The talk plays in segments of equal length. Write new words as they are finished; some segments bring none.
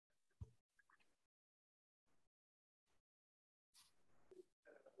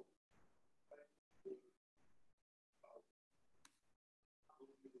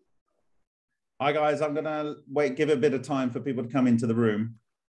Hi guys, I'm gonna give a bit of time for people to come into the room.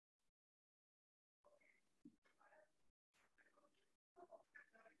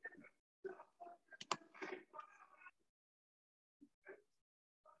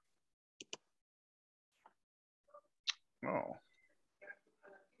 Oh.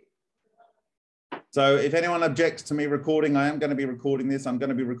 So if anyone objects to me recording, I am going to be recording this. I'm going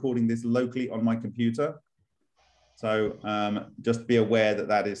to be recording this locally on my computer. So just be aware that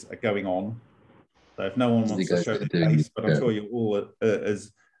that is going on. So if no one wants to show their face, but I'm sure you're all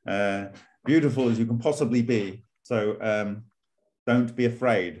as beautiful as you can possibly be. So don't be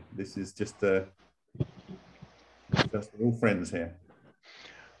afraid. This is just all friends here.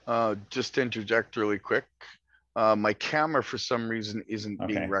 Just to interject really quick. My camera for some reason isn't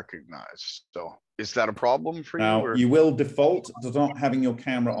being recognized. So is that a problem for you? Now, you will default to not having your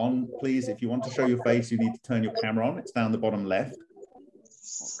camera on. Please, if you want to show your face, you need to turn your camera on. It's down the bottom left.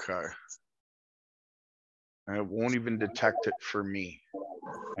 Okay. And it won't even detect it for me.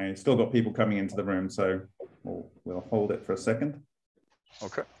 And still got people coming into the room, so we'll hold it for a second.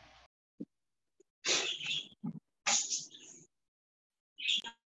 Okay.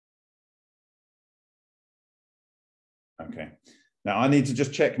 Okay. Now I need to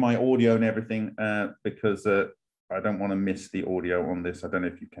just check my audio and everything because I don't want to miss the audio on this. I don't know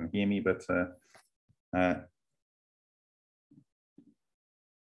if you can hear me, but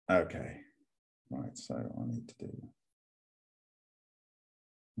okay. Right, so I need to do.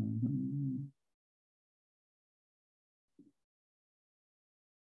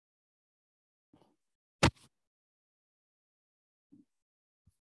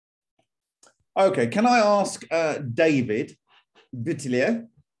 Okay, can I ask David Butelier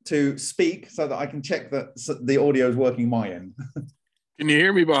to speak so that I can check that the audio is working my end? Can you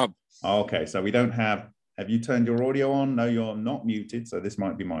hear me, Bob? Okay, so we don't have you turned your audio on? No, you're not muted, so this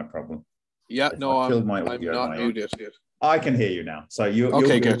might be my problem. Yeah, no, I'm not muted. I can hear you now. So you're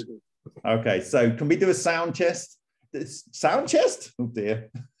good. Okay, so can we do a sound test? Sound test? Oh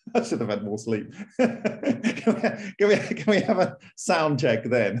dear. I should have had more sleep. can we have a sound check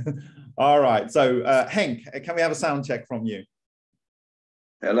then? All right. So Henk, can we have a sound check from you?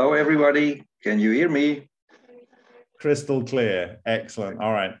 Hello, everybody. Can you hear me? Crystal clear. Excellent.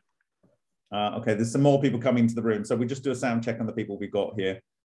 All right. Okay, there's some more people coming to the room. So we just do a sound check on the people we've got here.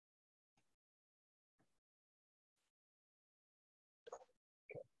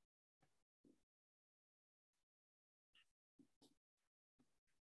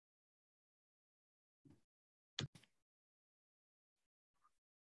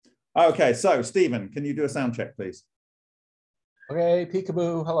 Okay, so Stephen, can you do a sound check, please? Okay,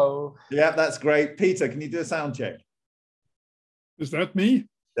 peekaboo, hello. Yeah, that's great. Peter, can you do a sound check? Is that me?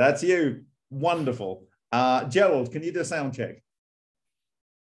 That's you. Wonderful. Gerald, can you do a sound check?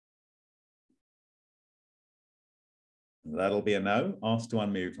 That'll be a no. Ask to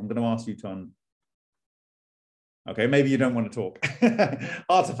unmute. I'm going to ask you to unmute. Okay, maybe you don't want to talk.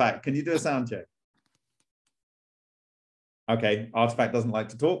 Artifact, can you do a sound check? Okay, Artifact doesn't like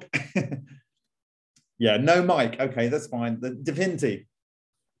to talk. Yeah, no mic. Okay, that's fine. The Divinity.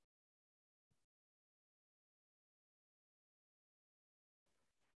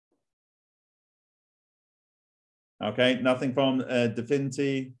 Okay, nothing from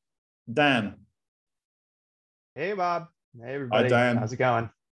Divinity. Dan. Hey, Bob. Hey, everybody. Hi, Dan. How's it going?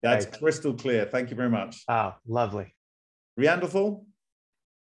 That's crystal clear. Thank you very much. Oh, lovely. Randall?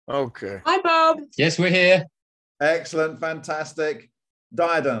 Okay. Hi, Bob. Yes, we're here. Excellent. Fantastic.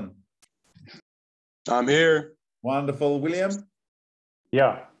 Diadem. I'm here. Wonderful. William?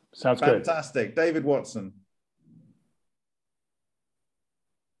 Yeah, sounds good. Fantastic. David Watson.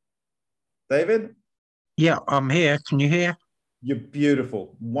 David? Yeah, I'm here. Can you hear? You're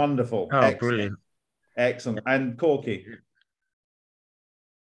beautiful. Wonderful. Oh, excellent. Brilliant. Excellent. And Corky?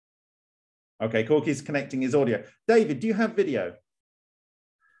 Okay, Corky's connecting his audio. David, do you have video?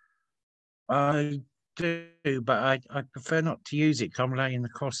 I do, but I prefer not to use it because I'm laying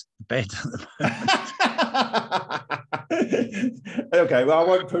across the bed at the moment. Okay, well, I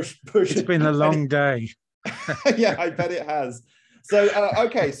won't push It's been a long day. Yeah, I bet it has. So,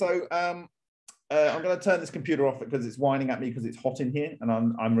 okay, so I'm going to turn this computer off because it's whining at me because it's hot in here, and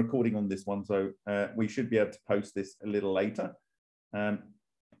I'm recording on this one, so we should be able to post this a little later.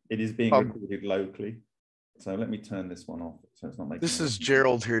 It is being recorded locally, so let me turn this one off so it's not making. This is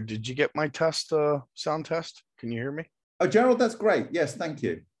Gerald here. Did you get my test, sound test? Can you hear me? Oh, Gerald, that's great. Yes, thank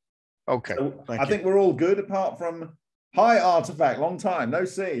you. Okay, so I think we're all good apart from hi Artifact, long time no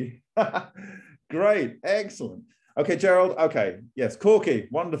see. Great, excellent. Okay, Gerald. Okay, yes, Corky,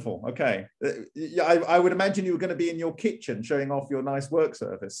 wonderful. Okay, I would imagine you were going to be in your kitchen showing off your nice work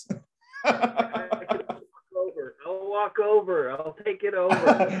surface. I'll walk over. I'll take it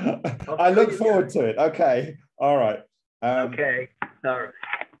over. I look forward to it. Okay. All right. Okay. All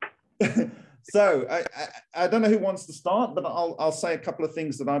right. So I don't know who wants to start, but I'll say a couple of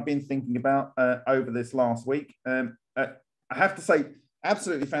things that I've been thinking about over this last week. I have to say,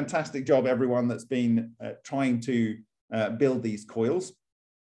 absolutely fantastic job, everyone that's been trying to build these coils.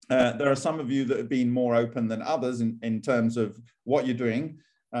 There are some of you that have been more open than others in terms of what you're doing.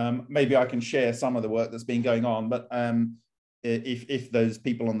 Maybe I can share some of the work that's been going on, but if those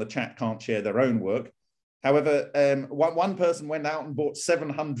people on the chat can't share their own work. However, one person went out and bought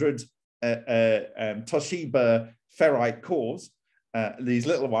 700 Toshiba ferrite cores, these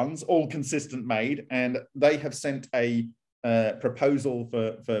little ones, all consistent made, and they have sent a proposal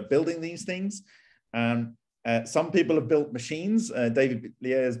for building these things. Some people have built machines. David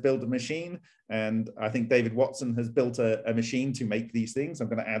Lier has built a machine, and I think David Watson has built a machine to make these things. I'm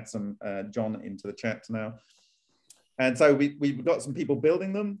going to add some John into the chat now. And so we've got some people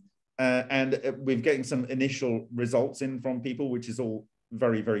building them, and we're getting some initial results in from people, which is all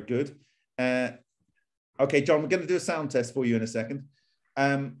very, very good. Okay, John, we're going to do a sound test for you in a second.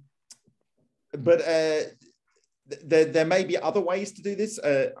 But there may be other ways to do this.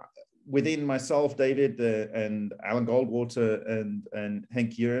 Within myself, David, and Alan Goldwater and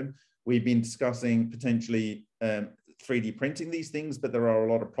Henk Uren, we've been discussing potentially 3D printing these things, but there are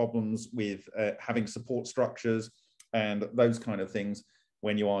a lot of problems with having support structures and those kind of things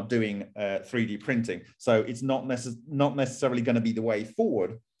when you are doing 3D printing. So it's not necessarily going to be the way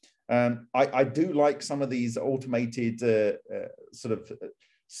forward. I do like some of these automated sort of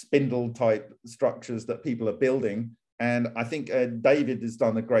spindle type structures that people are building. And I think David has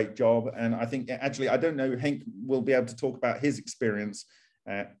done a great job. And I think actually, I don't know, Henk will be able to talk about his experience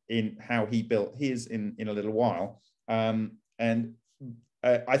in how he built his in a little while. I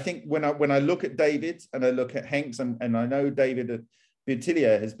think when I look at David and I look at Henk's, and I know David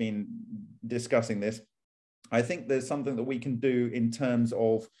Buttilia has been discussing this, I think there's something that we can do in terms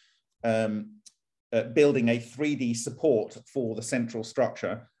of building a 3D support for the central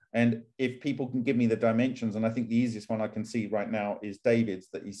structure. And if people can give me the dimensions, and I think the easiest one I can see right now is David's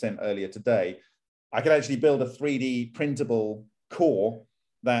that he sent earlier today, I can actually build a 3D printable core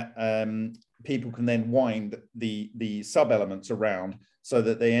that people can then wind the sub-elements around so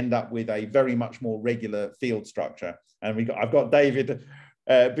that they end up with a very much more regular field structure. And I've got David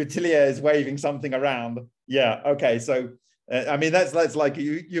Buttilia is waving something around. Yeah, okay, so I mean, that's like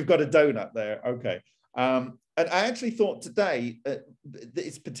you've got a donut there, okay. And I actually thought today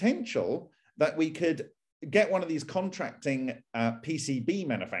it's potential that we could get one of these contracting PCB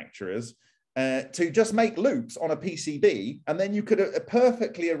manufacturers to just make loops on a PCB, and then you could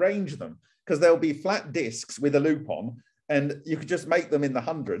perfectly arrange them because there'll be flat disks with a loop on, and you could just make them in the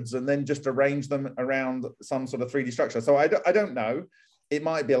hundreds and then just arrange them around some sort of 3D structure. So I don't know. It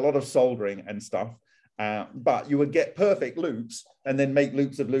might be a lot of soldering and stuff. But you would get perfect loops and then make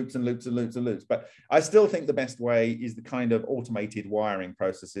loops of loops and loops and loops and loops. But I still think the best way is the kind of automated wiring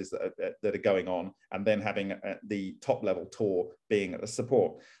processes that are going on, and then having the top level Tor being a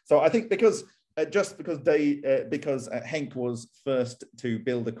support. So I think because Henk was first to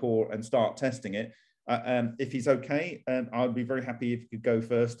build a core and start testing it, if he's okay, I'd be very happy if he could go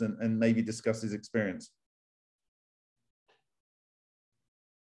first and maybe discuss his experience.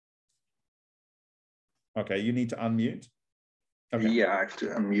 Okay, you need to unmute. Okay. Yeah, I have to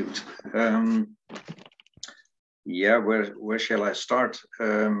unmute. Yeah, where shall I start?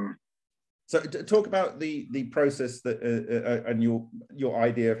 So talk about the process that and your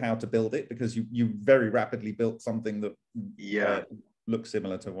idea of how to build it, because you very rapidly built something that looks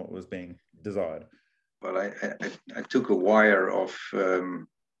similar to what was being desired. Well, I took a wire of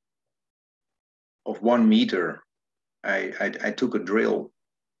 1 meter. I took a drill,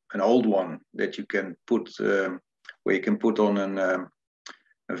 an old one that you can put where you can put on a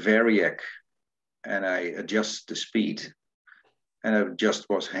variac, and I adjust the speed, and I just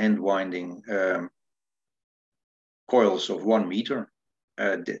was hand winding coils of 1 meter,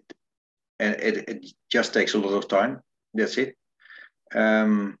 and it just takes a lot of time. That's it.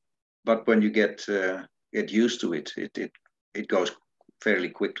 But when you get used to it, it goes fairly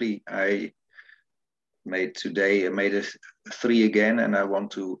quickly. I made a 3 again, and I want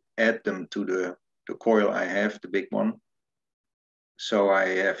to add them to the coil I have, the big one. So I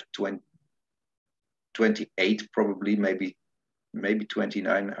have 28 probably, maybe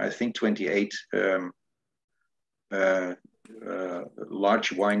 29. I think 28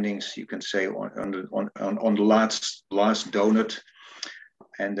 large windings, you can say, on the last donut,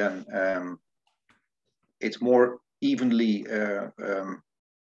 and then it's more evenly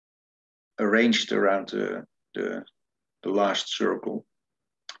arranged around the last circle,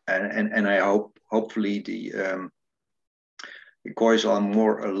 and I hopefully the coils are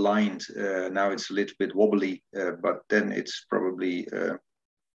more aligned. Now it's a little bit wobbly, but then it's probably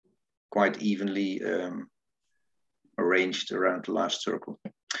quite evenly arranged around the last circle.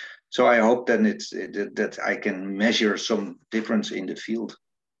 So I hope then that I can measure some difference in the field.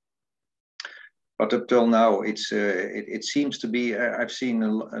 But up till now, it seems to be. I've seen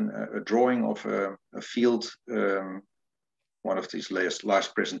a drawing of a field, one of these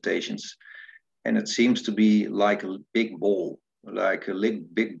last presentations, and it seems to be like a big ball, like a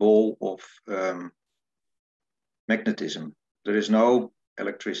big ball of magnetism. There is no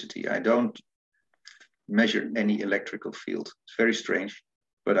electricity. I don't measure any electrical field. It's very strange,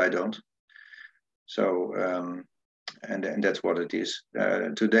 but I don't. So, and that's what it is.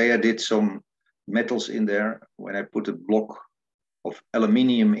 Today I did some metals in there. When I put a block of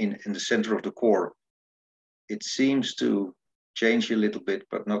aluminium in the center of the core, it seems to change a little bit,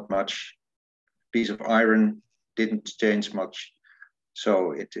 but not much. Piece of iron didn't change much.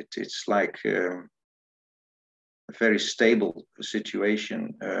 So it's like a very stable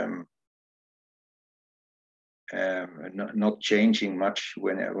situation, not changing much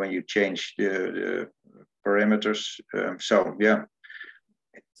when you change the parameters. So yeah.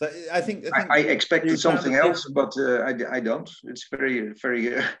 So I think I expected something else, but I don't. It's very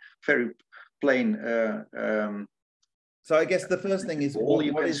plain. So I guess the first thing is,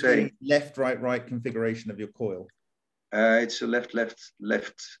 what is the left, right configuration of your coil? It's a left,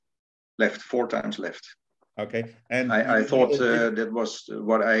 4 times left. Okay, and I thought that was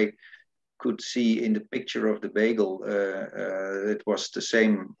what I could see in the picture of the Bagel. It was the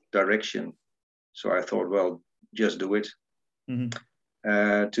same direction, so I thought, well, just do it. Mm-hmm.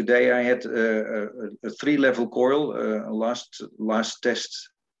 Today I had a 3-level coil. Last test,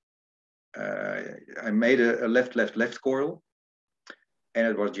 I made a left coil, and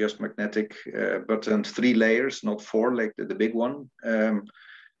it was just magnetic, but on 3 layers, not 4 like the big one.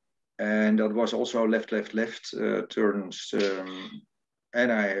 And that was also left turns,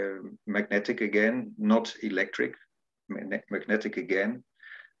 and I magnetic again, not electric, magnetic again.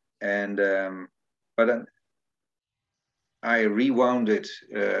 And but then I rewound it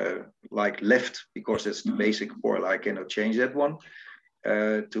like left, because it's the basic coil. I cannot change that one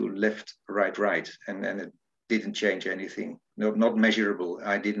to left, right, and then it didn't change anything. Not measurable.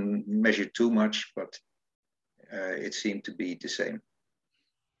 I didn't measure too much, but it seemed to be the same.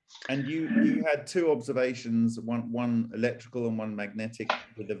 And you had 2 observations, one electrical and one magnetic,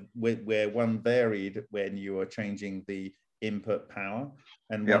 where one varied when you were changing the input power,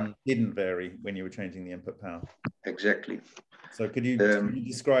 and one didn't vary when you were changing the input power. Exactly. So could you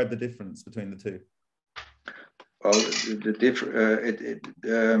describe the difference between the 2? Well,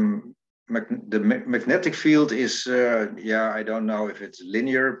 the magnetic field is, I don't know if it's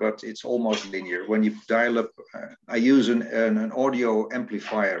linear, but it's almost linear. When you dial up, I use an audio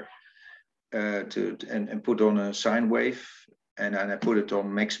amplifier and put on a sine wave, and I put it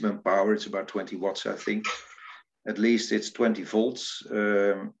on maximum power. It's about 20 watts, I think. At least it's 20 volts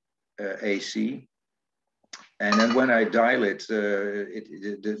AC. And then when I dial it,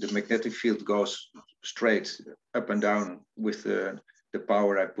 the magnetic field goes straight up and down with the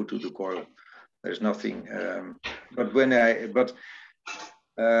power I put to the coil. There's nothing. But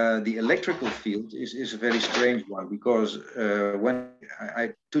the electrical field is a very strange one, because when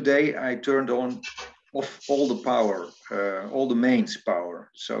today I turned off all the power, all the mains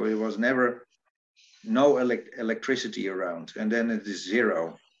power. So it was never no electricity around, and then it is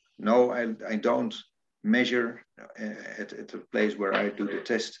 0. No, I don't measure at the place where I do the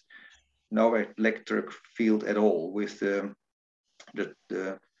test. No electric field at all with the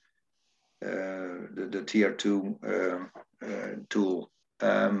TR2 tool.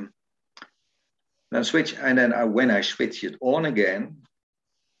 Then switch, and then when I switch it on again,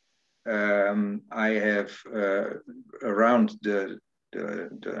 I have around the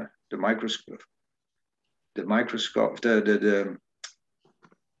microscope, the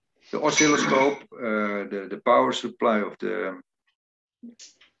oscilloscope, the power supply of the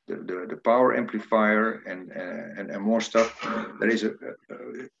power amplifier, and more stuff. There is a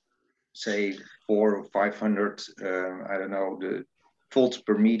say 400 or 500, I don't know, the volts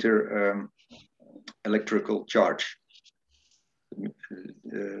per meter electrical charge.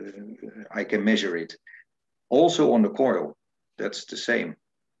 I can measure it. Also on the coil, that's the same,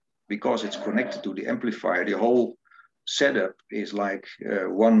 because it's connected to the amplifier. The whole setup is like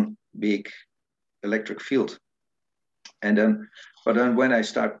one big electric field. And then, but then when I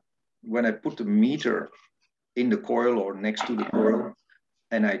put the meter in the coil or next to the coil,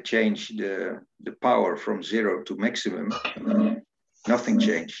 and I change the power from 0 to maximum, nothing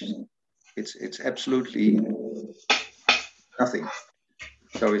changed. It's absolutely nothing.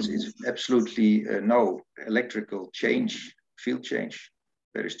 So it's absolutely no electrical change, field change.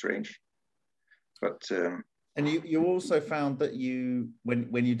 Very strange. But and you also found that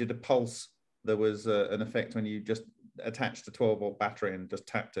when you did a pulse, there was an effect when you just attached a 12-volt battery and just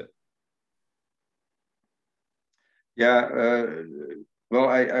tapped it. Yeah, well,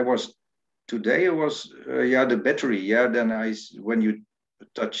 I was today. It was the battery. Yeah, then when you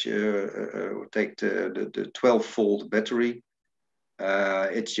touch take the 12-volt battery,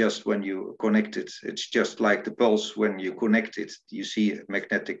 it's just when you connect it. It's just like the pulse. When you connect it, you see a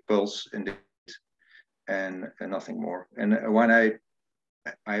magnetic pulse and nothing more. And when I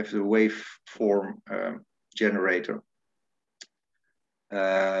have the waveform generator.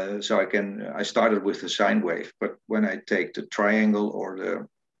 So I started with the sine wave, but when I take the triangle or the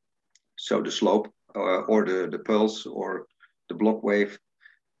slope or the pulse or the block wave,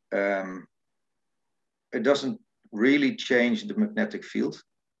 it doesn't really change the magnetic field.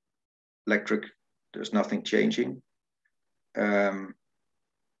 Electric, there's nothing changing.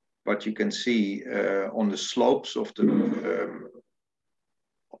 But you can see on the slopes of the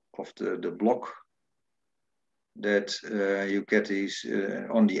block that you get these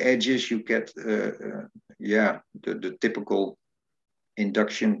on the edges. You get the typical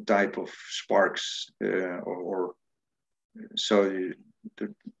induction type of sparks, so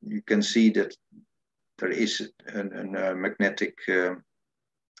you can see that there is a magnetic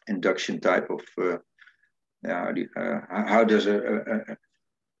induction type of. How does a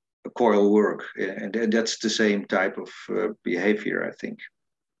coil work? And that's the same type of behavior, I think.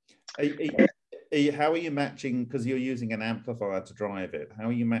 How are you matching, because you're using an amplifier to drive it, how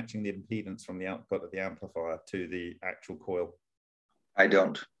are you matching the impedance from the output of the amplifier to the actual coil? I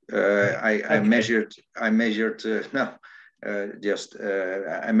don't. I measured I measured 10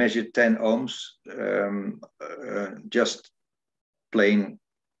 ohms, just plain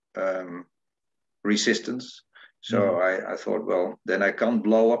resistance. So I thought, well, then I can't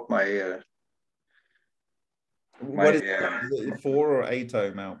blow up my. What is it, 4 or 8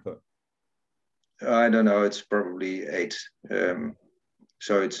 ohm output? I don't know. It's probably 8.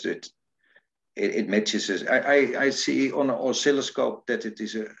 So it matches. I see on an oscilloscope that it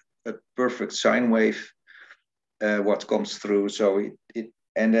is a perfect sine wave. What comes through? So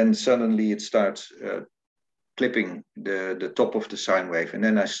and then suddenly it starts clipping the top of the sine wave, and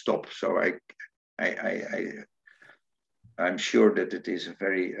then I stop. So I'm sure that it is a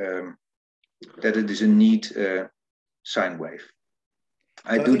very that it is a neat sine wave.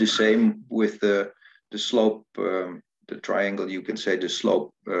 I do the same with the slope, the triangle. You can say the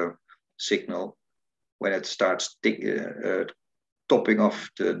slope signal when it starts topping off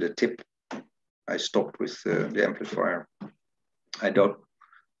the tip. I stopped with the amplifier. I don't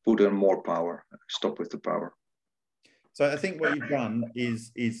put in more power. I stop with the power. So I think what you've done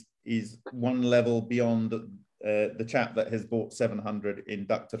is one level beyond the chap that has bought 700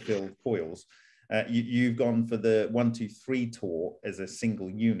 inductor filled coils. You've gone for the 1, 2, 3 tour as a single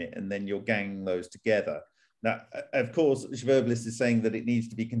unit, and then you're ganging those together. Now, of course, SWIFTBIC is saying that it needs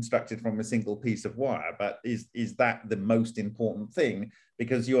to be constructed from a single piece of wire, but is that the most important thing?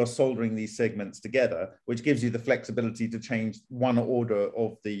 Because you're soldering these segments together, which gives you the flexibility to change one order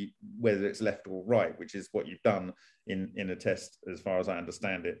of whether it's left or right, which is what you've done in a test, as far as I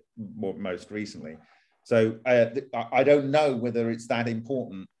understand it, most recently. So I don't know whether it's that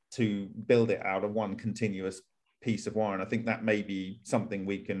important to build it out of one continuous piece of wire. And I think that may be something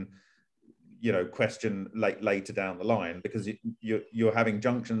we can, question later down the line, because you're having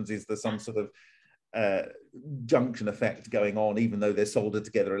junctions. Is there some sort of junction effect going on, even though they're soldered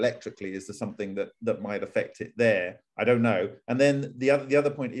together electrically? Is there something that might affect it there? I don't know. And then the other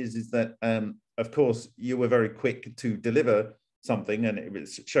point is that, of course, you were very quick to deliver something, and it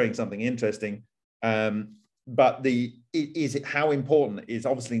was showing something interesting. But how important is,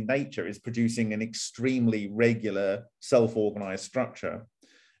 obviously nature is producing an extremely regular self-organized structure.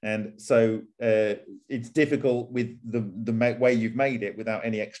 And so it's difficult with the way you've made it, without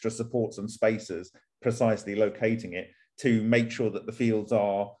any extra supports and spacers precisely locating it, to make sure that the fields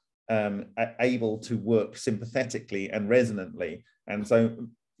are able to work sympathetically and resonantly. And so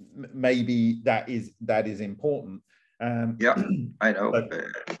maybe that is important. Yeah, I know.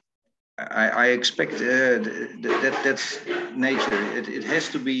 I expect that's nature. It has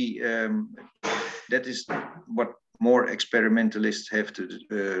to be. That is what more experimentalists have to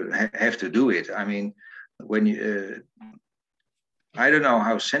do it. I mean, when I don't know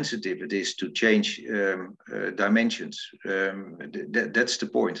how sensitive it is to change dimensions. That's the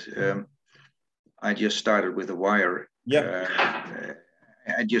point. I just started with a wire. Yeah.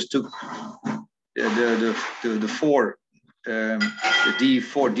 I just took the four the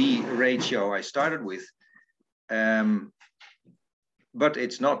D4D ratio I started with, but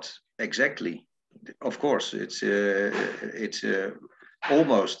it's not exactly. Of course, it's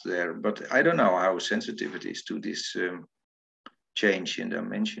almost there, but I don't know how sensitive it is to this change in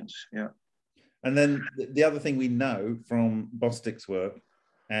dimensions. Yeah. And then the other thing we know from Bostic's work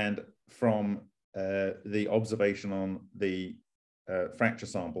and from the observation on the fracture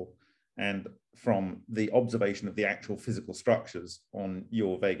sample and from the observation of the actual physical structures on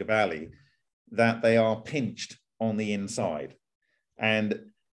your Vega Valley, that they are pinched on the inside. And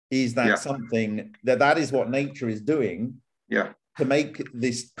is that something that is what nature is doing to make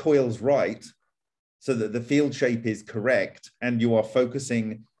this coils right so that the field shape is correct and you are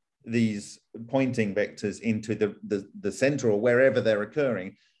focusing these pointing vectors into the center or wherever they're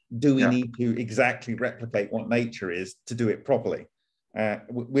occurring? Do we need to exactly replicate what nature is to do it properly?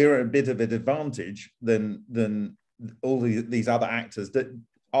 We're at a bit of an advantage than all these other actors that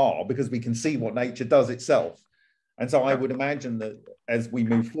are, because we can see what nature does itself. And so I would imagine that as we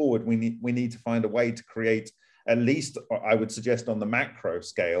move forward, we need to find a way to create, at least I would suggest on the macro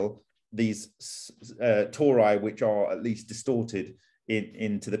scale, these tori which are at least distorted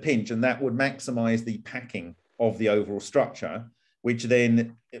into the pinch, and that would maximize the packing of the overall structure, which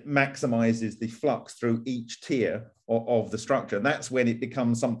then maximizes the flux through each tier of the structure. And that's when it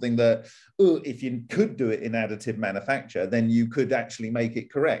becomes something that, if you could do it in additive manufacture, then you could actually make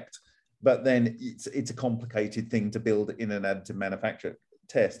it correct. But then it's a complicated thing to build in an additive manufacture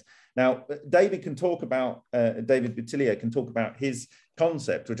test. Now, David Boutillier can talk about his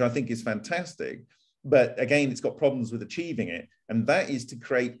concept, which I think is fantastic. But again, it's got problems with achieving it. And that is to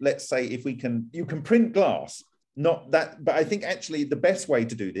create, let's say, you can print glass. Not that, but I think actually the best way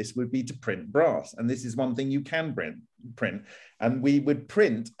to do this would be to print brass. And this is one thing you can print. And we would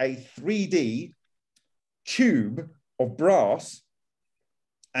print a 3D tube of brass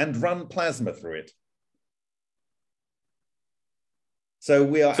and run plasma through it. So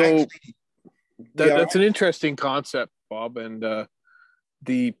that's an interesting concept, Bob. And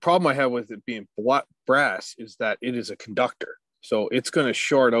the problem I have with it being brass is that it is a conductor. So it's going to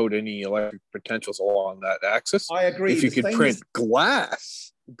short out any electric potentials along that axis. I agree. If you could print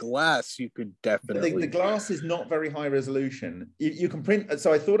glass, you could definitely. The glass is not very high resolution. You can print.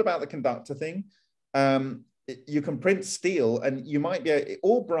 So I thought about the conductor thing. You can print steel, and you might be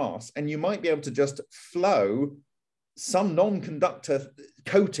or brass, and you might be able to just flow some non-conductor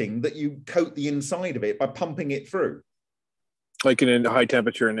coating that you coat the inside of it by pumping it through, like in a high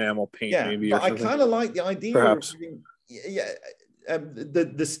temperature enamel paint, maybe. But I kind of like the idea. Perhaps.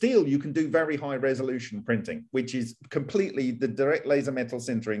 The steel, you can do very high resolution printing, which is completely the direct laser metal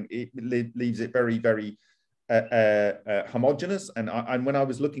sintering. It leaves it very, very homogeneous. And when I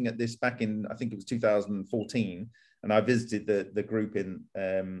was looking at this back in, I think it was 2014, and I visited the group in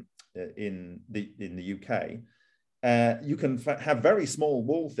the UK, you can have very small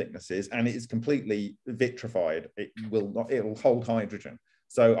wall thicknesses, and it is completely vitrified. It'll hold hydrogen.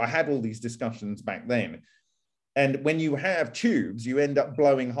 So I had all these discussions back then. And when you have tubes, you end up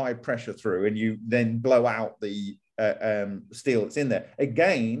blowing high pressure through, and you then blow out the steel that's in there.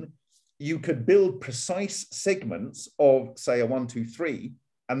 Again, you could build precise segments of, say, a 1, 2, 3,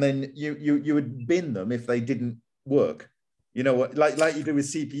 and then you would bin them if they didn't work. You know what, like you do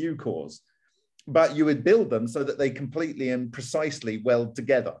with CPU cores, but you would build them so that they completely and precisely weld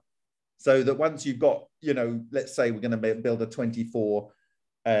together. So that once you've got, let's say we're going to build a 24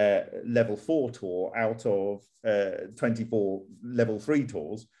 level 4 tour out of 24 level 3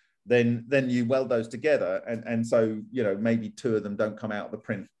 tours, then you weld those together, and so maybe 2 of them don't come out of the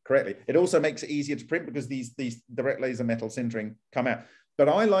print correctly. It also makes it easier to print because these direct laser metal sintering come out. But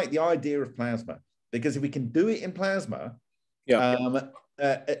I like the idea of plasma, because if we can do it in plasma,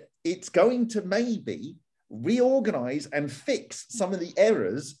 it's going to maybe reorganize and fix some of the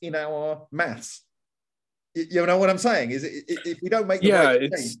errors in our maths. You know what I'm saying? Is if we don't make the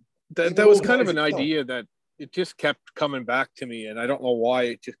that was kind of an idea that it just kept coming back to me, and I don't know why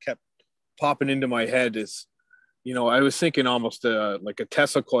it just kept popping into my head. I was thinking almost like a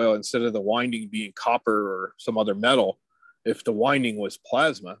Tesla coil, instead of the winding being copper or some other metal, if the winding was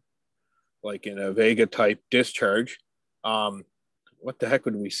plasma, like in a Vega type discharge, what the heck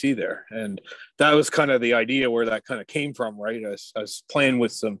would we see there? And that was kind of the idea where that kind of came from, right? I was playing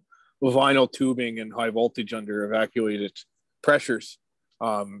with some vinyl tubing and high voltage under evacuated pressures.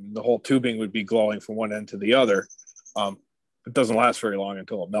 The whole tubing would be glowing from one end to the other. It doesn't last very long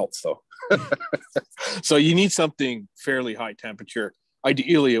until it melts, though. So you need something fairly high temperature.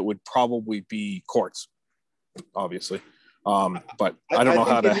 Ideally, it would probably be quartz, obviously. But I don't know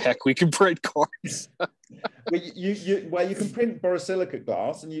how the heck we can print quartz. Well, you can print borosilicate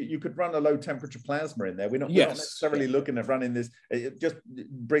glass, and you could run a low temperature plasma in there. We're not necessarily looking at running this. Just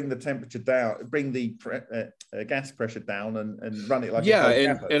bring the temperature down, bring the gas pressure down, and run it like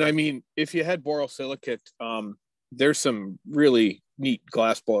and I mean, if you had borosilicate, there's some really neat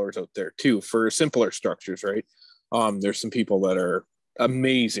glass blowers out there too for simpler structures, right? There's some people that are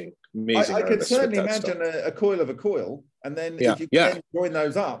amazing. I could certainly imagine a coil of a coil, and then if you can join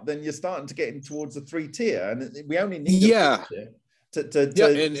those up, then you're starting to get in towards a 3-tier, and we only need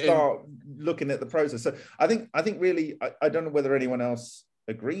to start looking at the process. So I think really, I don't know whether anyone else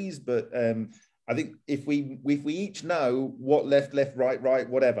agrees, but I think if we each know what left, right,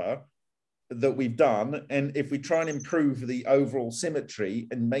 whatever that we've done, and if we try and improve the overall symmetry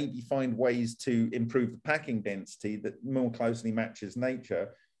and maybe find ways to improve the packing density that more closely matches nature,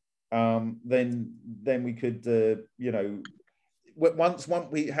 then we could, once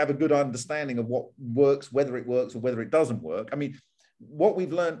we have a good understanding of what works, whether it works or whether it doesn't work. I mean, what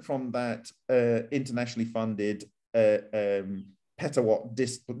we've learned from that internationally funded petawatt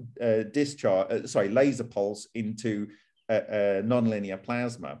laser pulse into nonlinear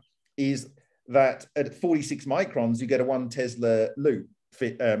plasma is that at 46 microns, you get a 1 Tesla loop,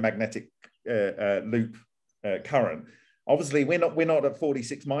 magnetic loop current. Obviously, we're not at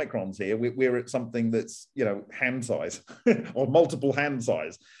 46 microns here. We're at something that's, hand size or multiple hand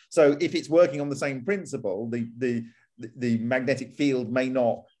size. So if it's working on the same principle, the magnetic field may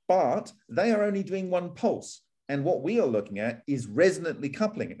not, but they are only doing 1 pulse. And what we are looking at is resonantly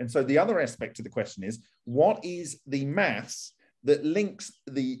coupling. And so the other aspect of the question is, what is the mass that links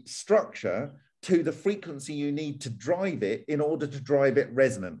the structure to the frequency you need to drive it in order to drive it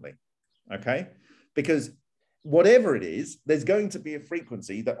resonantly? Okay? Because whatever it is, there's going to be a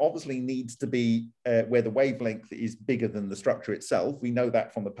frequency that obviously needs to be where the wavelength is bigger than the structure itself. We know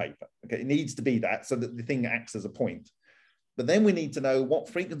that from the paper. Okay, it needs to be that so that the thing acts as a point. But then we need to know what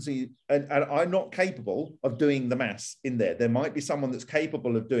frequency, and I'm not capable of doing the mass in there. There might be someone that's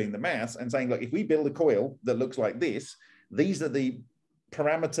capable of doing the mass and saying, look, if we build a coil that looks like this, these are the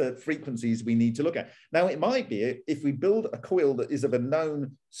parameter frequencies we need to look at. Now, it might be if we build a coil that is of a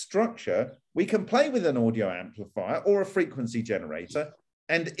known structure, we can play with an audio amplifier or a frequency generator,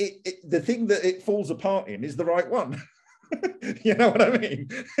 and the thing that it falls apart in is the right one. You know what I mean?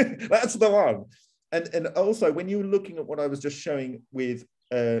 That's the one. And also, when you're looking at what I was just showing with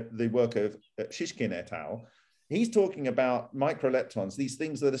the work of Shishkin et al., he's talking about microleptons, these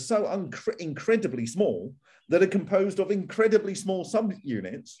things that are so incredibly small that are composed of incredibly small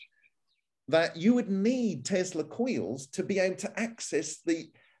subunits that you would need Tesla coils to be able to access the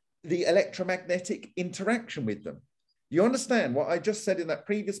electromagnetic interaction with them. You understand what I just said in that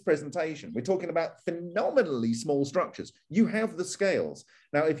previous presentation? We're talking about phenomenally small structures. You have the scales.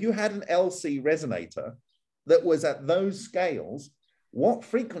 Now, if you had an LC resonator that was at those scales, what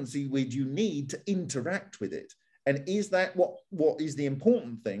frequency would you need to interact with it? And is that what is the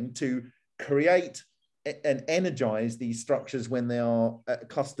important thing to create and energize these structures when they are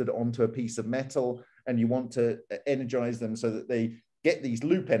clustered onto a piece of metal, and you want to energize them so that they get these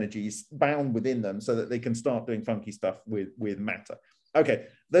loop energies bound within them so that they can start doing funky stuff with matter. Okay,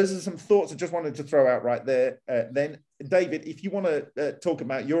 those are some thoughts I just wanted to throw out right there. Then, David, if you want to talk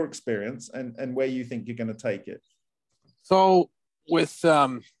about your experience and where you think you're going to take it. So with,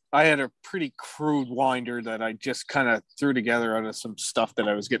 I had a pretty crude winder that I just kind of threw together out of some stuff that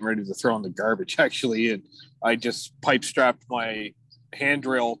I was getting ready to throw in the garbage, actually. And I just pipe strapped my hand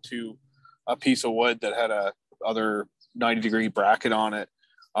drill to a piece of wood that had a other 90-degree bracket on it,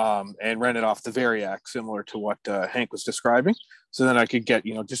 and ran it off the Variac, similar to what Hank was describing. So then I could get,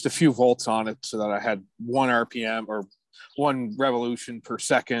 just a few volts on it so that I had 1 RPM or 1 revolution per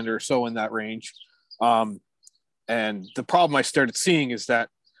second or so in that range. And the problem I started seeing is that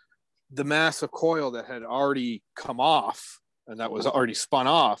the mass of coil that had already come off and that was already spun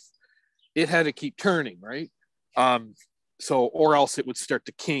off, it had to keep turning, right? So, or else it would start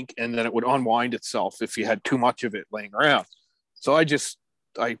to kink and then it would unwind itself if you had too much of it laying around. So I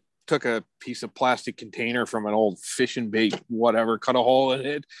took a piece of plastic container from an old fishing bait, whatever, cut a hole in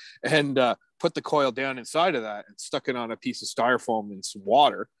it and put the coil down inside of that and stuck it on a piece of styrofoam and some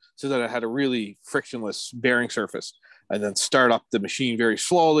water so that it had a really frictionless bearing surface, and then start up the machine very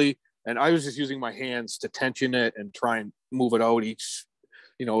slowly. And I was just using my hands to tension it and try and move it out each.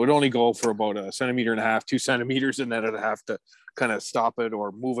 It would only go for about 1.5 centimeters, 2 centimeters, and then I'd have to kind of stop it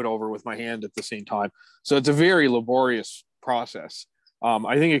or move it over with my hand at the same time. So it's a very laborious process.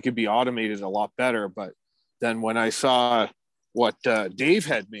 I think it could be automated a lot better. But then when I saw what Dave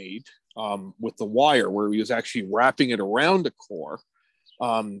had made with the wire, where he was actually wrapping it around the core,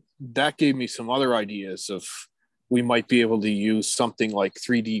 that gave me some other ideas of we might be able to use something like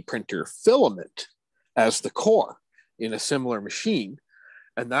 3D printer filament as the core in a similar machine.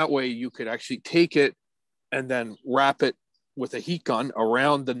 And that way you could actually take it and then wrap it with a heat gun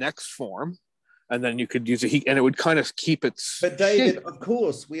around the next form. And then you could use a heat, and it would kind of keep its But David, shape. of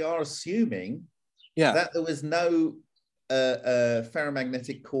course, we are assuming that there was no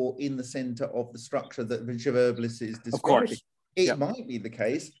ferromagnetic core in the center of the structure that Richard Herbalist is describing. Of course. It might be the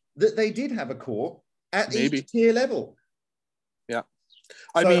case that they did have a core at Maybe. each tier level. Yeah.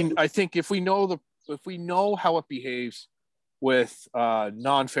 I mean, I think if we know how it behaves with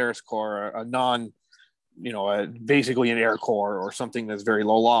non-ferrous core, a non, basically an air core or something that's very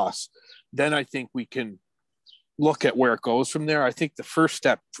low loss, then I think we can look at where it goes from there. I think the first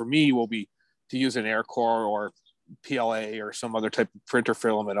step for me will be to use an air core or PLA or some other type of printer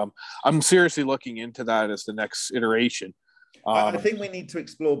filament. I'm seriously looking into that as the next iteration. I think we need to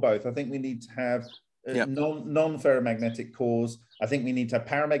explore both. I think we need to have non-ferromagnetic cores. I think we need to have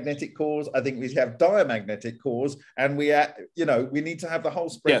paramagnetic cores. I think we have diamagnetic cores, and we need to have the whole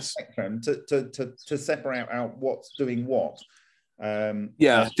spectrum to separate out what's doing what.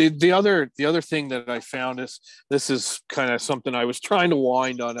 The other thing that I found is, this is kind of something I was trying to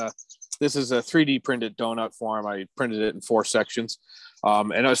wind on. This is a 3D printed donut form. I printed it in 4 sections,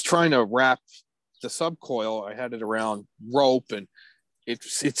 and I was trying to wrap the subcoil. I had it around rope, and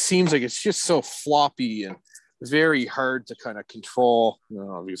it seems like it's just so floppy and very hard to kind of control.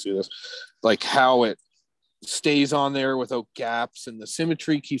 Obviously, this like how it stays on there without gaps, and the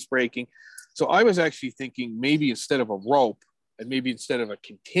symmetry keeps breaking. So I was actually thinking maybe instead of a rope, and maybe instead of a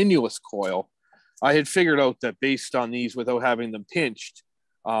continuous coil, I had figured out that based on these, without having them pinched,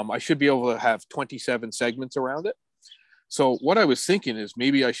 I should be able to have 27 segments around it. So what I was thinking is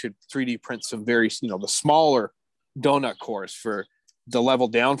maybe I should 3D print some very, the smaller donut cores for the level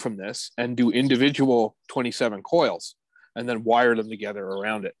down from this, and do individual 27 coils and then wire them together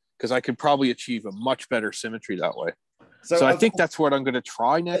around it, because I could probably achieve a much better symmetry that way. So I think that's what I'm going to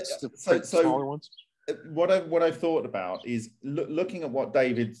try next, to print smaller ones. What I've thought about is looking at what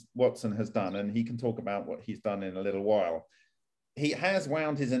David Watson has done, and he can talk about what he's done in a little while. He has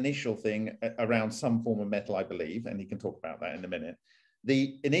wound his initial thing around some form of metal, I believe, and he can talk about that in a minute.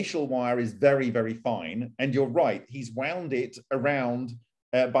 The initial wire is very, very fine, and you're right, he's wound it around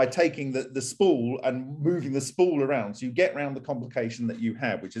by taking the spool and moving the spool around. So you get around the complication that you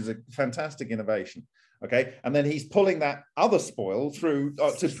have, which is a fantastic innovation. Okay, and then he's pulling that other spoil through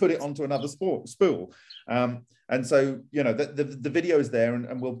to put it onto another spool. And so, the video is there,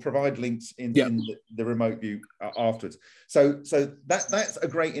 and we'll provide links in the remote view afterwards. So that's a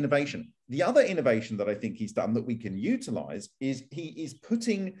great innovation. The other innovation that I think he's done that we can utilize is he is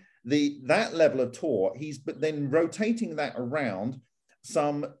putting that level of torque, but then rotating that around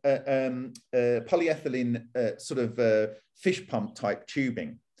some polyethylene sort of fish pump type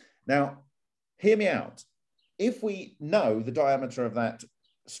tubing. Now, hear me out. If we know the diameter of that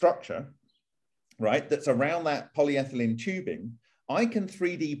structure, right, that's around that polyethylene tubing, I can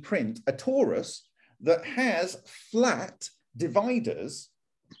 3D print a torus that has flat dividers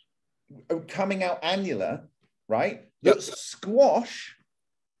coming out annular, right, that squash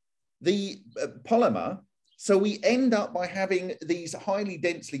the polymer. So we end up by having these highly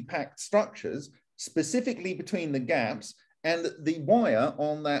densely packed structures specifically between the gaps, and the wire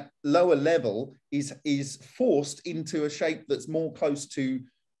on that lower level is forced into a shape that's more close to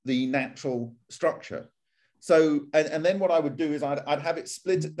the natural structure. So, and then what I would do is I'd have it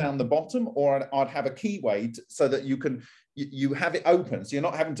split it down the bottom, or I'd have a keyway so that you have it open. So you're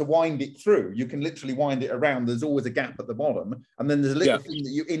not having to wind it through. You can literally wind it around. There's always a gap at the bottom. And then there's a little thing that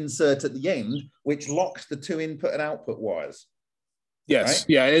you insert at the end, which locks the 2 input and output wires. Yes. Right?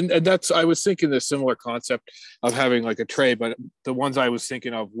 Yeah. And I was thinking the similar concept of having like a tray, but the ones I was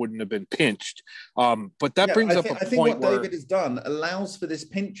thinking of wouldn't have been pinched. But that brings up a point. I think what David has done allows for this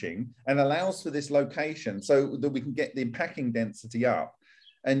pinching and allows for this location so that we can get the packing density up.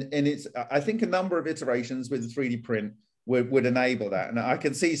 And it's, I think a number of iterations with the 3D print would enable that. And I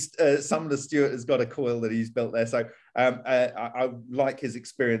can see some of the Stuart has got a coil that he's built there. So I like his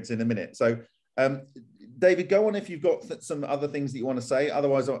experience in a minute. So David, go on if you've got some other things that you want to say.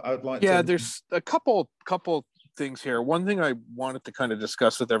 Otherwise, I would like to. Yeah, there's a couple things here. One thing I wanted to kind of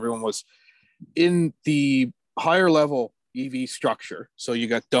discuss with everyone was in the higher level EV structure. So you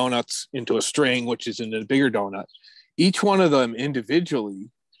got donuts into a string, which is in a bigger donut. Each one of them individually,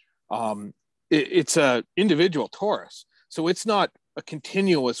 it's a individual torus. So it's not a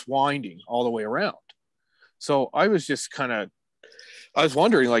continuous winding all the way around. So I was just I was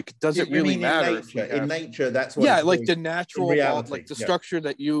wondering, like, does it really matter? In nature, that's what. Yeah, like the natural, reality, like the structure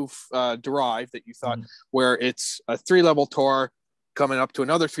that you've derived, that you thought, where it's a 3-level Tor coming up to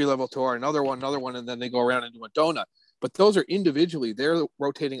another 3-level Tor, another one, and then they go around and do a donut. But those are individually, they're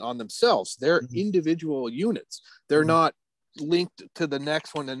rotating on themselves. They're individual units. They're not linked to the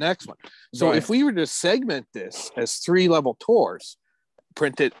next one. So if we were to segment this as 3-level Tors,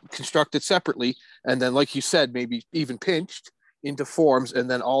 print it, construct it separately, and then, like you said, maybe even pinched into forms, and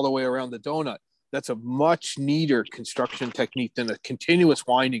then all the way around the donut, that's a much neater construction technique than a continuous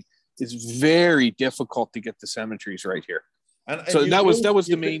winding. It's very difficult to get the symmetries right here. And so that was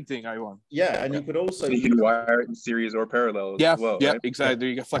the main thing I want. Yeah, and you could also you can wire it in series or parallel as well. Yeah, right? exactly.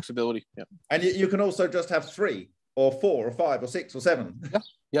 You get flexibility. Yeah, and you can also just have 3 or 4 or 5 or 6 or 7.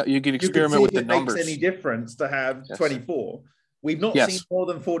 Yeah, you can experiment with the numbers. Makes any difference to have 24? We've not seen more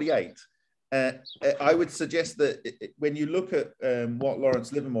than 48. I would suggest that when you look at what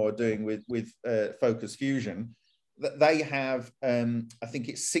Lawrence Livermore are doing with Focus Fusion, that they have, I think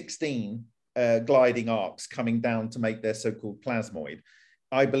it's 16 gliding arcs coming down to make their so-called plasmoid.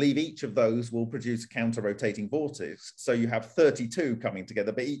 I believe each of those will produce a counter-rotating vortex. So you have 32 coming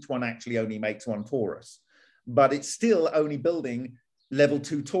together, but each one actually only makes one torus. But it's still only building level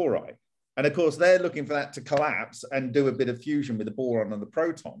 2 tori. And of course, they're looking for that to collapse and do a bit of fusion with the boron and the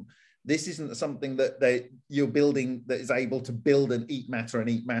proton. This isn't something that you're building that is able to build and eat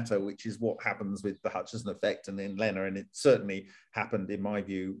matter, which is what happens with the Hutchison effect and in Lena. And it certainly happened, in my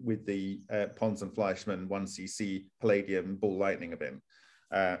view, with the Pons and Fleischmann 1cc palladium ball lightning event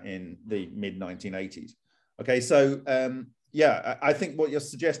in the mid-1980s. Okay, so yeah, I think what you're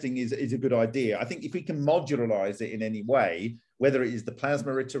suggesting is a good idea. I think if we can modularize it in any way, whether it is the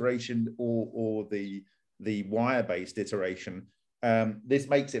plasma iteration or the wire-based iteration, this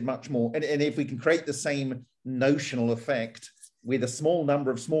makes it much more, and if we can create the same notional effect with a small number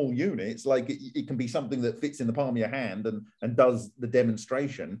of small units, like it can be something that fits in the palm of your hand and does the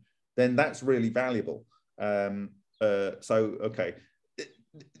demonstration, then that's really valuable. So, okay.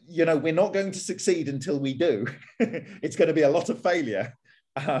 You know, we're not going to succeed until we do. It's going to be a lot of failure.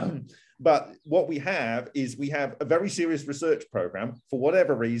 But what we have is we have a very serious research program, for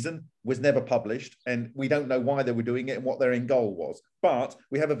whatever reason, was never published, and we don't know why they were doing it and what their end goal was. But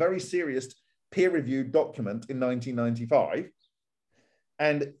we have a very serious peer-reviewed document in 1995,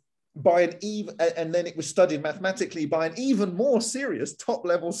 and and then it was studied mathematically by an even more serious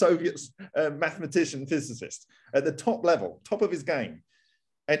top-level Soviet mathematician physicist at the top level, top of his game,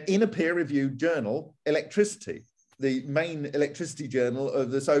 and in a peer-reviewed journal, Electricity, the main electricity journal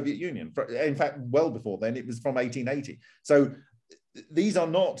of the Soviet Union. In fact, well before then, it was from 1880. So these are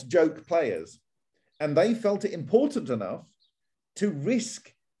not joke players. And they felt it important enough to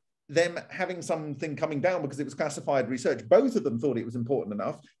risk them having something coming down because it was classified research. Both of them thought it was important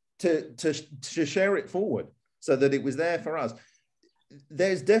enough to share it forward so that it was there for us.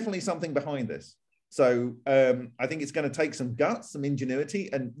 There's definitely something behind this. So I think it's going to take some guts, some ingenuity,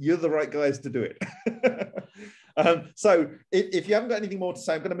 and you're the right guys to do it. So if you haven't got anything more to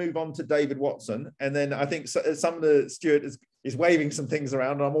say, I'm going to move on to David Watson. And then I think some of the Stuart is waving some things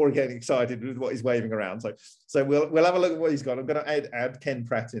around, and I'm already getting excited with what he's waving around. So we'll have a look at what he's got. I'm going to add Ken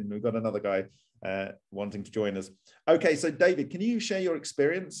Pratt in. We've got another guy wanting to join us. Okay, so David, can you share your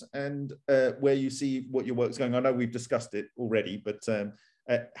experience and where you see what your work's going on? I know we've discussed it already, but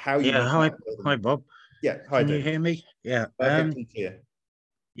how you... Yeah, hi Bob. Yeah, hi Can David. you hear me? Yeah. Perfectly clear.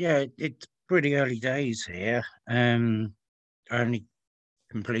 Yeah, it's pretty early days here. I only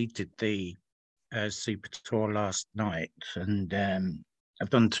completed the Super Tour last night, and I've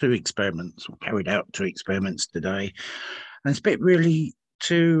done 2 experiments, or carried out 2 experiments today, and it's a bit really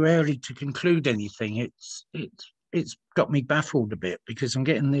too early to conclude anything. It's got me baffled a bit because I'm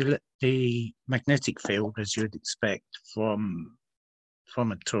getting the magnetic field, as you'd expect from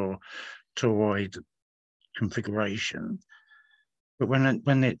a toroid configuration. But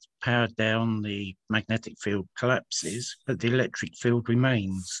when it's powered down, the magnetic field collapses, but the electric field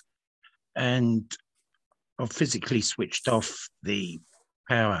remains. And I've physically switched off the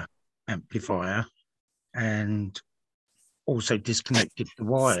power amplifier and also disconnected the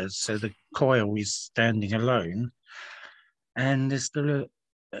wires. So the coil is standing alone and there's still an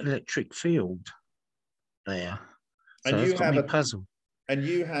electric field there. So and you have a puzzle. And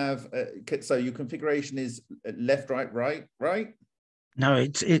you have, so your configuration is left, right? No,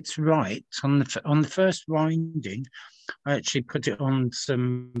 it's right. On the first winding, I actually put it on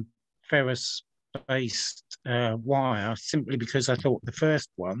some ferrous-based wire simply because I thought the first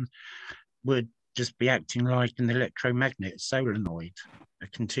one would just be acting like an electromagnet solenoid, a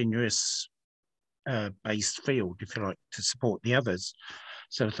continuous based field, if you like, to support the others.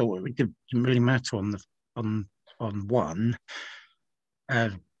 So I thought it didn't really matter on one.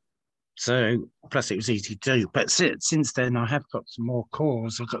 So plus it was easy to do. But since then I have got some more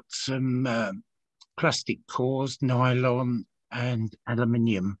cores. I've got some plastic cores, nylon and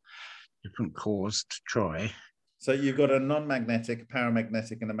aluminium, different cores to try. So you've got a non-magnetic,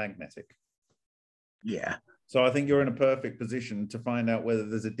 paramagnetic, and a magnetic. Yeah. So I think you're in a perfect position to find out whether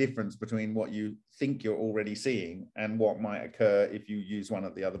there's a difference between what you think you're already seeing and what might occur if you use one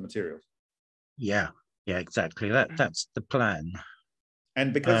of the other materials. Yeah, exactly. That's the plan.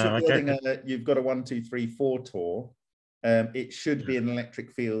 And because you're building you've got a 1, 2, 3, 4 tour, it should be an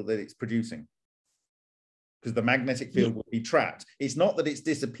electric field that it's producing, because the magnetic field will be trapped. It's not that it's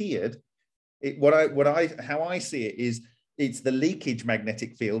disappeared. How I see it is it's the leakage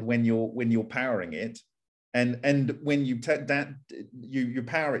magnetic field when you're powering it, and when you you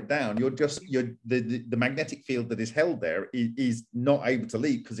power it down, the magnetic field that is held there is not able to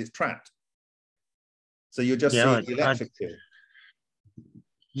leak because it's trapped. So you're just seeing the electric field.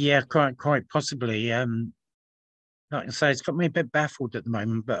 Yeah, quite possibly. Like I say, it's got me a bit baffled at the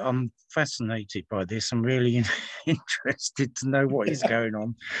moment, but I'm fascinated by this. I'm really interested to know what is going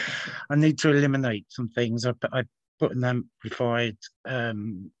on. I need to eliminate some things. I put an amplified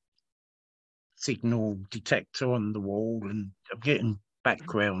signal detector on the wall, and I'm getting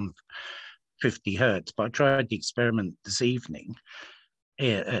background 50 hertz, but I tried the experiment this evening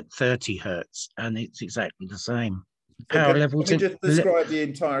at 30 hertz, and it's exactly the same. Power levels. Can you just describe the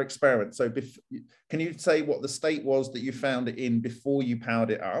entire experiment? So can you say what the state was that you found it in before you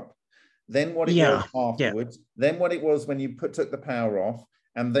powered it up, then what it was afterwards, then what it was when you took the power off,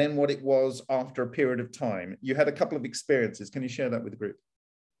 and then what it was after a period of time? You had a couple of experiences. Can you share that with the group?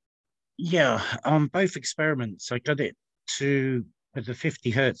 Yeah, on both experiments, I got it to the 50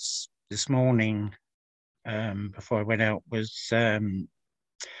 hertz this morning before I went out was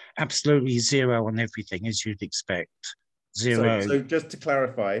absolutely zero on everything, as you'd expect. Zero. So just to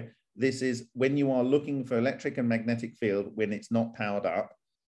clarify, this is when you are looking for electric and magnetic field when it's not powered up,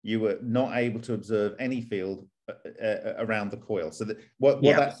 you were not able to observe any field around the coil. So that what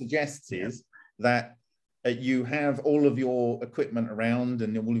that suggests is that you have all of your equipment around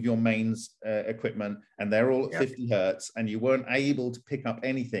and all of your mains equipment, and they're all at 50 hertz, and you weren't able to pick up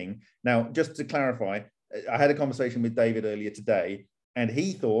anything. Now, just to clarify, I had a conversation with David earlier today, and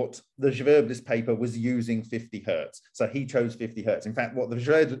he thought the SWIFTBIC paper was using 50 hertz. So he chose 50 hertz. In fact, what the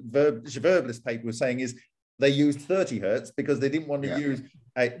SWIFTBIC paper was saying is they used 30 hertz because they didn't want to use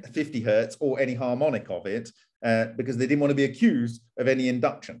 50 hertz or any harmonic of it, because they didn't want to be accused of any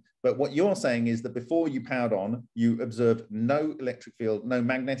induction. But what you're saying is that before you powered on, you observed no electric field, no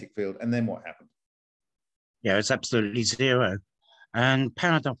magnetic field, and then what happened? Yeah, it's absolutely zero. And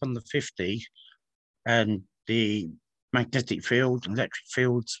powered up on the 50, and the magnetic field, electric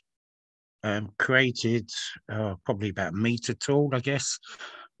fields created probably about a meter tall, I guess,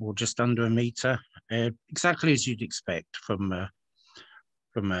 or just under a meter, exactly as you'd expect from a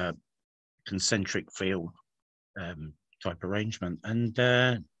concentric field type arrangement, and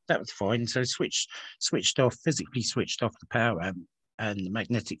that was fine. So switched off, physically switched off the power amp, and the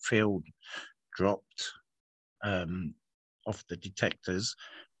magnetic field dropped off the detector,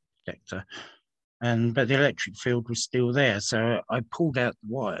 but the electric field was still there. So I pulled out the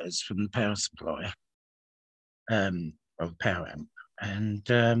wires from the power supply, of the power amp, and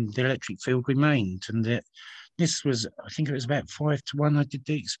the electric field remained. And this was, I think it was about 5 to 1. I did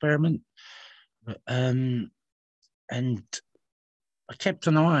the experiment, and I kept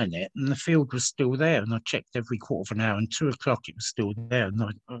an eye on it, and the field was still there. And I checked every quarter of an hour, and 2 o'clock it was still there. And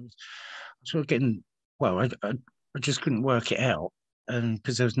I was sort of getting, well, I just couldn't work it out, and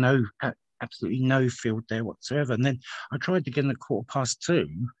because there was absolutely no field there whatsoever. And then I tried again at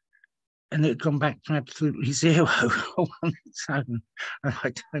 2:15, and it had gone back to absolutely zero on its own. And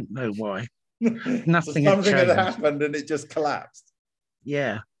I don't know why. Nothing so something had happened and it just collapsed.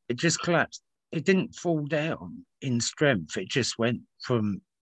 Yeah, it just collapsed. It didn't fall down in strength. It just went from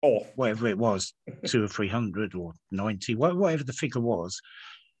off, whatever it was, 200 or 300 or 90, whatever the figure was.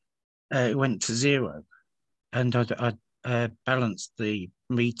 It went to zero, and I balanced the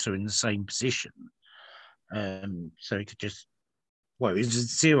meter in the same position, so it could just, well, it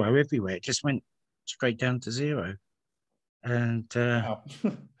was zero everywhere. It just went straight down to zero, and wow.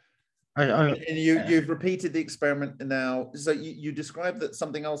 And you've repeated the experiment now. So you described that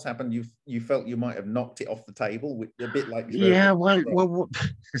something else happened. You felt you might have knocked it off the table, a bit like well,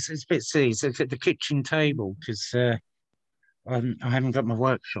 it's a bit silly. So it's at the kitchen table, because I haven't got my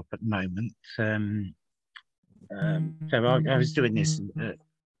workshop at the moment. So I was doing this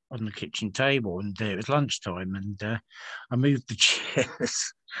on the kitchen table, and it was lunchtime, and I moved the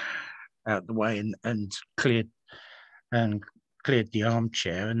chairs out the way and cleared the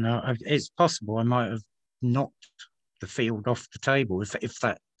armchair, and it's possible I might have knocked the field off the table if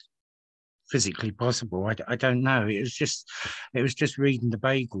that physically possible. I don't know. It was just reading the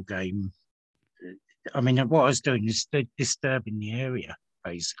Bagel game. I mean, what I was doing is disturbing the area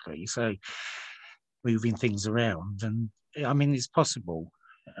basically, so moving things around, and I mean it's possible,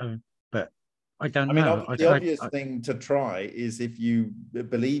 but I don't know. The obvious thing to try is if you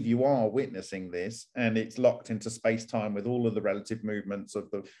believe you are witnessing this and it's locked into space-time with all of the relative movements of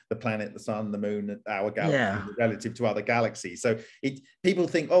the planet, the sun, the moon, our galaxy, relative to other galaxies. So people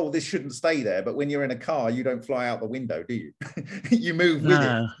think, oh, this shouldn't stay there. But when you're in a car, you don't fly out the window, do you? You move with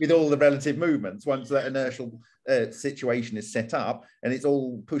it, with all the relative movements once that inertial situation is set up and it's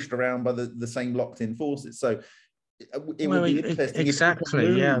all pushed around by the same locked-in forces. So it would be interesting.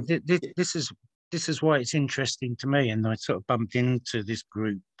 Exactly, yeah. This is why it's interesting to me, and I sort of bumped into this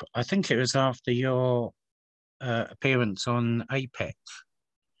group. I think it was after your appearance on Apex,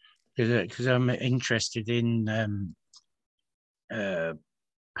 because I'm interested in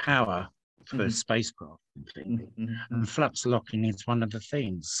power for spacecraft and things, and flux locking is one of the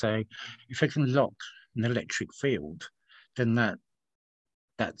things. So if I can lock an electric field, then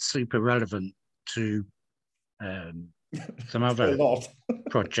that's super relevant to some other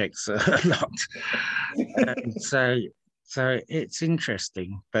projects a lot. So it's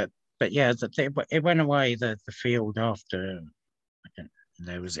interesting, but yeah, it went away the field after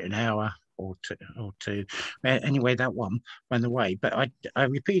there was an hour or two. Anyway, that one went away. But I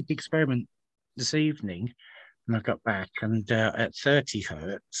repeated the experiment this evening when I got back, and at 30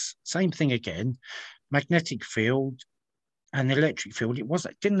 hertz, same thing again, magnetic field. And the electric field,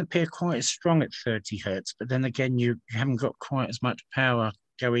 it didn't appear quite as strong at 30 hertz, but then again, you haven't got quite as much power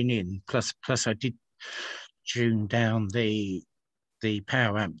going in. Plus I did tune down the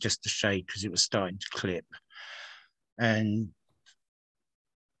power amp just a shade because it was starting to clip. And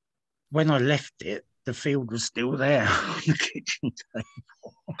when I left it, the field was still there on the kitchen table.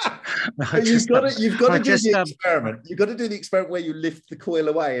 You've got to do the experiment. You've got to do the experiment where you lift the coil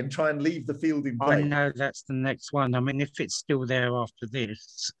away and try and leave the field in place. I know that's the next one. I mean, if it's still there after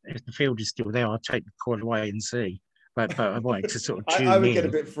this, if the field is still there, I'll take the coil away and see. But I wanted to sort of tune I would get a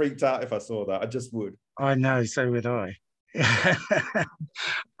bit freaked out if I saw that. I just would. I know, so would I.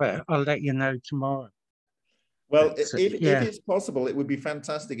 But I'll let you know tomorrow. Well, if it's possible, it would be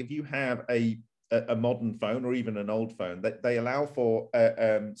fantastic if you have a modern phone or even an old phone that they allow for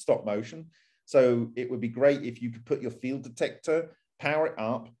stop motion. So it would be great if you could put your field detector, power it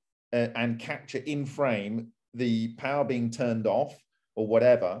up, and capture in frame the power being turned off or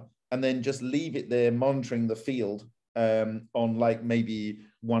whatever, and then just leave it there monitoring the field on like maybe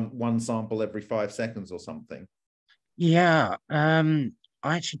one sample every 5 seconds or something. Yeah, I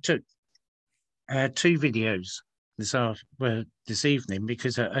actually took 2 videos this evening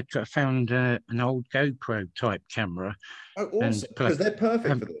because I found an old GoPro type camera. Oh, awesome! Because they're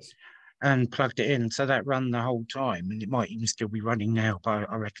perfect for this. And plugged it in, so that ran the whole time, and it might even still be running now. But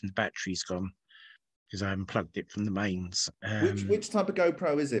I reckon the battery's gone because I haven't plugged it from the mains. Which type of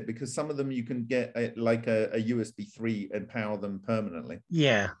GoPro is it? Because some of them you can get like a USB 3 and power them permanently.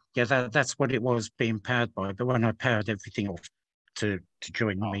 Yeah, that's what it was being powered by. But when I powered everything off to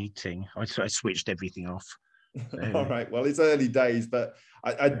join the meeting, I switched everything off. So, all right. Well, it's early days, but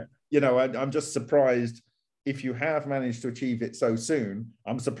I'm just surprised if you have managed to achieve it so soon.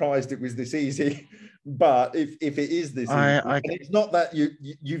 I'm surprised it was this easy. But if it is this easy, and it's not that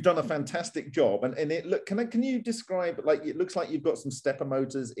you've done a fantastic job. And it can you describe, like, it looks like you've got some stepper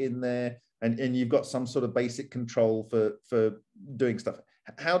motors in there, and you've got some sort of basic control for doing stuff.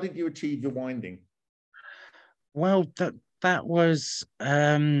 How did you achieve your winding? Well, that was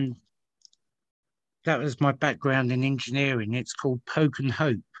my background in engineering. It's called poke and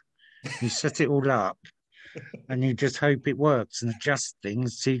hope. You set it all up and you just hope it works and adjust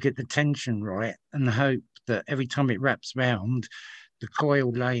things so you get the tension right, and hope that every time it wraps round, the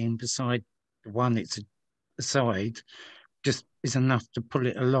coil laying beside the one it's aside just is enough to pull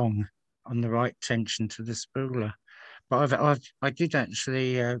it along on the right tension to the spooler. But I did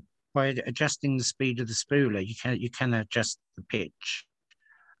actually by adjusting the speed of the spooler, you can adjust the pitch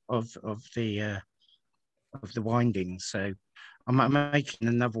of the windings. So I'm making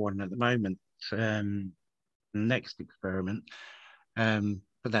another one at the moment, the next experiment,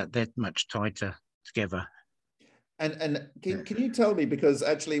 but they're much tighter together. And can you tell me, because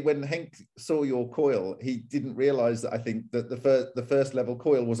actually when Henk saw your coil, he didn't realize that I think that the first level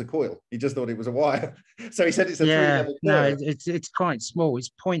coil was a coil. He just thought it was a wire. So he said it's a 3-level coil. No, it's quite small.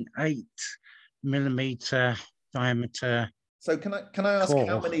 It's 0.8 millimeter diameter. So can I ask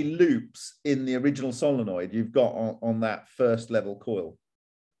how many loops in the original solenoid you've got on that first level coil?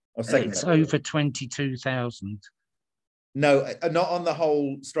 Or second it's level? Over 22,000. No, not on the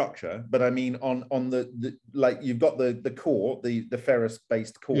whole structure, but I mean on the like you've got the core, the ferrous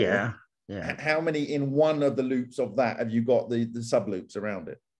based core. Yeah. How many in one of the loops of that have you got the sub loops around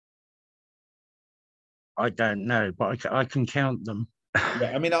it? I don't know, but I can count them.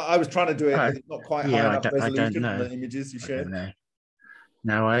 Yeah, I mean, I was trying to do it, but it's not quite high enough resolution on the images you shared.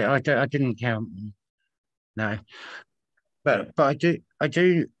 No, I didn't count them. No, but I do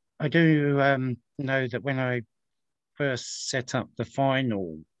know that when I first set up the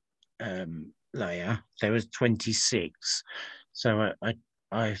final layer, there was 26. So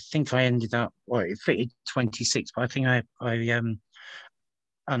I think I ended up, well, it fitted 26, but I think I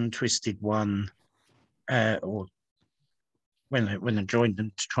untwisted one or when I joined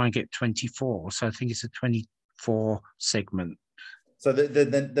them to try and get 24. So I think it's a 24 segment. So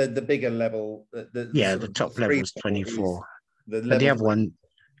the bigger level, the top level is 24. The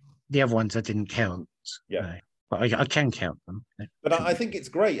other ones I didn't count. Yeah. No. But I can count them. But I think it's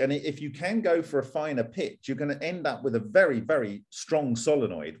great. And if you can go for a finer pitch, you're going to end up with a very, very strong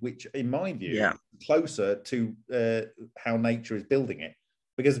solenoid, which in my view, is closer to how nature is building it.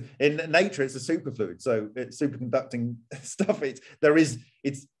 Because in nature, it's a superfluid. So it's superconducting stuff. There is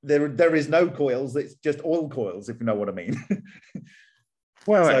no coils. It's just oil coils, if you know what I mean.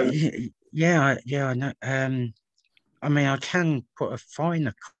 Well, I know. I mean, I can put a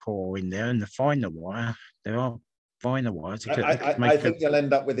finer core in there and the finer wire. There are finer wires. I think you'll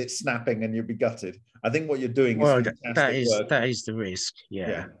end up with it snapping and you'll be gutted. I think what you're doing is fantastic work. That is the risk.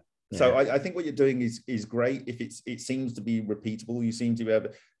 Yeah. So I think what you're doing is great. If it seems to be repeatable, you seem to be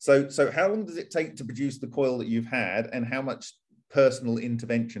able. So how long does it take to produce the coil that you've had, and how much personal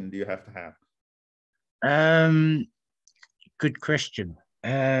intervention do you have to have? Good question.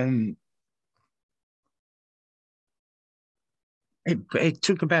 It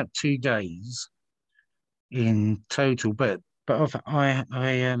took about 2 days in total, but I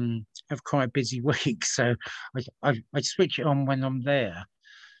have quite a busy week, so I switch it on when I'm there,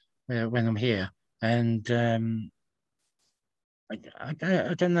 when I'm here, and I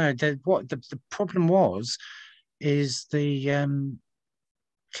don't know what the problem is the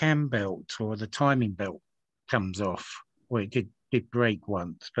cam belt or the timing belt comes off. Well, it did break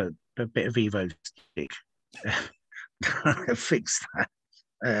once, but a bit of Evo stick fixed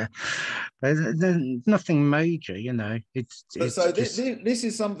that. There's nothing major, you know. This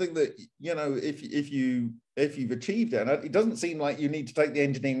is something that, you know, if you've achieved it, and it doesn't seem like you need to take the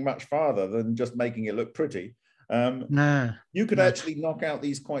engineering much farther than just making it look pretty. No, you could actually knock out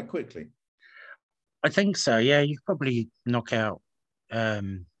these quite quickly. I think so. Yeah, you could probably knock out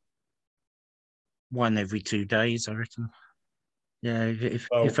one every 2 days, I reckon. Yeah, if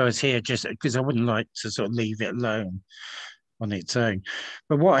I was here, just because I wouldn't like to sort of leave it alone on its own.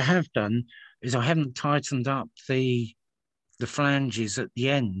 But what I have done is I haven't tightened up the flanges at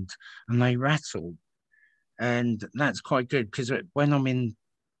the end, and they rattle, and that's quite good because when I'm in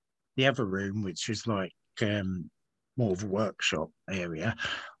the other room, which is like more of a workshop area,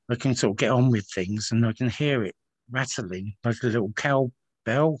 I can sort of get on with things, and I can hear it rattling like a little cowbell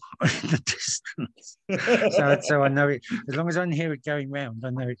in the distance. so I know it. As long as I can hear it going round,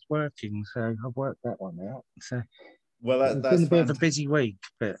 I know it's working. So I've worked that one out. So that's been a bit of a busy week,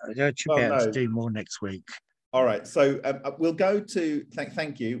 but I should be able to do more next week. All right, so we'll go to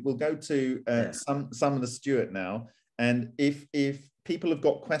thank you. We'll go to some of the Stuart now, and if people have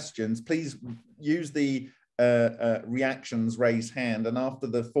got questions, please use the reactions raise hand, and after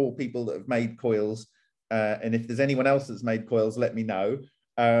the 4 people that have made coils, and if there's anyone else that's made coils, let me know.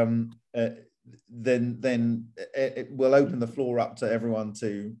 Then we'll open the floor up to everyone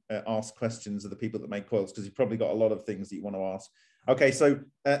to ask questions of the people that make coils, because you've probably got a lot of things that you want to ask. Okay, so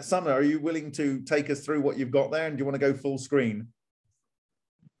Summer, are you willing to take us through what you've got there, and do you want to go full screen?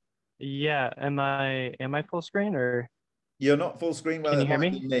 Yeah, am I full screen, or? You're not full screen. Well, can you hear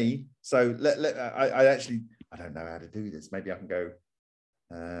me? Me. So I don't know how to do this. Maybe I can go.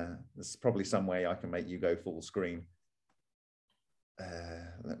 There's probably some way I can make you go full screen.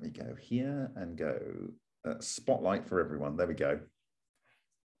 Let me go here and go spotlight for everyone. There we go.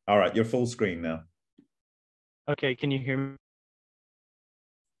 All right, you're full screen now. Okay, can you hear me?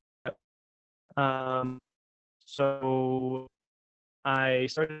 So I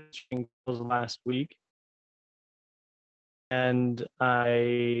started last week, and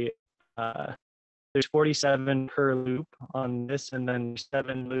there's 47 per loop on this, and then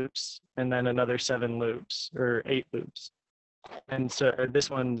 7 loops, and then another 7 loops, or 8 loops. And so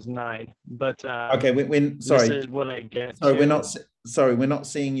this one's 9. But okay, sorry. This is what I get. Sorry, we're not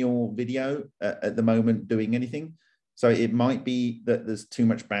seeing your video at the moment doing anything. So it might be that there's too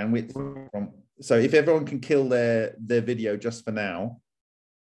much bandwidth. So if everyone can kill their video just for now,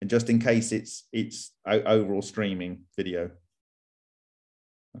 and just in case it's overall streaming video.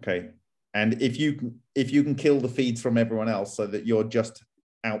 Okay. And if you can kill the feeds from everyone else so that you're just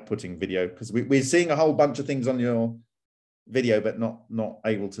outputting video, because we're seeing a whole bunch of things on your video, but not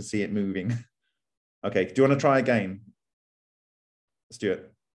able to see it moving. Okay, do you want to try again,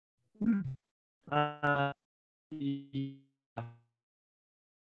 Stuart? Yeah.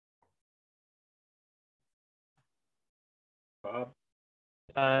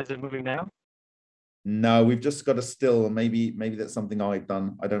 Is it moving now? No, we've just got a still. Maybe that's something I've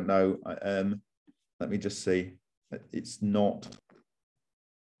done. I don't know. Let me just see. It's not.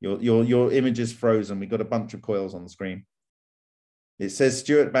 Your image is frozen. We've got a bunch of coils on the screen. It says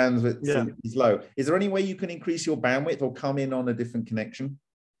Stuart bandwidth is low. Is there any way you can increase your bandwidth or come in on a different connection?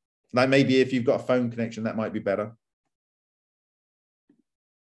 Like maybe if you've got a phone connection, that might be better.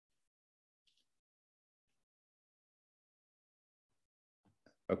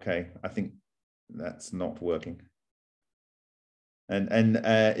 Okay, I think that's not working. And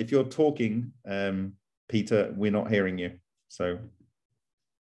if you're talking, Peter, we're not hearing you. So,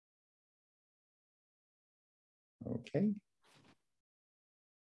 okay.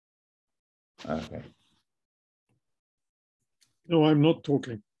 Okay. No, I'm not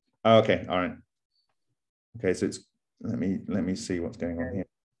talking. Okay, all right. Okay, so it's let me see what's going on here.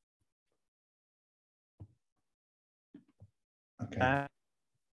 Okay.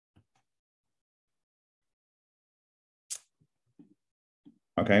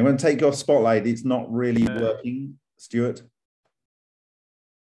 Okay, I'm going to take your spotlight. It's not really working, Stuart.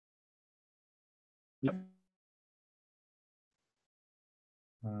 Yep.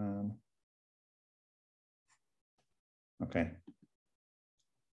 Okay.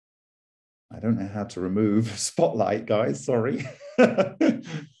 I don't know how to remove spotlight, guys. Sorry.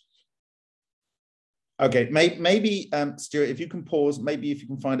 Okay, maybe Stuart, if you can pause, maybe if you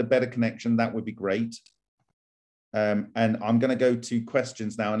can find a better connection, that would be great. And I'm going to go to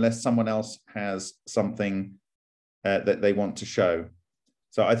questions now, unless someone else has something that they want to show.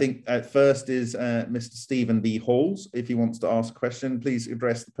 So I think first is Mr. Stephen B. Halls. If he wants to ask a question, please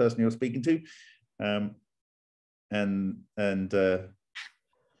address the person you're speaking to.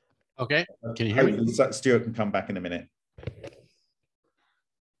 Okay, can you hear me? Stuart can come back in a minute.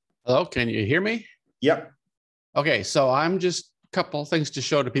 Hello, can you hear me? Yep. Okay, so I'm just a couple things to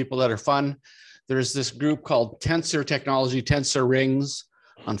show to people that are fun. There's this group called Tensor Technology, Tensor Rings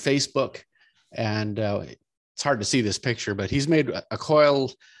on Facebook. And it's hard to see this picture, but he's made a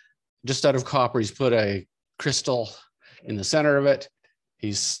coil just out of copper. He's put a crystal in the center of it.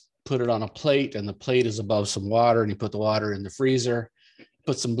 He's put it on a plate, and the plate is above some water, and he put the water in the freezer,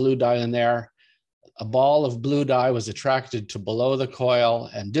 put some blue dye in there. A ball of blue dye was attracted to below the coil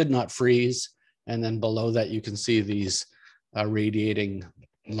and did not freeze. And then below that, you can see these radiating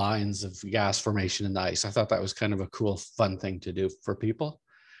lines of gas formation in the ice. I thought that was kind of a cool, fun thing to do for people.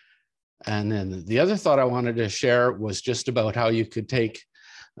 And then the other thought I wanted to share was just about how you could take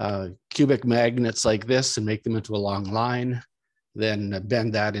cubic magnets like this and make them into a long line, then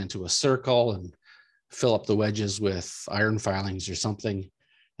bend that into a circle and fill up the wedges with iron filings or something,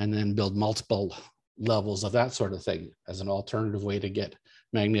 and then build multiple levels of that sort of thing as an alternative way to get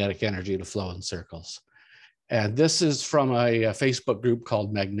magnetic energy to flow in circles. And this is from a Facebook group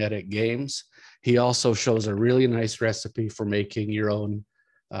called Magnetic Games. He also shows a really nice recipe for making your own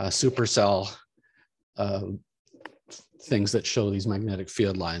supercell things that show these magnetic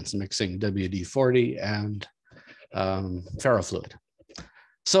field lines, mixing WD-40 and ferrofluid.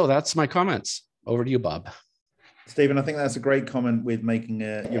 So that's my comments. Over to you, Bob. Stephen, I think that's a great comment with making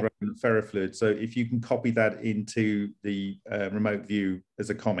your own ferrofluid. So if you can copy that into the remote view as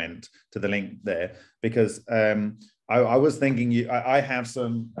a comment to the link there, because I was thinking I have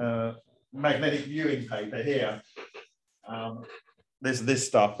some magnetic viewing paper here. This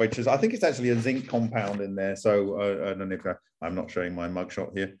stuff, which is, I think it's actually a zinc compound in there. So I don't know if I'm not showing my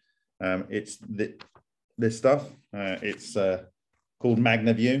mugshot here. It's this stuff. It's called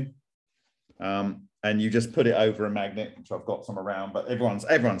MagnaView. And you just put it over a magnet, which I've got some around, but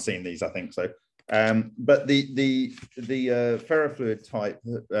everyone's seen these, I think so. But the ferrofluid type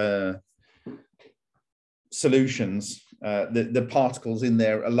solutions, the particles in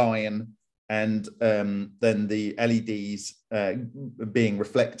there align and then the LEDs being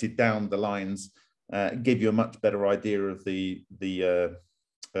reflected down the lines give you a much better idea of the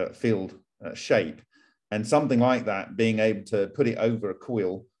field shape. And something like that, being able to put it over a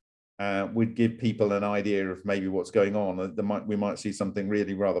coil would give people an idea of maybe what's going on. We might see something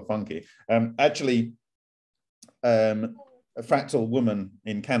really rather funky. Actually, a fractal woman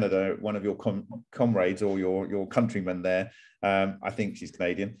in Canada, one of your comrades or your countrymen there, I think she's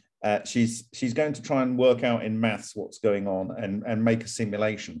Canadian, she's going to try and work out in maths what's going on and make a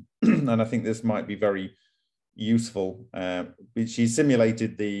simulation. And I think this might be very useful. She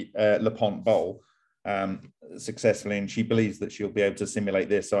simulated the LePont bowl successfully, and she believes that she'll be able to simulate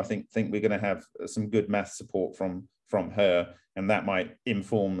this. So I think we're going to have some good math support from her, and that might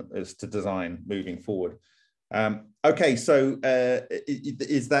inform us to design moving forward. Okay, so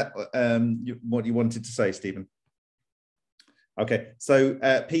is that what you wanted to say, Stephen? Okay, so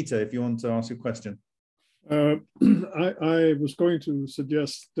Peter, if you want to ask a question. I was going to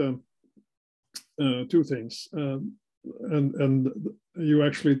suggest two things, and you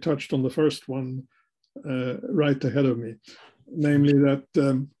actually touched on the first one right ahead of me, namely that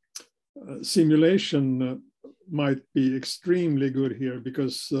simulation might be extremely good here,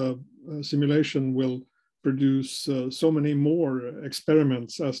 because simulation will produce so many more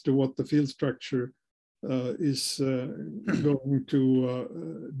experiments as to what the field structure is going to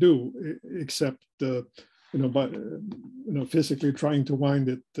do, except by physically trying to wind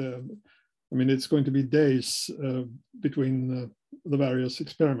it. I mean, it's going to be days between the various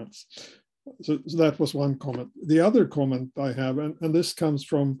experiments. So that was one comment. The other comment I have, and this comes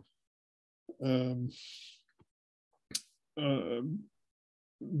from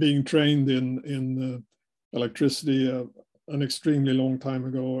being trained in electricity an extremely long time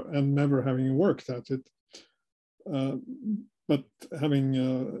ago and never having worked at it, but having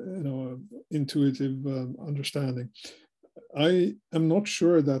intuitive understanding. I am not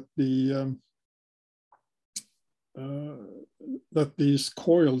sure that that these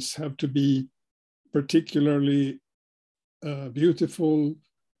coils have to be particularly beautiful,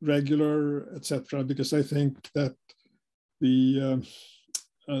 regular, etc., because I think that the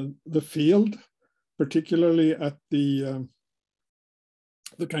field, particularly at the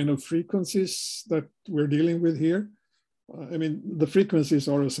kind of frequencies that we're dealing with here, I mean, the frequencies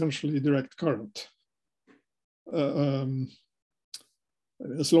are essentially direct current.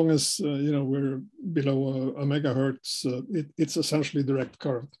 As long as we're below a megahertz, it's essentially direct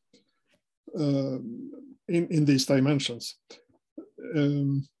current in these dimensions.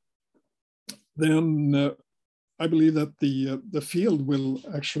 Then I believe that the field will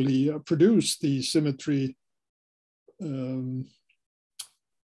actually produce the symmetry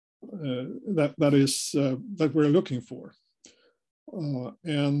that we're looking for.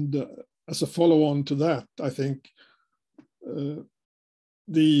 And as a follow-on to that, I think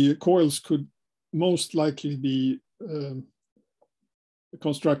the coils could most likely be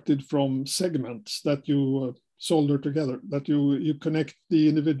constructed from segments that you solder together, that you connect the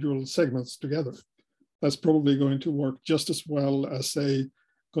individual segments together. That's probably going to work just as well as a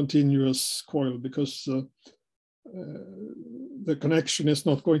continuous coil, because the connection is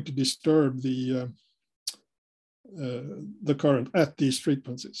not going to disturb the current at these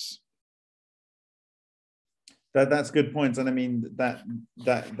frequencies. That's a good point, and I mean that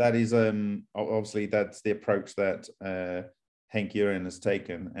is obviously that's the approach that Henk Uren has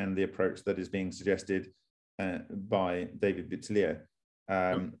taken, and the approach that is being suggested by David Bitzlier.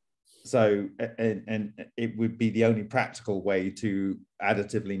 So, and it would be the only practical way to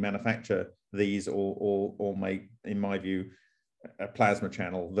additively manufacture these, or make, in my view, a plasma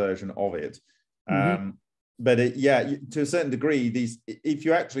channel version of it. Mm-hmm. But to a certain degree, if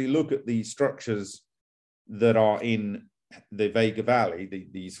you actually look at the structures that are in the Vega Valley,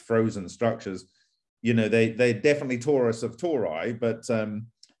 these frozen structures, they're definitely torus of tori, but some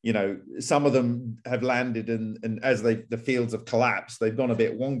of them have landed and as the fields have collapsed, they've gone a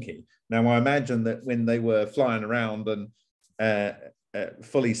bit wonky. Now, I imagine that when they were flying around and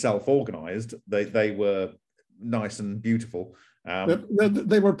fully self-organized, they were nice and beautiful.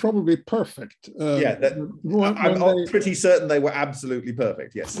 They were probably perfect. I'm pretty certain they were absolutely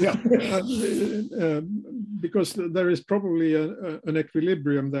perfect, yes. Yeah, because there is probably an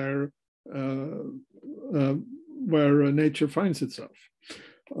equilibrium there where nature finds itself.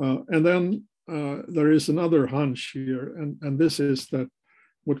 And then there is another hunch here, and this is that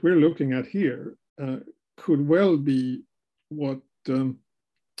what we're looking at here could well be what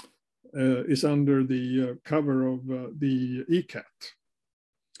is under the cover of the ECAT.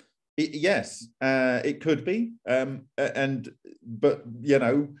 Yes, it could be, but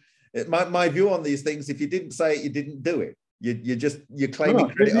my view on these things, if you didn't say it, you didn't do it. You're claiming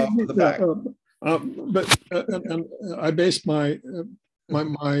credit after the fact. But I based my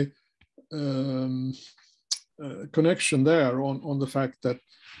connection there on the fact that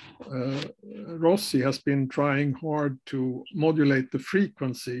Rossi has been trying hard to modulate the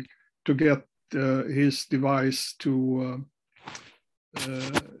frequency to get his device to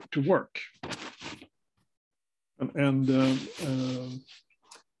work, and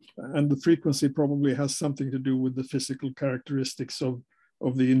the frequency probably has something to do with the physical characteristics of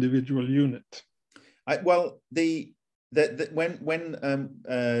the individual unit. When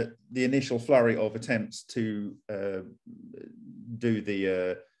the initial flurry of attempts to do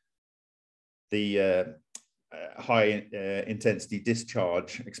the high intensity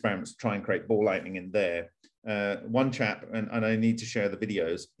discharge experiments to try and create ball lightning in there, one chap, and I need to share the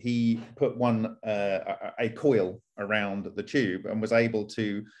videos, he put a coil around the tube and was able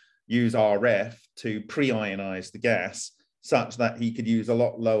to use RF to pre-ionize the gas such that he could use a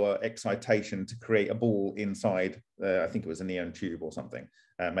lot lower excitation to create a ball inside, I think it was a neon tube or something.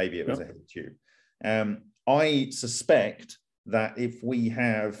 Maybe it was a head tube. I suspect that if we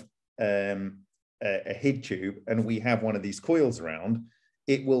have a head tube and we have one of these coils around,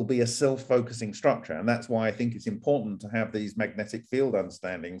 it will be a self-focusing structure. And that's why I think it's important to have these magnetic field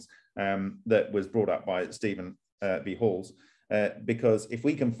understandings that was brought up by Stephen B. Halls, because if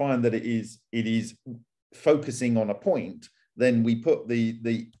we can find that it is focusing on a point, then we put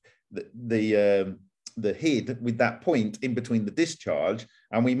the head with that point in between the discharge,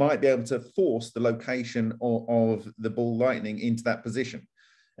 and we might be able to force the location of the ball lightning into that position.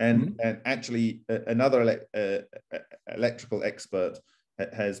 And actually, another electrical expert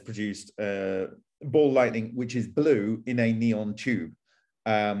has produced ball lightning, which is blue in a neon tube,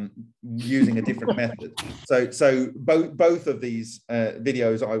 using a different method. So both of these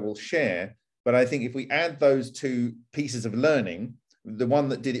videos I will share. But I think if we add those two pieces of learning, the one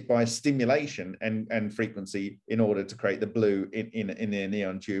that did it by stimulation and frequency in order to create the blue in a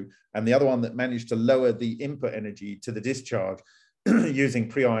neon tube, and the other one that managed to lower the input energy to the discharge using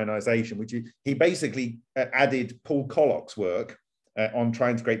pre-ionization, which he basically added Paul Collock's work on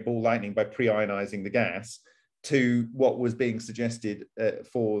trying to create ball lightning by pre-ionizing the gas to what was being suggested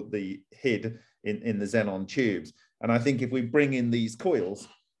for the HID in the xenon tubes. And I think if we bring in these coils,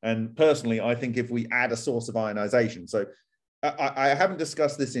 and personally, I think if we add a source of ionization, so I haven't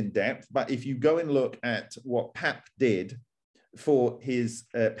discussed this in depth, but if you go and look at what Pap did for his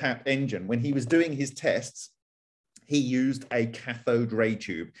Pap engine, when he was doing his tests, he used a cathode ray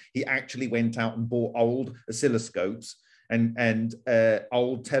tube. He actually went out and bought old oscilloscopes and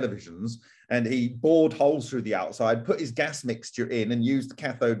old televisions, and he bored holes through the outside, put his gas mixture in, and used the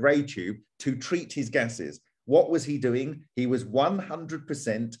cathode ray tube to treat his gases. What was he doing? He was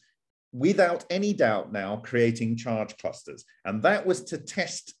 100%, without any doubt now, creating charge clusters. And that was to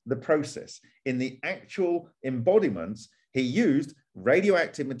test the process. In the actual embodiments, he used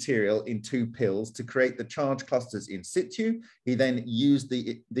radioactive material in 2 pills to create the charge clusters in situ. He then used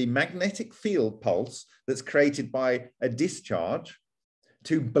the magnetic field pulse that's created by a discharge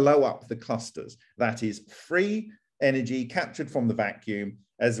to blow up the clusters. That is free energy captured from the vacuum,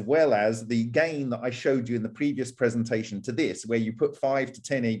 as well as the gain that I showed you in the previous presentation to this, where you put 5 to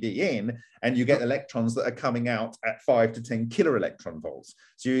 10 eV in and you get electrons that are coming out at 5 to 10 kilo electron volts.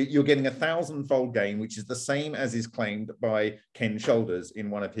 So you're getting a 1,000-fold gain, which is the same as is claimed by Ken Shoulders in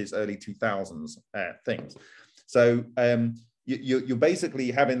one of his early 2000s things. So you're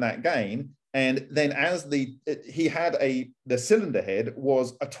basically having that gain. And then as the cylinder head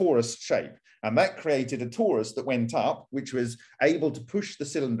was a torus shape, and that created a torus that went up, which was able to push the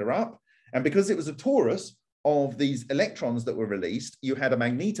cylinder up. And because it was a torus of these electrons that were released, you had a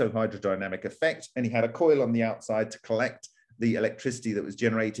magnetohydrodynamic effect, and he had a coil on the outside to collect the electricity that was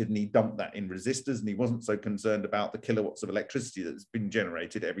generated, and he dumped that in resistors, and he wasn't so concerned about the kilowatts of electricity that's been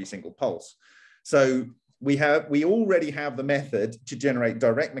generated every single pulse. So we already have the method to generate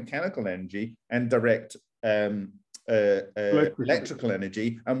direct mechanical energy and direct electrical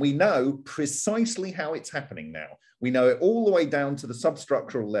energy, and we know precisely how it's happening now. We know it all the way down to the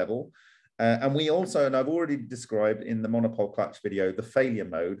substructural level, and we also, and I've already described in the monopole clutch video, the failure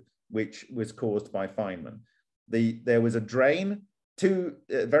mode, which was caused by Feynman. There was a drain to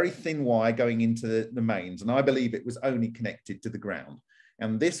a very thin wire going into the mains, and I believe it was only connected to the ground.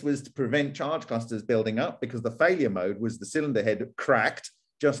 And this was to prevent charge clusters building up, because the failure mode was the cylinder head cracked,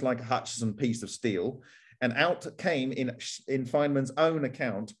 just like a Hutchison piece of steel. And out came, in Feynman's own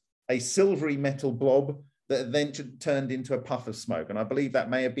account, a silvery metal blob that then turned into a puff of smoke. And I believe that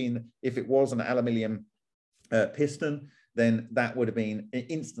may have been, if it was an aluminium piston, then that would have been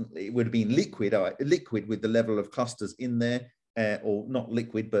instantly, it would have been liquid with the level of clusters in there, or not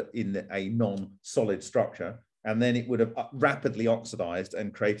liquid, but in a non-solid structure. And then it would have rapidly oxidized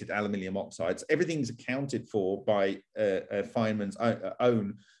and created aluminium oxides. Everything's accounted for by Feynman's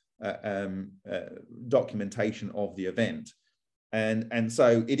own documentation of the event. And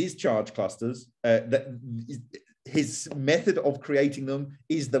so it is charge clusters. His method of creating them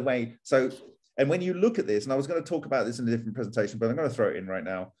is the way. So, and when you look at this, and I was going to talk about this in a different presentation, but I'm going to throw it in right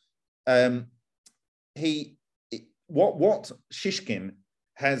now. What Shishkin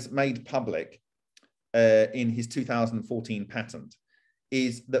has made public in his 2014 patent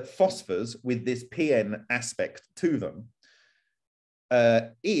is that phosphors with this PN aspect to them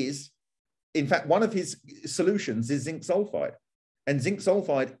is, in fact, one of his solutions is zinc sulfide. And zinc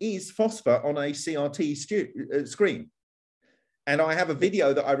sulfide is phosphor on a CRT screen. And I have a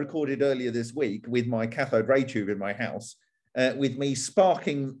video that I recorded earlier this week with my cathode ray tube in my house, with me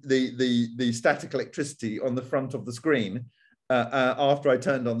sparking the static electricity on the front of the screen after I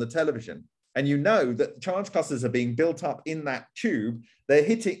turned on the television. And you know that charge clusters are being built up in that tube. They're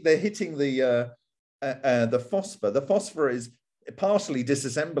hitting the phosphor. The phosphor is partially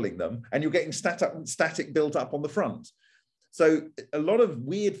disassembling them, and you're getting static built up on the front. So a lot of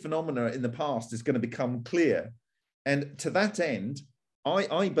weird phenomena in the past is going to become clear. And to that end,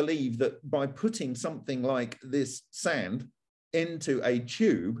 I believe that by putting something like this sand into a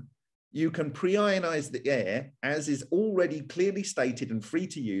tube, you can pre-ionize the air, as is already clearly stated and free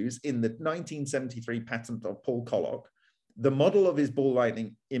to use in the 1973 patent of Paul Collock. The model of his ball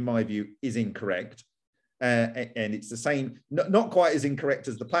lightning, in my view, is incorrect. And it's the same, not quite as incorrect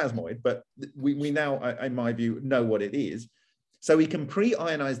as the plasmoid, but we now, in my view, know what it is. So we can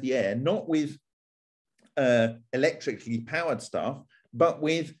pre-ionize the air, not with electrically powered stuff, but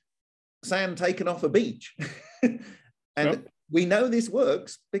with sand taken off a beach. And we know this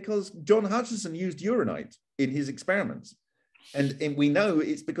works because John Hutchison used uranite in his experiments. And we know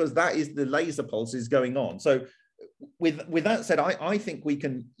it's because that is the laser pulses going on. So with that said, I think we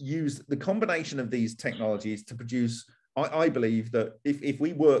can use the combination of these technologies to produce, I believe that if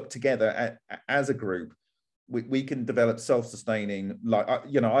we work together as a group, we can develop self-sustaining, like,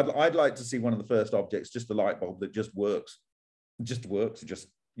 I'd like to see one of the first objects, just a light bulb that just works. It just works.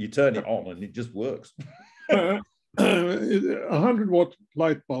 You turn it on and it just works. 100-watt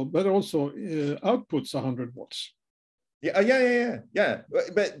light bulb, but also outputs 100 watts. Yeah.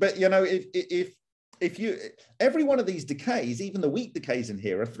 But you know, if you, every one of these decays, even the weak decays in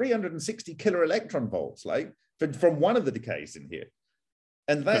here, are 360 kilo electron volts, like from one of the decays in here.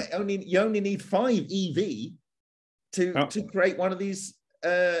 And that you only need 5 EV to create one of these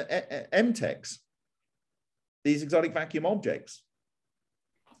MTECs, these exotic vacuum objects.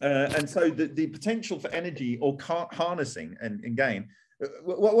 And so the potential for energy or harnessing and gain.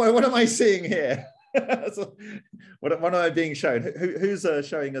 What am I seeing here? So, what am I being shown? Who's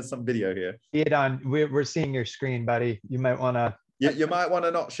showing us some video here? Yeah, Don, we're seeing your screen, buddy. You might want to. You might want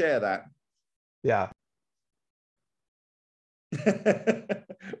to not share that. Yeah.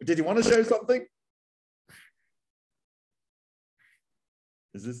 Did you want to show something?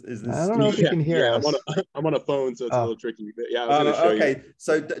 Is this? I don't know if you can hear us. I'm on a phone, so it's a little tricky. But yeah, I was going to show okay. you.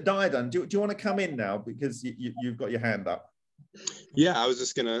 So Diadon, do you want to come in now because you've got your hand up? Yeah, I was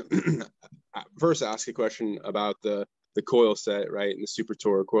just gonna first ask a question about the coil set, right? And the Super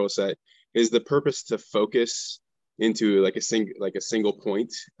Tor coil set. Is the purpose to focus into like a single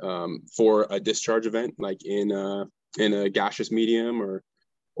point for a discharge event, like in a gaseous medium,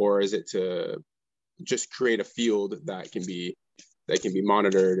 or is it to just create a field that can be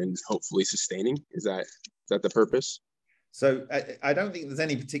monitored and hopefully sustaining? Is that the purpose? So I don't think there's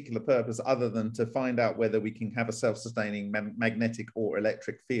any particular purpose other than to find out whether we can have a self-sustaining magnetic or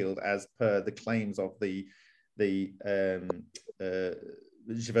electric field as per the claims of the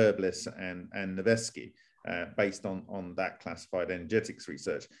Zverblis and Nevesky, based on that classified energetics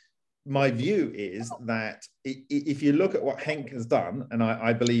research. My view is that if you look at what Henk has done, and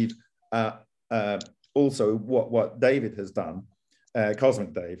I believe also what David has done,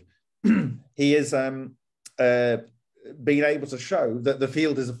 Cosmic Dave, he is being able to show that the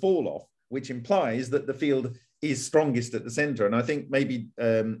field is a fall off, which implies that the field is strongest at the center. And I think maybe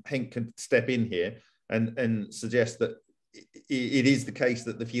Henk can step in here and suggest that it is the case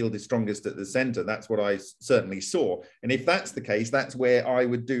that the field is strongest at the center. That's what I certainly saw. And if that's the case, that's where I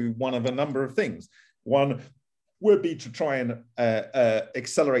would do one of a number of things. One would be to try and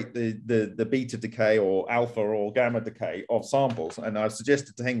accelerate the beta decay or alpha or gamma decay of samples. And I've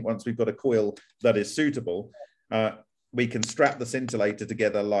suggested to Henk, once we've got a coil that is suitable, we can strap the scintillator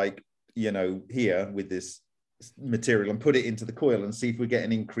together like, here with this material and put it into the coil and see if we get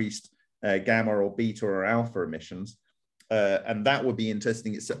an increased gamma or beta or alpha emissions. And that would be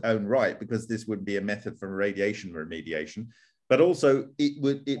interesting in its own right, because this would be a method for radiation remediation. But also,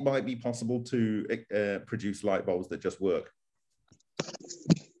 it might be possible to produce light bulbs that just work,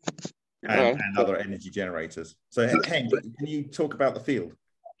 and other energy generators. So, Henk, can you talk about the field?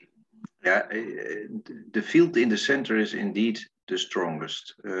 Yeah, the field in the center is indeed the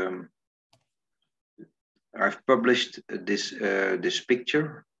strongest. I've published this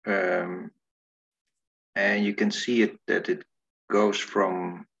picture, and you can see that it goes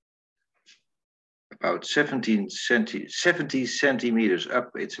from about 70 centimeters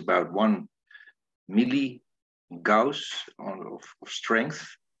up. It's about 1 milligauss of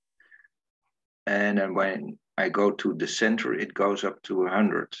strength. And then when I go to the center, it goes up to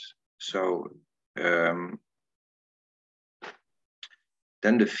 100. So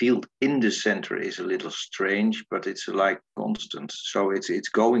then the field in the center is a little strange, but it's like constant. So it's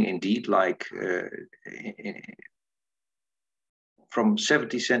going indeed like from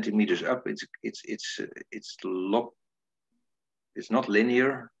 70 centimeters up. It's not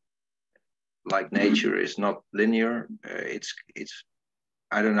linear. Like nature is not linear. It's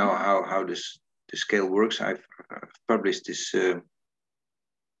I don't know how the scale works. I've published this.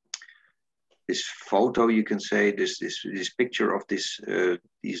 This photo, you can say, this picture of these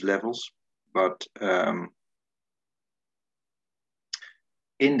levels, but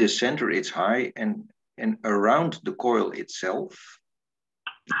in the center it's high, and around the coil itself,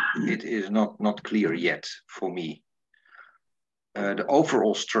 it is not clear yet for me. The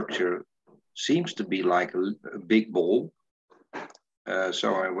overall structure seems to be like a big ball.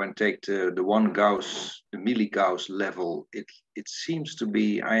 So I went take the 1 Gauss, the milligauss level. It seems to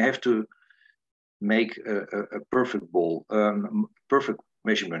be. I have to make a perfect ball, perfect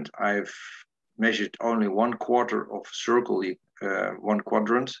measurement. I've measured only 1/4 of a circle, 1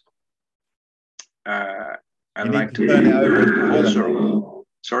 quadrant. I like to turn it over circle.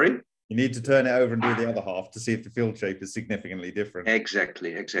 Sorry? You need to turn it over and do the other half to see if the field shape is significantly different.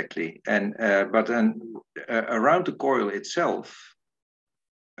 Exactly. And but then around the coil itself,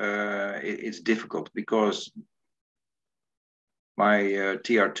 it's difficult because my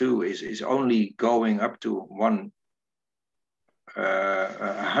TR2 is only going up to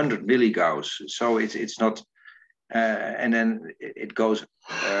 100 milligauss, so it's not, and then it goes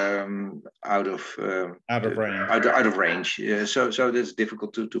out of range. So that's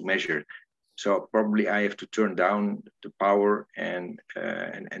difficult to measure. So probably I have to turn down the power and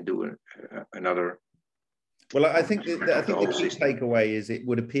do another. Well, I think the key takeaway is it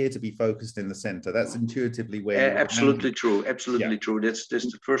would appear to be focused in the center. That's intuitively where. Absolutely true. Absolutely true. That's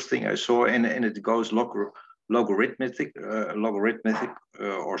the first thing I saw, and it goes logarithmic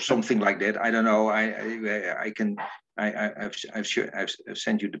or something like that. I don't know. I've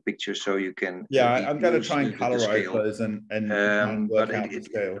sent you the picture so you can. Yeah, I'm going to try and colorize those and work out the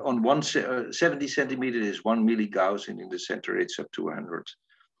scale. On 70 centimeters is 1 milligauss, and in the center it's up to 100.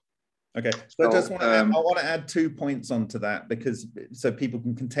 Okay, so I want to add 2 points onto that, because so people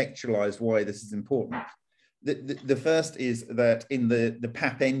can contextualize why this is important. The first is that in the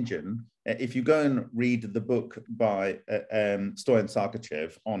PAP engine, if you go and read the book by Stoyan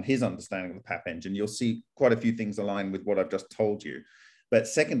Sarkachev on his understanding of the PAP engine, you'll see quite a few things align with what I've just told you. But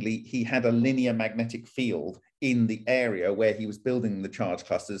secondly, he had a linear magnetic field in the area where he was building the charge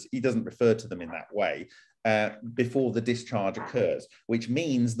clusters. He doesn't refer to them in that way. Before the discharge occurs, which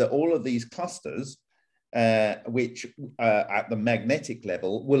means that all of these clusters, which at the magnetic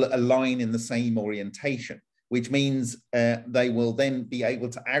level will align in the same orientation, which means they will then be able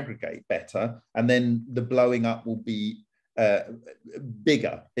to aggregate better, and then the blowing up will be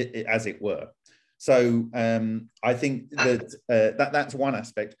bigger, as it were. So I think that that's one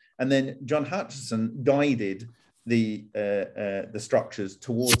aspect. And then John Hutchison guided the structures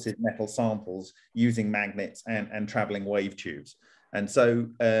towards his metal samples using magnets and traveling wave tubes. And so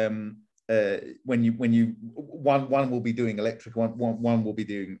when you one will be doing electric, one will be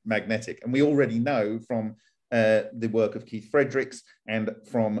doing magnetic. And we already know from the work of Keith Fredericks and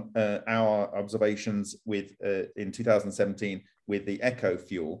from our observations with in 2017 with the Echo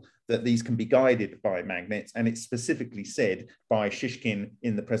fuel, that these can be guided by magnets. And it's specifically said by Shishkin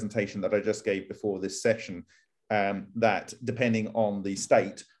in the presentation that I just gave before this session, that depending on the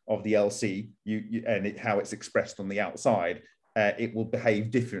state of the LC and how it's expressed on the outside, it will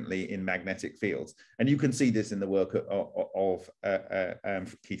behave differently in magnetic fields. And you can see this in the work of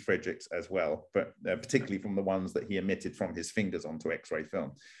Keith Fredericks as well, but particularly from the ones that he emitted from his fingers onto X-ray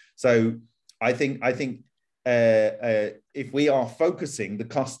film. So I think if we are focusing the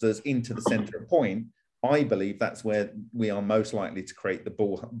clusters into the center point, I believe that's where we are most likely to create the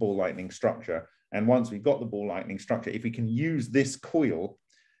ball lightning structure. And once we've got the ball lightning structure, if we can use this coil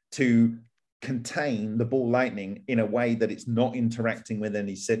to contain the ball lightning in a way that it's not interacting with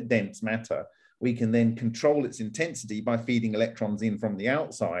any dense matter, we can then control its intensity by feeding electrons in from the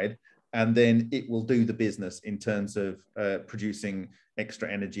outside, and then it will do the business in terms of producing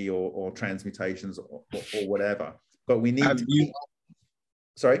extra energy or transmutations or whatever. But we need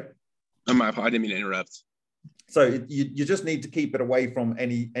sorry? I didn't mean to interrupt. So you just need to keep it away from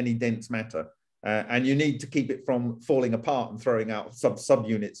any dense matter. And you need to keep it from falling apart and throwing out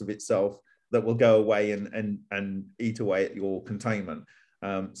subunits of itself that will go away and eat away at your containment.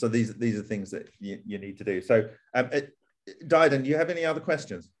 So these are things that you need to do. So Diden, do you have any other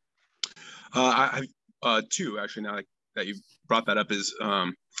questions? I have two, actually, now that you brought that up, is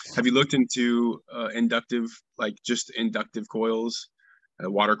have you looked into inductive, like just inductive coils,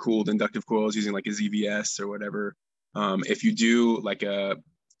 water-cooled inductive coils using like a ZVS or whatever? If you do like a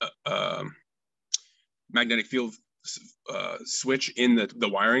magnetic field switch in the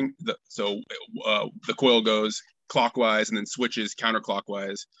wiring, so the coil goes clockwise and then switches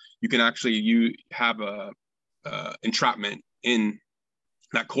counterclockwise, you can actually have a entrapment in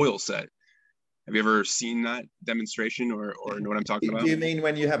that coil set. Have you ever seen that demonstration or know what I'm talking about? Do you mean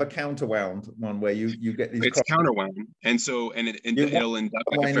when you have a counterwound one where you get these? It's counterwound, and so it'll induct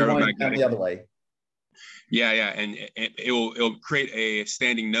like a ferromagnetic the other way. Yeah, and it'll create a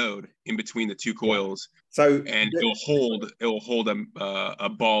standing node in between the two coils. So and it'll hold a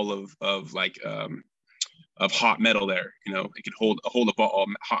ball of hot metal there. You know, it can hold a ball of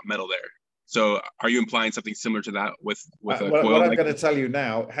hot metal there. So are you implying something similar to that with a coil? What I'm going to tell you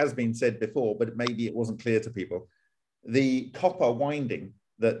now has been said before, but maybe it wasn't clear to people. The copper winding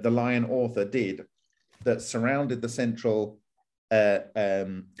that the Lion author did that surrounded the central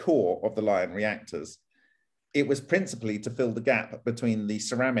core of the Lion reactors, it was principally to fill the gap between the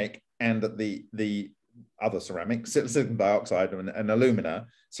ceramic and the other ceramic, silicon dioxide and alumina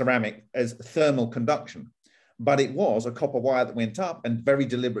ceramic, as thermal conduction. But it was a copper wire that went up and very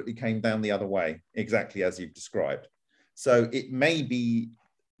deliberately came down the other way, exactly as you've described. So it may be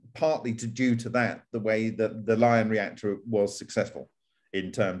partly due to that, the way that the Lion reactor was successful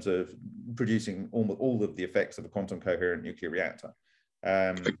in terms of producing all of the effects of a quantum coherent nuclear reactor.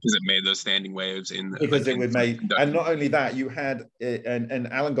 Because it made those standing waves in because it would make, and not only that, you had, and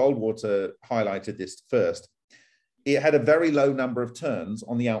Alan Goldwater highlighted this first, it had a very low number of turns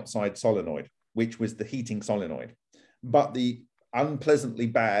on the outside solenoid, which was the heating solenoid, but the unpleasantly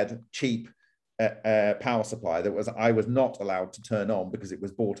bad, cheap power supply that I was not allowed to turn on because it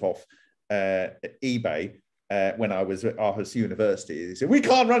was bought off eBay when I was at Aarhus University. They said, we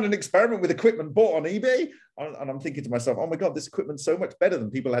can't run an experiment with equipment bought on eBay. And I'm thinking to myself, oh my God, this equipment's so much better than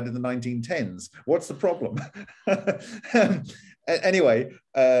people had in the 1910s. What's the problem? Anyway,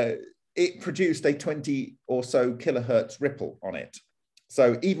 it produced a 20 or so kilohertz ripple on it.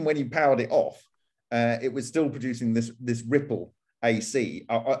 So even when you powered it off, it was still producing this ripple AC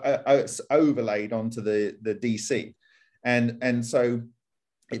overlaid onto the DC. And so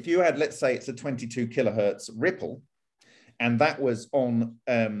if you had, let's say it's a 22 kilohertz ripple, and that was on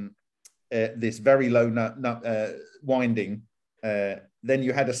this very low winding, then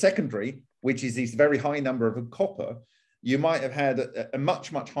you had a secondary, which is this very high number of copper, you might have had a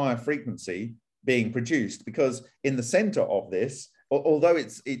much, much higher frequency being produced, because in the center of this, although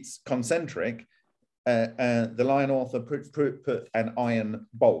it's concentric, the Lion author put an iron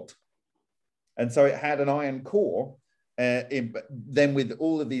bolt. And so it had an iron core, then with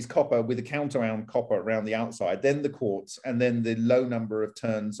all of these copper, with the counter-wound copper around the outside, then the quartz, and then the low number of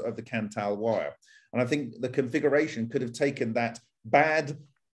turns of the Cantal wire. And I think the configuration could have taken that bad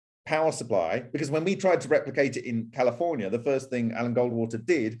power supply, because when we tried to replicate it in California, the first thing Alan Goldwater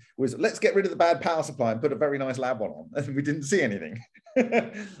did was, let's get rid of the bad power supply and put a very nice lab one on. And we didn't see anything.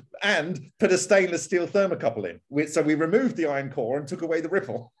 And put a stainless steel thermocouple in. So we removed the iron core and took away the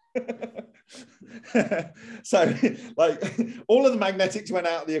ripple. So like all of the magnetics went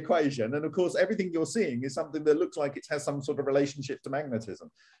out of the equation, and of course everything you're seeing is something that looks like it has some sort of relationship to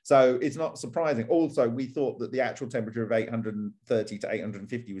magnetism, so it's not surprising. Also, we thought that the actual temperature of 830 to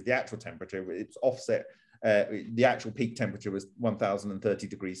 850 was the actual temperature. It's offset, the actual peak temperature was 1030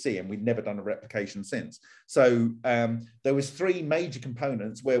 degrees C, and we'd never done a replication since. So there was three major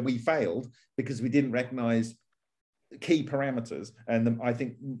components where we failed because we didn't recognize key parameters. And I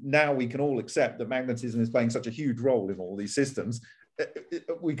think now we can all accept that magnetism is playing such a huge role in all these systems.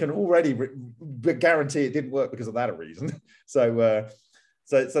 We can already guarantee it didn't work because of that reason. So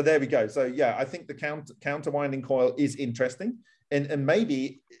there we go. So yeah, I think the counter winding coil is interesting, and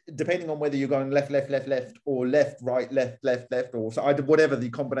maybe depending on whether you're going left, left, left, left, or left, right, left, left, left, or so whatever the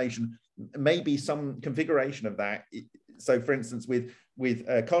combination, maybe some configuration of that. So, for instance, with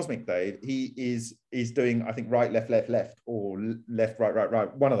Cosmic Dave, he is doing, I think, right, left, left, left, or left, right, right,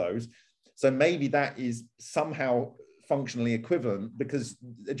 right, one of those. So maybe that is somehow functionally equivalent because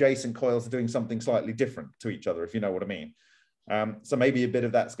adjacent coils are doing something slightly different to each other, if you know what I mean. So maybe a bit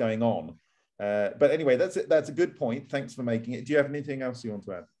of that's going on. But anyway, that's a good point. Thanks for making it. Do you have anything else you want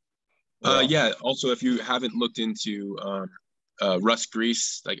to add? Yeah. Also, if you haven't looked into Russ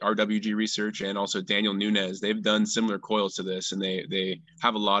Grease, like RWG Research, and also Daniel Nunes, they've done similar coils to this, and they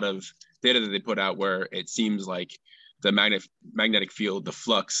have a lot of data that they put out where it seems like the magnetic field, the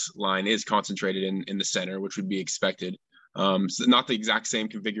flux line, is concentrated in the center, which would be expected. So not the exact same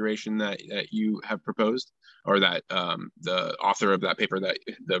configuration that you have proposed, or that the author of that paper, that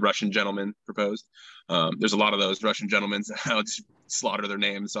the Russian gentleman, proposed. There's a lot of those Russian gentlemen. I'll just slaughter their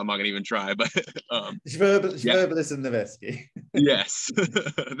names, so I'm not going to even try. But Shverbelis and Nevesky. Yes,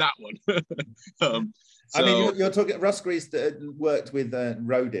 that one. I mean, you're talking. Russ Grease worked with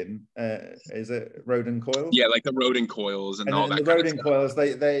Rodin. Is it Rodin coils? Yeah, like the Rodin coils and all that. The Rodin coils,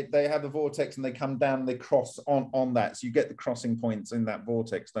 they have a vortex and they come down. They cross on that, so you get the crossing points in that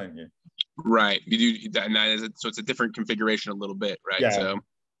vortex, don't you? Right. You do, and that is so it's a different configuration a little bit, right? Yeah.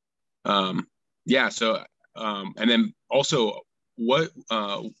 So, yeah. So, and then also, what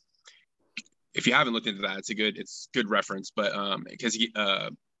if you haven't looked into that? It's good reference, but because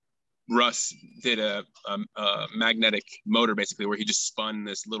Russ did a magnetic motor, basically, where he just spun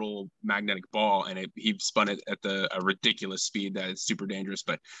this little magnetic ball, and he spun it at a ridiculous speed that is super dangerous.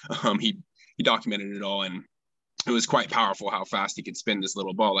 But he documented it all, and it was quite powerful how fast he could spin this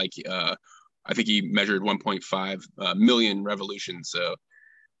little ball. Like I think he measured 1.5 million revolutions,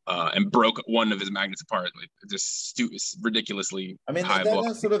 and broke one of his magnets apart. Like just ridiculously. I mean, high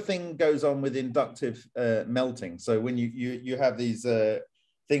that sort of thing goes on with inductive melting. So when you have these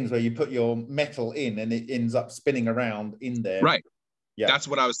things where you put your metal in and it ends up spinning around in there. Right. Yeah. That's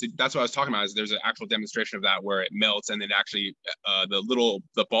what I was talking about. Is there's an actual demonstration of that where it melts, and then actually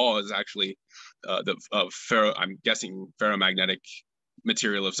the ball is actually I'm guessing ferromagnetic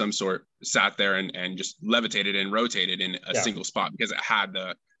material of some sort, sat there and just levitated and rotated in a single spot because it had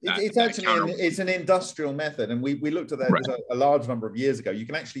it's an industrial method, and we looked at that a large number of years ago. You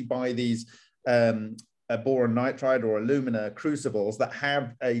can actually buy these boron nitride or alumina crucibles that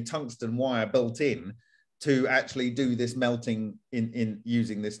have a tungsten wire built in to actually do this melting in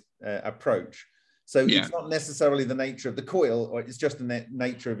using this approach. So it's not necessarily the nature of the coil, or it's just the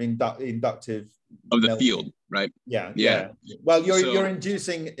nature of inductive of the melting. field, right? Yeah. Well, you're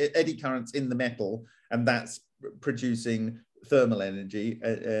inducing eddy currents in the metal, and that's producing thermal energy,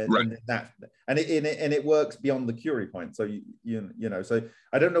 and it works beyond the Curie point. So you know, so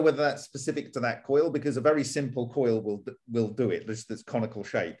I don't know whether that's specific to that coil, because a very simple coil will do it. This conical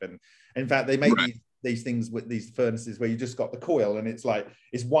shape, and in fact they make these things with these furnaces where you just got the coil, and it's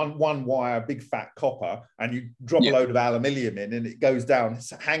one wire, big fat copper, and you drop a load of aluminium in, and it goes down,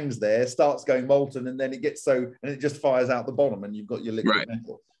 hangs there, starts going molten, and then it gets and it just fires out the bottom, and you've got your liquid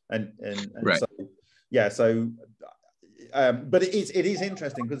metal, and so but it is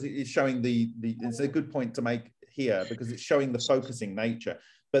interesting because it is showing it's a good point to make here, because it's showing the focusing nature.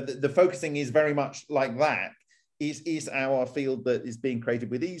 But the focusing is very much like that. Is our field that is being created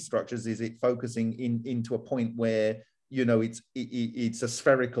with these structures, is it focusing into a point where, you know, it's a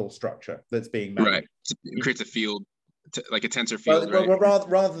spherical structure that's being made. Right. It creates a field, like a tensor field. Well,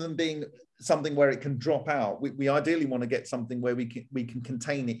 rather than being something where it can drop out, we ideally want to get something where we can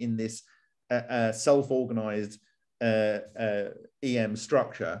contain it in this self-organized EM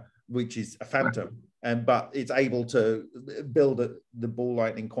structure, which is a phantom, but it's able to build the ball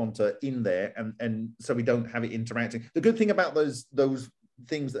lightning quanta in there, and so we don't have it interacting. The good thing about those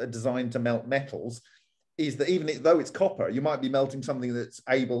things that are designed to melt metals is that even though it's copper, you might be melting something that's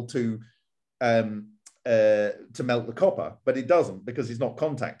able to melt the copper, but it doesn't, because it's not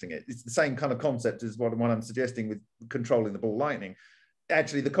contacting it. It's the same kind of concept as what I'm suggesting with controlling the ball lightning.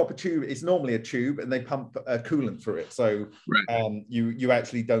 Actually, the copper tube is normally a tube, and they pump coolant through it, so you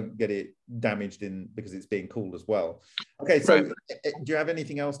actually don't get it damaged because it's being cooled as well. Okay, so do you have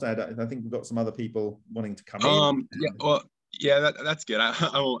anything else to add? I think we've got some other people wanting to come in. That's good.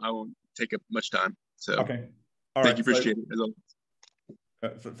 I won't take up much time. So okay, all thank you, appreciate it as always.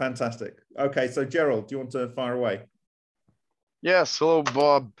 Fantastic. Okay, so Gerald, do you want to fire away? Yes, hello,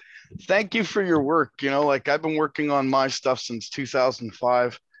 Bob. Thank you for your work. You know, like I've been working on my stuff since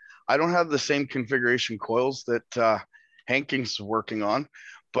 2005. I don't have the same configuration coils that Hanking's working on,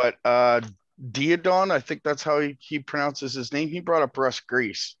 but Diodon, I think that's how he pronounces his name. He brought up Russ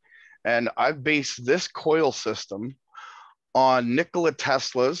Grease. And I've based this coil system on Nikola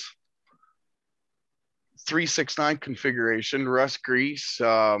Tesla's 369 configuration, Russ Grease,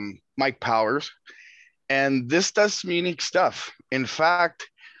 Mike Powers. And this does some unique stuff. In fact,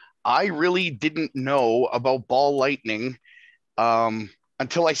 I really didn't know about ball lightning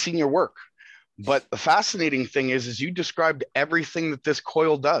until I seen your work. But the fascinating thing is you described everything that this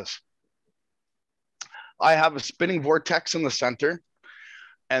coil does. I have a spinning vortex in the center,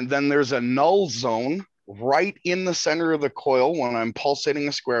 and then there's a null zone right in the center of the coil when I'm pulsating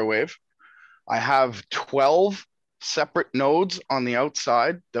a square wave. I have 12 separate nodes on the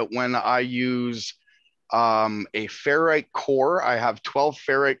outside that when I use a ferrite core, I have 12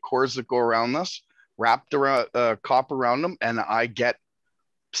 ferrite cores that go around this, wrapped around copper around them, and I get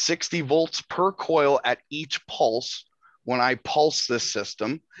 60 volts per coil at each pulse when I pulse this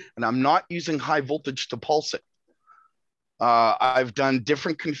system, and I'm not using high voltage to pulse it. I've done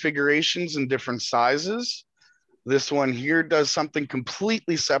different configurations and different sizes. This one here does something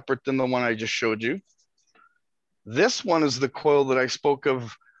completely separate than the one I just showed you. This one is the coil that I spoke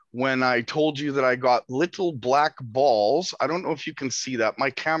of when I told you that I got little black balls. I don't know if you can see that. My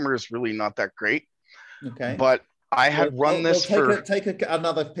camera is really not that great. Okay. But I had run this for... Take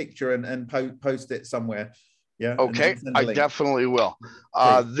another picture and post it somewhere. Yeah. Okay, I definitely will.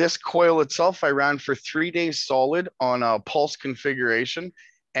 This coil itself, I ran for 3 days solid on a pulse configuration.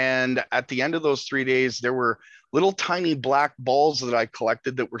 And at the end of those 3 days, there were little tiny black balls that I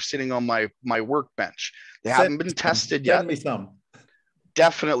collected that were sitting on my workbench. They haven't been tested yet. Send me some.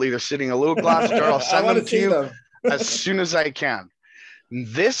 Definitely, they're sitting in a little glass jar. I'll send them to you as soon as I can.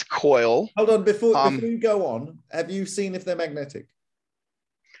 This coil... Hold on, before you go on, have you seen if they're magnetic?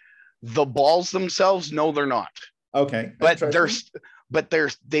 The balls themselves, no, they're not. Okay. But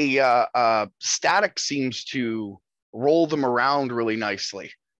static seems to roll them around really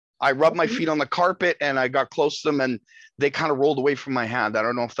nicely. I rubbed my feet on the carpet and I got close to them and they kind of rolled away from my hand. I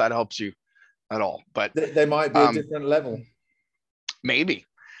don't know if that helps you at all, but they might be a different level. Maybe.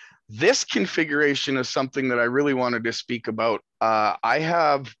 This configuration is something that I really wanted to speak about. I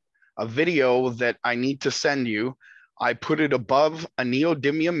have a video that I need to send you. I put it above a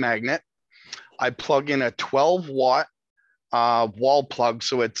neodymium magnet. I plug in a 12-watt wall plug,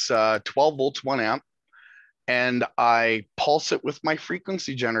 so it's 12 volts, 1 amp, and I pulse it with my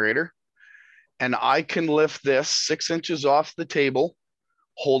frequency generator, and I can lift this 6 inches off the table,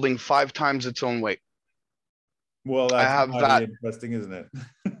 holding 5 times its own weight. Well, that's highly interesting, isn't it?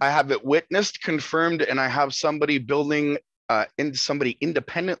 I have it witnessed, confirmed, and I have somebody building, somebody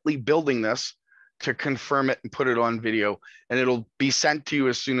independently building this to confirm it and put it on video, and it'll be sent to you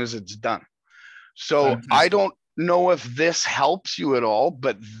as soon as it's done. So fantastic. I don't know if this helps you at all,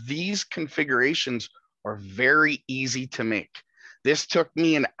 but these configurations are very easy to make. This took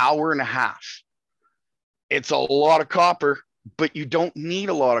me an hour and a half. It's a lot of copper, but you don't need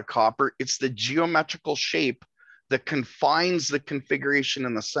a lot of copper. It's the geometrical shape that confines the configuration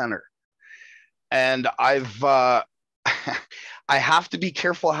in the center. And I have to be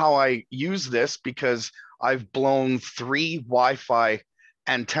careful how I use this because I've blown 3 Wi-Fi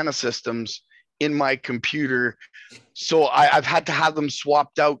antenna systems in my computer. So I've had to have them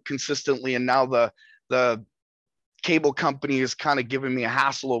swapped out consistently. And now the cable company is kind of giving me a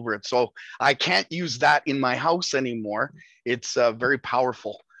hassle over it. So I can't use that in my house anymore. It's very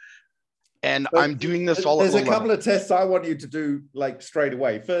powerful. And so I'm doing this all. There's a couple of tests I want you to do like straight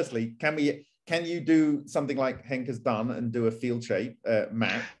away. Firstly, can you do something like Henk has done and do a field shape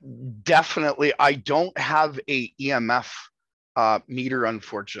map? Definitely. I don't have a EMF meter,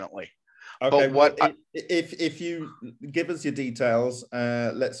 unfortunately. Okay, but what if you give us your details,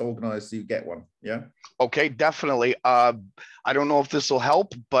 let's organize so you get one. Yeah. Okay, definitely. I don't know if this will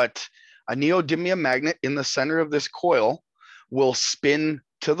help, but a neodymium magnet in the center of this coil will spin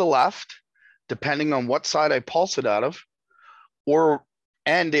to the left, depending on what side I pulse it out of,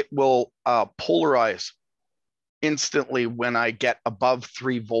 and it will polarize instantly when I get above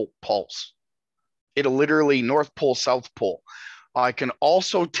 3 volt pulse. It'll literally North Pole, South Pole. I can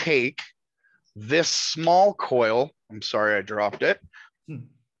also take this small coil, I'm sorry, I dropped it,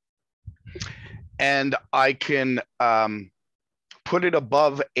 and I can put it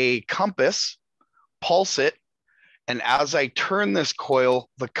above a compass, pulse it, and as I turn this coil,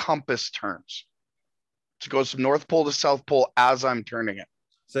 the compass turns. So it goes from North Pole to South Pole as I'm turning it.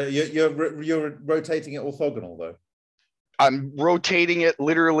 So you're rotating it orthogonal though? I'm rotating it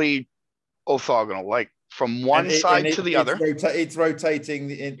literally orthogonal, like from one side to the other. It's rotating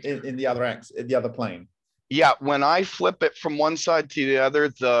in the other axis, in the other plane. Yeah, when I flip it from one side to the other,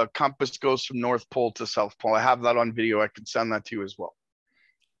 the compass goes from North Pole to South Pole. I have that on video. I can send that to you as well.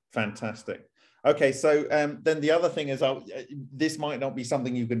 Fantastic. Okay, so then the other thing is, this might not be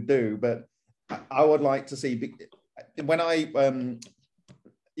something you can do, but I would like to see, when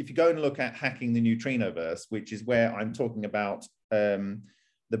if you go and look at hacking the neutrinoverse, which is where I'm talking about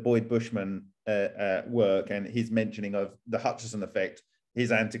the Boyd Bushman work and his mentioning of the Hutchison effect,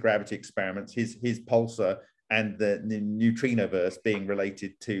 his anti-gravity experiments, his pulsar, and the neutrinoverse being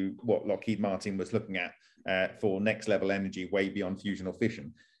related to what Lockheed Martin was looking at for next level energy way beyond fusion or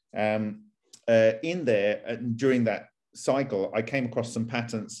fission. In there, during that cycle, I came across some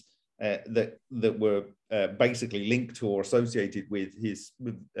patents that were basically linked to or associated with his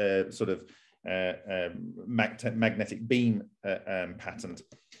sort of magnetic beam patent,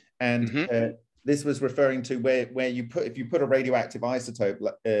 and this was referring to where if you put a radioactive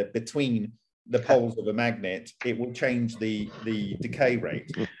isotope between the poles of a magnet, it will change the decay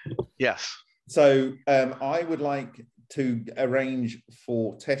rate. Yes. So I would like to arrange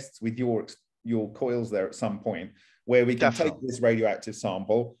for tests with your coils there at some point, where we can take this radioactive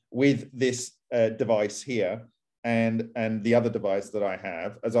sample with this device here and the other device that I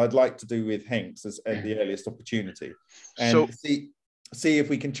have, as I'd like to do with Hanks at the earliest opportunity, and see if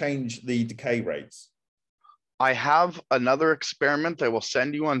we can change the decay rates. I have another experiment I will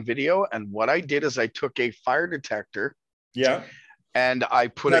send you on video, and what I did is I took a fire detector, and I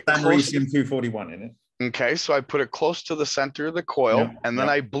put it close to Americium-241 in it. Okay, so I put it close to the center of the coil, and then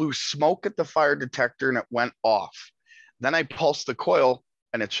I blew smoke at the fire detector and it went off. Then I pulsed the coil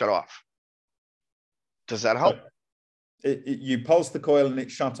and it shut off. Does that help? You pulsed the coil and it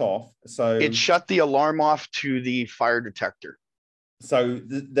shut off. So it shut the alarm off to the fire detector. So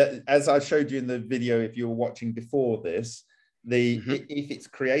as I showed you in the video, if you were watching before this, if it's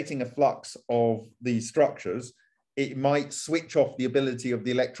creating a flux of these structures, it might switch off the ability of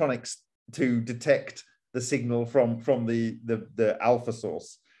the electronics to detect the signal from the alpha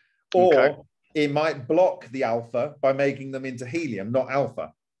source, or it might block the alpha by making them into helium, not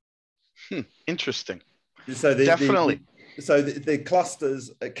alpha. Interesting. So definitely. The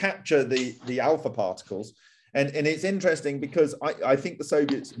clusters capture the alpha particles, and it's interesting because I think the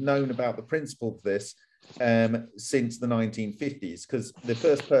Soviets have known about the principle of this since the 1950s, because the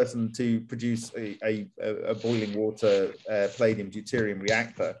first person to produce a boiling water palladium deuterium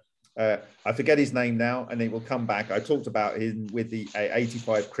reactor, I forget his name now, and it will come back. I talked about him with the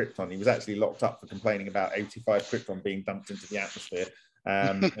 85 krypton. He was actually locked up for complaining about 85 krypton being dumped into the atmosphere,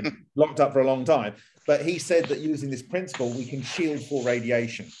 and locked up for a long time. But he said that using this principle, we can shield for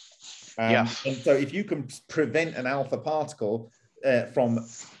radiation. And so if you can prevent an alpha particle from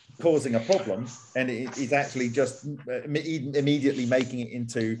causing a problem, and it is actually just immediately making it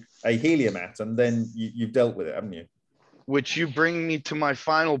into a helium atom, then you've dealt with it, haven't you? Which you bring me to my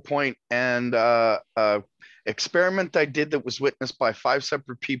final point, and experiment I did that was witnessed by 5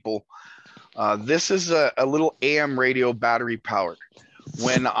 separate people. This is a little AM radio battery powered.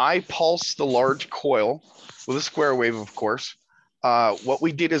 When I pulsed the large coil with a square wave, of course, what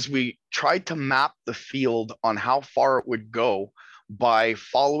we did is we tried to map the field on how far it would go by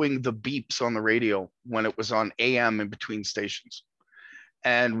following the beeps on the radio when it was on AM in between stations.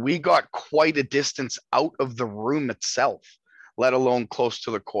 And we got quite a distance out of the room itself, let alone close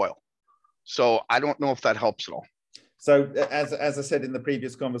to the coil. So I don't know if that helps at all. So as I said in the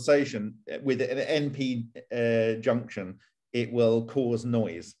previous conversation, with an NP junction, it will cause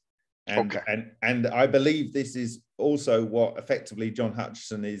noise. And I believe this is also what effectively John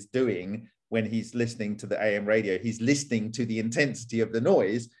Hutchison is doing when he's listening to the AM radio. He's listening to the intensity of the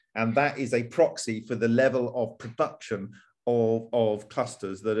noise, and that is a proxy for the level of production of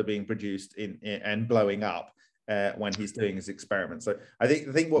clusters that are being produced and blowing up when he's doing his experiments. So I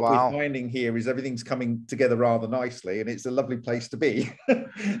think what we're finding here is everything's coming together rather nicely, and it's a lovely place to be.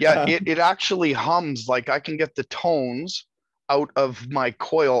 Yeah, it actually hums. Like I can get the tones out of my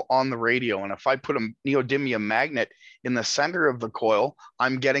coil on the radio, and if I put a neodymium magnet in the center of the coil,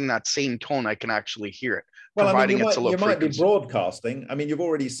 I'm getting that same tone. I can actually hear it. Well, I mean, you might be broadcasting. I mean, you've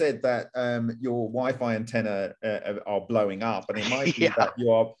already said that your Wi-Fi antenna are blowing up, and it might be that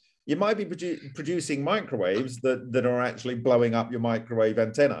you might be producing microwaves that are actually blowing up your microwave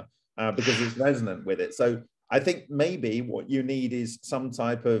antenna because it's resonant with it. So I think maybe what you need is some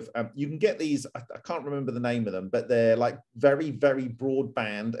type of, you can get these, I can't remember the name of them, but they're like very, very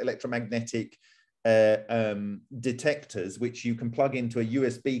broadband electromagnetic detectors, which you can plug into a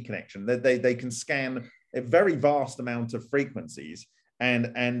USB connection. They can scan a very vast amount of frequencies,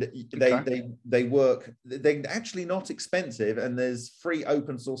 and they work. They're actually not expensive, and there's free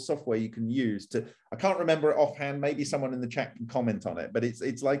open source software you can use to. I can't remember it offhand. Maybe someone in the chat can comment on it. But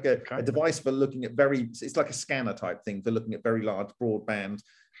it's like a device for looking at it's like a scanner type thing for looking at very large broadband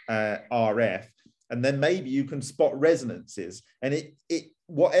RF. And then maybe you can spot resonances, and it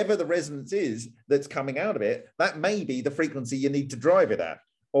whatever the resonance is that's coming out of it, that may be the frequency you need to drive it at.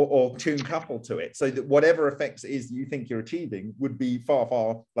 Or tune couple to it, so that whatever effects it is you think you're achieving would be far,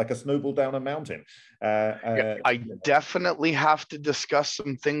 far like a snowball down a mountain. I definitely have to discuss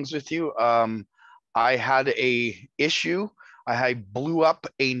some things with you. I had a issue. I blew up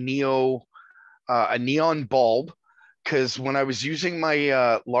a neon bulb because when I was using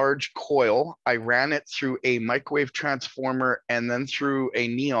my large coil, I ran it through a microwave transformer and then through a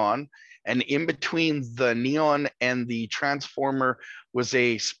neon. And in between the neon and the transformer was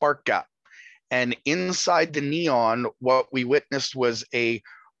a spark gap. And inside the neon, what we witnessed was a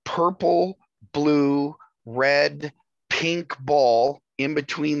purple, blue, red, pink ball in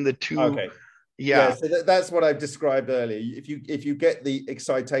between the two. Okay. Yeah, so that's what I've described earlier. If you get the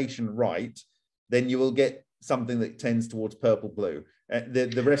excitation right, then you will get something that tends towards purple blue.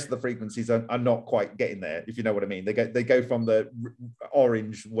 The rest of the frequencies are not quite getting there, if you know what I mean. They go from the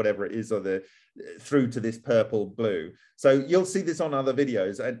orange, whatever it is, or through to this purple blue. So you'll see this on other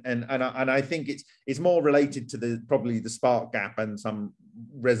videos, and I think it's more related to probably the spark gap and some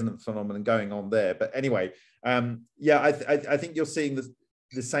resonance phenomenon going on there. But anyway, yeah, I think you're seeing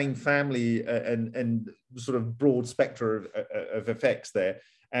the same family and sort of broad spectrum of effects there.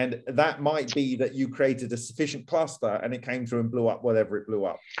 And that might be that you created a sufficient cluster and it came through and blew up whatever it blew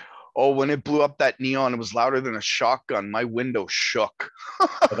up. Oh, when it blew up that neon, it was louder than a shotgun. My window shook.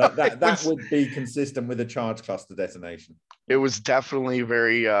 that would be consistent with a charge cluster detonation. It was definitely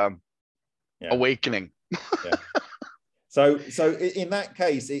very awakening. Yeah. So in that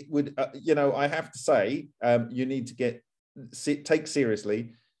case, it would, I have to say, you need to take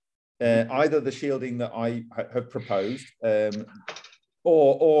seriously either the shielding that I have proposed,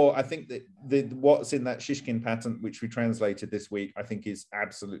 or I think that what's in that Shishkin patent, which we translated this week, I think is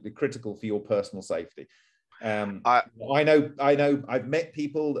absolutely critical for your personal safety. I know I've met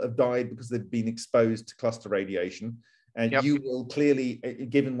people that have died because they've been exposed to cluster radiation. And you will clearly,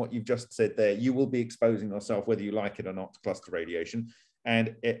 given what you've just said there, you will be exposing yourself, whether you like it or not, to cluster radiation.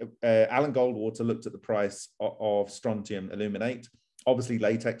 And Alan Goldwater looked at the price of strontium aluminate. Obviously,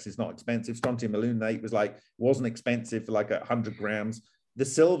 latex is not expensive. Strontium aluminate wasn't expensive for like 100 grams. The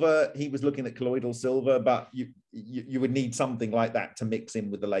silver, he was looking at colloidal silver, but you would need something like that to mix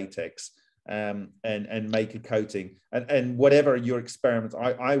in with the latex and make a coating. And whatever your experiments,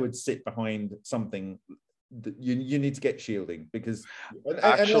 I would sit behind something. You need to get shielding, because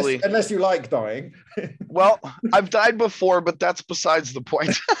actually, unless you like dying. Well, I've died before, but that's besides the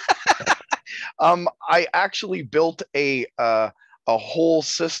point. I actually built a whole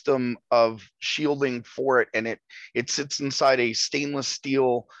system of shielding for it, and it sits inside a stainless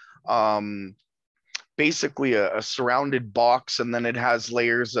steel, basically a surrounded box, and then it has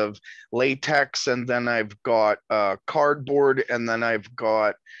layers of latex, and then I've got cardboard, and then I've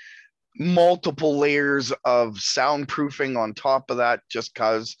got multiple layers of soundproofing on top of that, just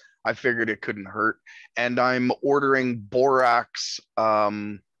because I figured it couldn't hurt. And I'm ordering borax.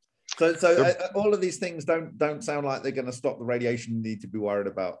 So all of these things don't sound like they're going to stop the radiation you need to be worried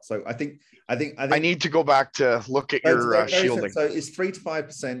about. So I think I need to go back to look at your shielding. So it's 3 to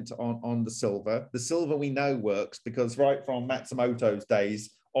 5% on the silver. The silver we know works because right from Matsumoto's days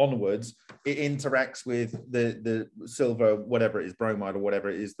onwards, it interacts with the silver, whatever it is, bromide or whatever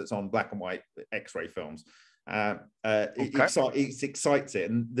it is that's on black and white X-ray films. It excites it,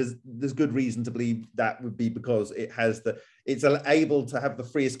 and there's good reason to believe that would be because it's able to have the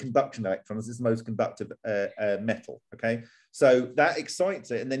freest conduction electrons. It's the most conductive metal. Okay, so that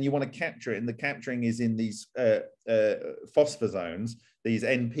excites it, and then you want to capture it, and the capturing is in these phosphor zones, these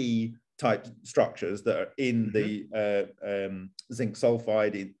NP type structures that are in the zinc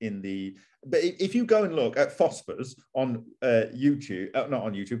sulfide but if you go and look at phosphors on YouTube, not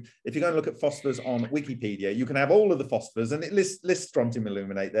on YouTube, if you go and look at phosphors on Wikipedia, you can have all of the phosphors, and it lists strontium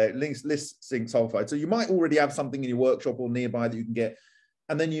aluminate there, it lists zinc sulfide. So you might already have something in your workshop or nearby that you can get,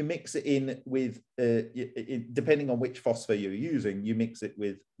 and then you mix it in with, depending on which phosphor you're using, you mix it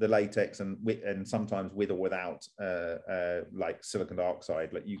with the latex and sometimes with or without like silicon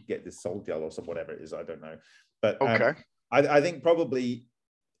dioxide, like you get this sol gel or whatever it is, I don't know. But I think probably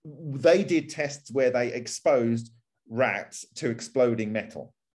they did tests where they exposed rats to exploding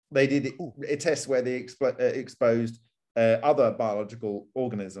metal. They did a test where they exposed other biological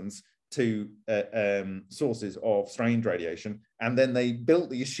organisms to sources of strange radiation, and then they built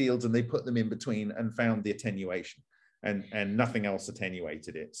these shields and they put them in between and found the attenuation, and nothing else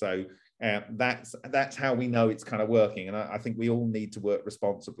attenuated it. So that's how we know it's kind of working, and I think we all need to work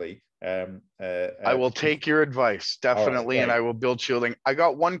responsibly. I will take your advice, definitely, and I will build shielding. I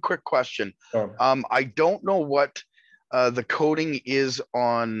got one quick question. I don't know what the coating is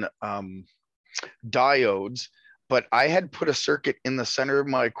on diodes, but I had put a circuit in the center of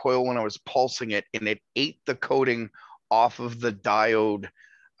my coil when I was pulsing it, and it ate the coating off of the diode,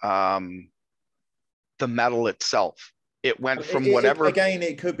 the metal itself. It went from whatever. Again,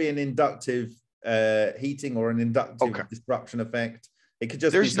 it could be an inductive heating or an inductive disruption effect. It could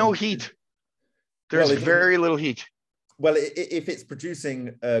just. There's no heat. There's very little heat. Well, if it's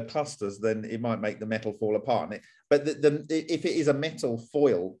producing clusters, then it might make the metal fall apart. But if it is a metal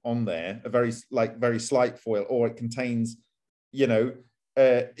foil on there, a very slight foil, or it contains,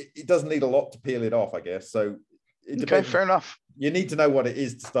 it doesn't need a lot to peel it off, I guess. So it depends. Fair enough. You need to know what it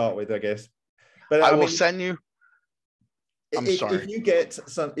is to start with, I guess. But I will send you.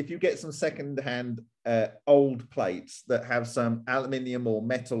 If you get some second-hand old plates that have some aluminium or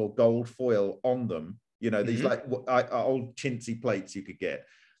metal or gold foil on them, these like old chintzy plates you could get,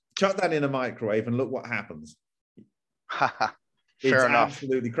 chuck that in a microwave and look what happens. It's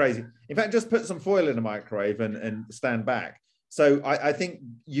absolutely crazy. In fact, just put some foil in a microwave and stand back. So I think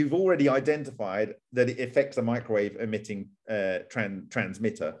you've already identified that it affects a microwave emitting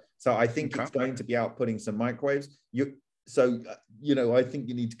transmitter. So I think it's going to be outputting some microwaves. I think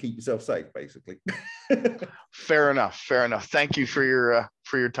you need to keep yourself safe, basically. Fair enough. Thank you for your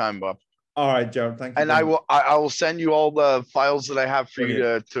time, Bob. All right, Joe. Thank you. And I will send you all the files that I have for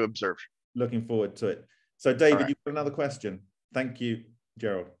you to observe. Looking forward to it. So, David, you've got another question. Thank you,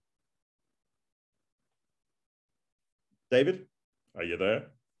 Gerald. David, are you there?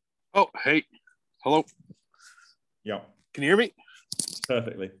 Oh, hey. Hello. Yeah. Can you hear me?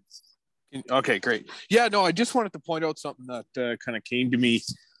 Perfectly. Okay, great. Yeah, no, I just wanted to point out something that kind of came to me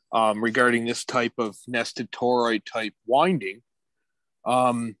regarding this type of nested toroid type winding.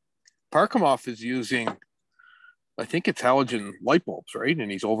 Parkhomov is using, I think it's halogen light bulbs, right? And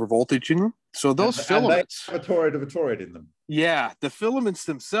he's over voltaging them. So those filaments have a toroid of a toroid in them. Yeah, the filaments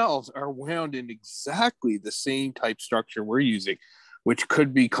themselves are wound in exactly the same type structure we're using, which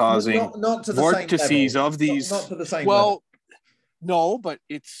could be causing not to the vortices same of these. Not to the same level. No, but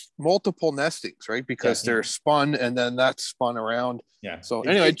it's multiple nestings, right? Because they're spun and then that's spun around. Yeah. So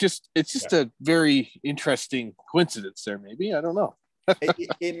anyway, it's just a very interesting coincidence there. Maybe, I don't know.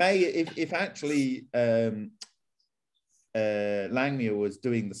 it may, if actually Langmuir was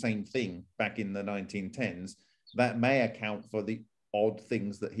doing the same thing back in the 1910s, that may account for the odd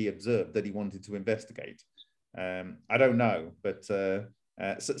things that he observed that he wanted to investigate. I don't know, but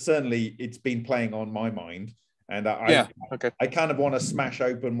certainly it's been playing on my mind. And I kind of want to smash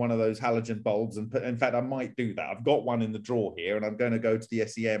open one of those halogen bulbs and put. In fact, I might do that. I've got one in the drawer here, and I'm going to go to the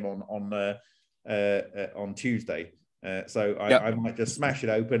SEM on Tuesday. So I might just smash it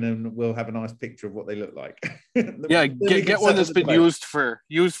open, and we'll have a nice picture of what they look like. Get one that's been used for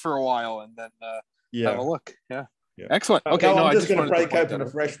a while, and then have a look. Yeah. Excellent. Okay, I'm just going to break open a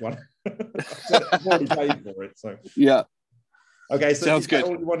fresh one. I've already paid for it, so yeah. Okay, so sounds good.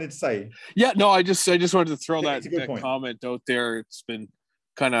 All you wanted to say? Yeah, no, I just wanted to throw that comment out there. It's been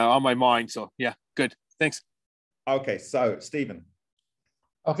kind of on my mind, so yeah, good. Thanks. Okay, so Stephen.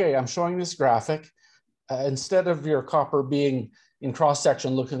 Okay, I'm showing this graphic. Instead of your copper being in cross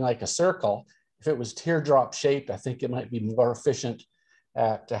section looking like a circle, if it was teardrop shaped, I think it might be more efficient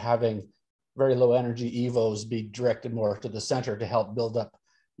at having very low energy EVOs be directed more to the center to help build up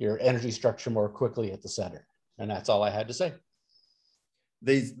your energy structure more quickly at the center. And that's all I had to say.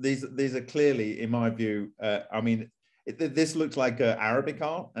 These are clearly, in my view, this looks like Arabic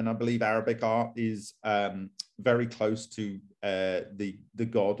art, and I believe Arabic art is very close to the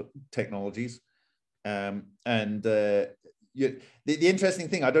God technologies. The interesting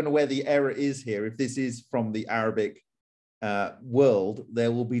thing, I don't know where the error is here. If this is from the Arabic world,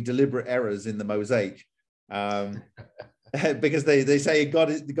 there will be deliberate errors in the mosaic, because they say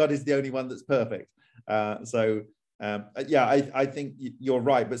God is the only one that's perfect. I think you're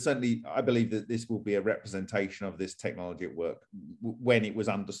right, but certainly I believe that this will be a representation of this technology at work when it was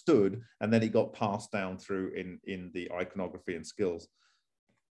understood, and then it got passed down through in the iconography and skills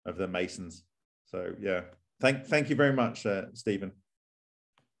of the Masons. So yeah, thank you very much, Stephen.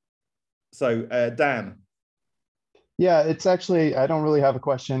 So Dan. Yeah, it's actually, I don't really have a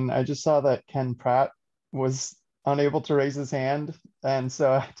question. I just saw that Ken Pratt was unable to raise his hand, and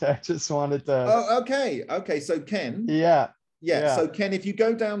so I just wanted to. Oh, okay. So Ken. Yeah. Yeah. So Ken, if you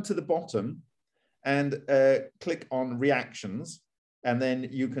go down to the bottom and click on reactions, and then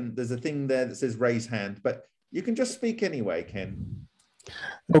you can, there's a thing there that says raise hand, but you can just speak anyway, Ken.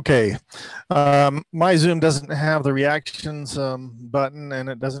 Okay. My Zoom doesn't have the reactions button, and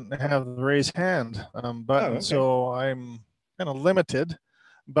it doesn't have the raise hand button. okay. So I'm kind of limited,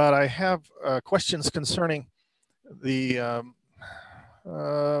 but I have questions concerning the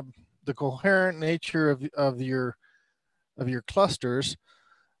coherent nature of your clusters.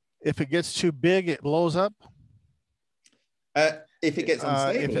 If it gets too big, it blows up. If it gets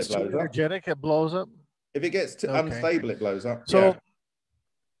unstable, if it's too energetic, it blows up. If it gets too unstable, it blows up. So,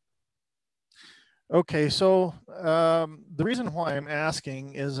 okay, so the reason why I'm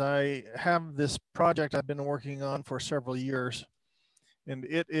asking is I have this project I've been working on for several years, and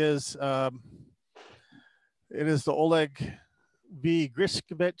it is the Oleg V.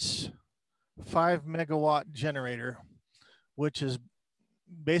 Griskovich 5 megawatt generator, which is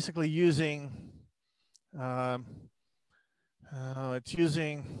basically using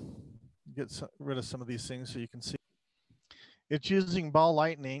get rid of some of these things so you can see. It's using ball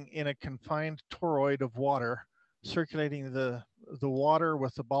lightning in a confined toroid of water, circulating the water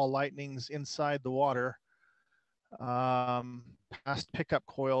with the ball lightnings inside the water, past pickup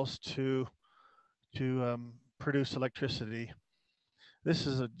coils to produce electricity. This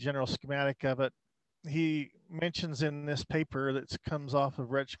is a general schematic of it. He mentions in this paper that comes off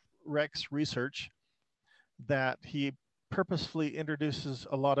of Rex research that he purposefully introduces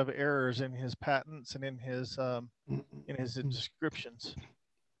a lot of errors in his patents and in his descriptions.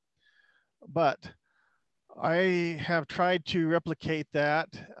 But I have tried to replicate that.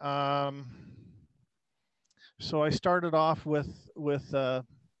 So I started off with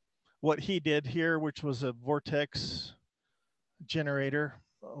what he did here, which was a vortex generator,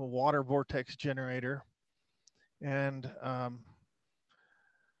 a water vortex generator. And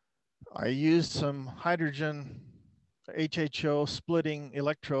I used some hydrogen HHO splitting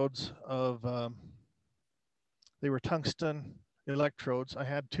electrodes of, they were tungsten electrodes. I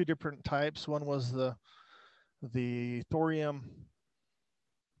had two different types. One was the thorium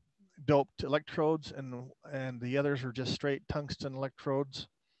doped electrodes, and the others were just straight tungsten electrodes,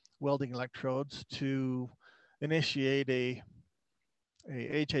 welding electrodes, to initiate a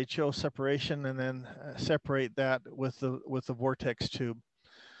HHO separation and then separate that with the vortex tube.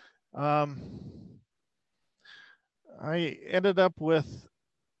 I ended up with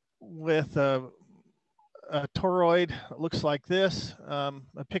a toroid that looks like this,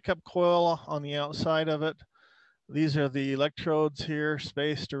 a pickup coil on the outside of it. These are the electrodes here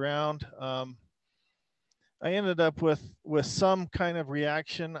spaced around. I ended up with some kind of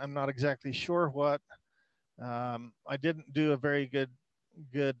reaction. I'm not exactly sure what. I didn't do a very good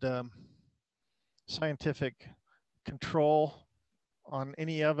scientific control on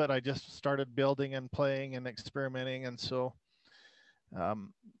any of it. I just started building and playing and experimenting, and so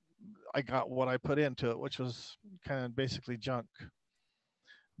I got what I put into it, which was kind of basically junk.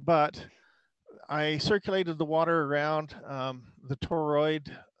 But I circulated the water around the toroid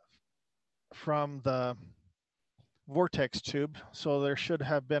from the vortex tube, so there should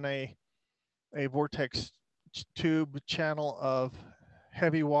have been a vortex tube channel of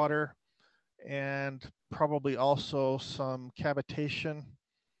heavy water, and probably also some cavitation,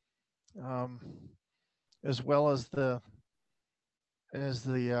 as well as the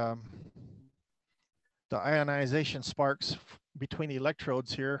ionization sparks between the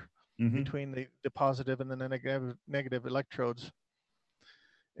electrodes here, between the positive and the negative electrodes.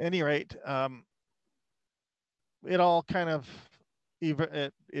 At any rate, it all kind of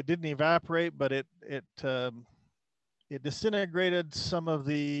it didn't evaporate, but it disintegrated some of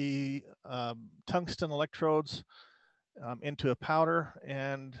the tungsten electrodes into a powder,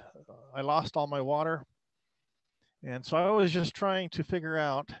 and I lost all my water. And so I was just trying to figure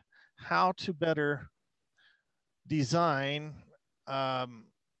out how to better design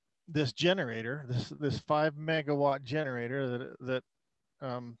this generator, this 5 megawatt generator that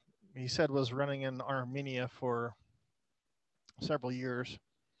he said was running in Armenia for several years.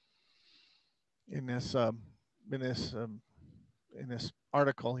 In this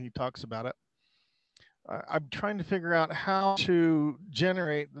article, he talks about it. I'm trying to figure out how to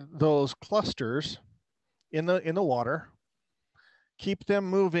generate those clusters in the water, keep them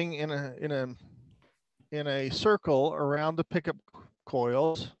moving in a circle around the pickup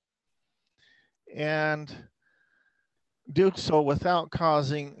coils, and do so without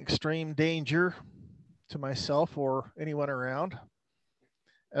causing extreme danger to myself or anyone around,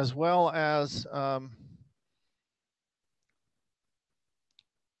 as well as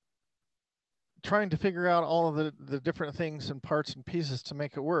trying to figure out all of the different things and parts and pieces to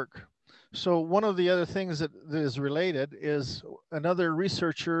make it work. So one of the other things that is related is another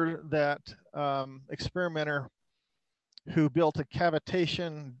researcher, that experimenter who built a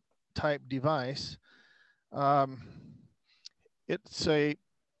cavitation type device.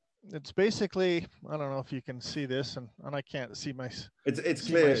 It's basically, I don't know if you can see this, and I can't see my. It's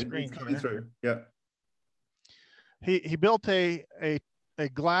clear. It's coming through. Yeah. He built a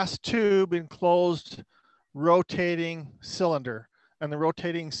glass tube enclosed rotating cylinder, and the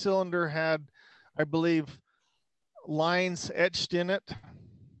rotating cylinder had, I believe, lines etched in it.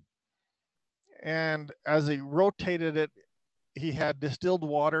 And as he rotated it, he had distilled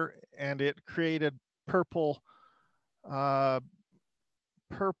water, and it created purple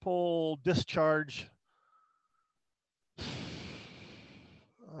discharge.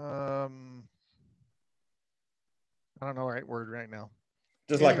 I don't know the right word right now.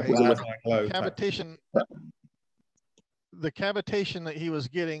 Just like anyway, a cavitation. The cavitation that he was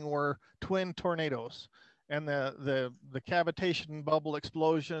getting were twin tornadoes, and the cavitation bubble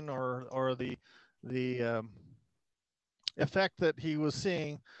explosion or the effect that he was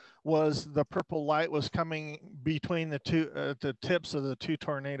seeing was the purple light was coming between the two the tips of the two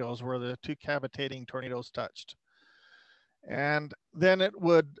tornadoes where the two cavitating tornadoes touched, and then it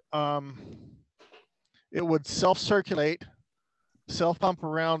would self-circulate, self-pump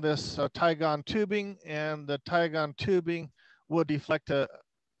around this Tygon tubing, and the Tygon tubing would deflect a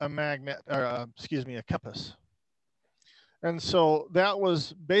magnet, or a compass. And so that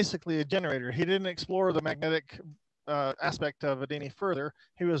was basically a generator. He didn't explore the magnetic aspect of it any further.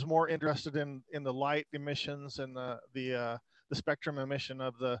 He was more interested in the light emissions and the spectrum emission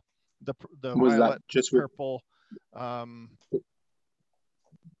of the was violet, that just purple.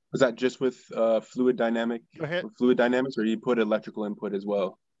 Was that just with fluid dynamics, or he put electrical input as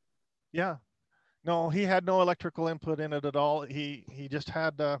well? Yeah, no, he had no electrical input in it at all. He just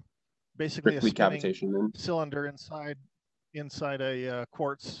had basically a spinning cylinder inside a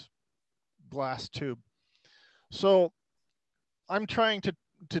quartz glass tube. So I'm trying to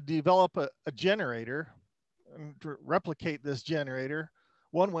develop a generator and to replicate this generator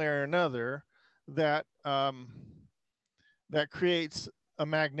one way or another that that creates a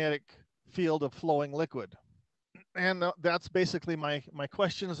magnetic field of flowing liquid. And that's basically my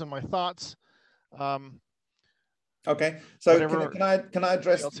questions and my thoughts. Okay, so can I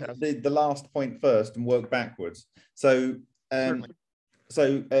address the last point first and work backwards? So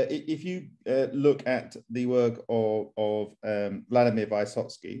if you look at the work of Vladimir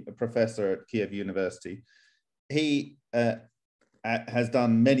Vysotsky, a professor at Kiev University, he has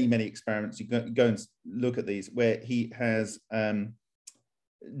done many experiments. You go and look at these, where he has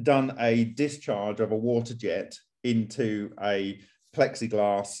done a discharge of a water jet into a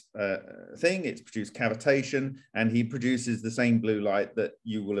plexiglass thing. It's produced cavitation, and he produces the same blue light that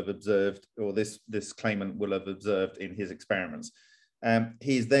you will have observed, or this claimant will have observed in his experiments.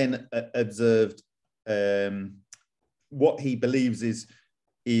 He's then observed what he believes is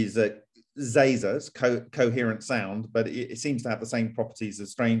Zazas, coherent sound, but it seems to have the same properties as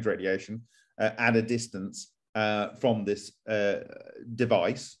strange radiation at a distance from this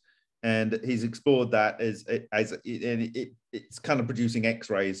device. And he's explored that it's kind of producing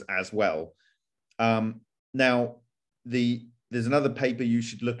X-rays as well. Now, there's another paper you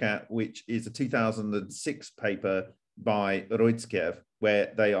should look at, which is a 2006 paper by Roitskev,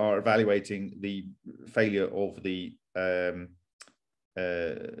 where they are evaluating the failure of the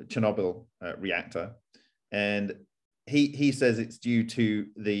Chernobyl reactor. And he says it's due to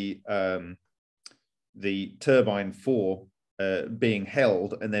the turbine 4 being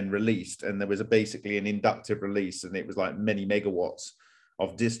held and then released, and there was basically an inductive release, and it was like many megawatts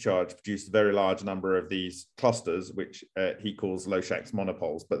of discharge, produced a very large number of these clusters, which he calls Loschak's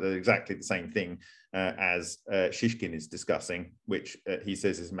monopoles, but they're exactly the same thing as Shishkin is discussing, which he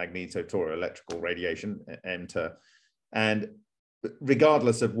says is magnetotoroelectrical radiation, MTER. And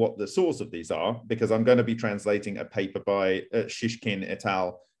regardless of what the source of these are, because I'm going to be translating a paper by Shishkin et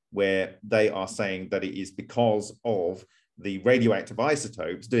al., where they are saying that it is because of the radioactive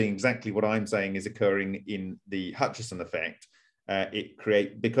isotopes doing exactly what I'm saying is occurring in the Hutchison effect.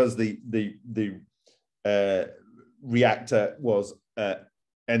 Because the reactor was,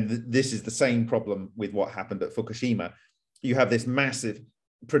 and this is the same problem with what happened at Fukushima. You have this massive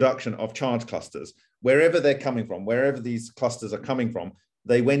production of charge clusters. Wherever they're coming from, wherever these clusters are coming from,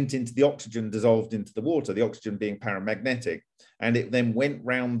 they went into the oxygen, dissolved into the water, the oxygen being paramagnetic, and it then went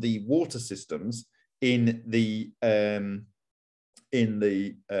round the water systems in the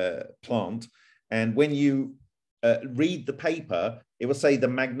plant. And when you read the paper, it will say the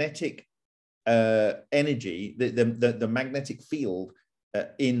magnetic energy, the magnetic field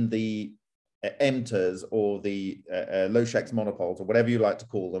in the emitters or the Low-Shax monopoles, or whatever you like to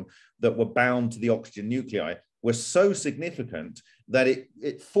call them, that were bound to the oxygen nuclei were so significant that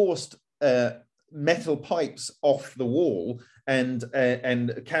it forced metal pipes off the wall and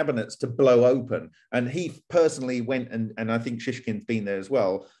cabinets to blow open. And he personally went, and I think Shishkin's been there as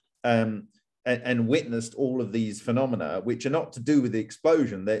well, and witnessed all of these phenomena, which are not to do with the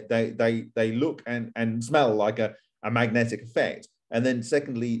explosion. They look and smell like a magnetic effect. And then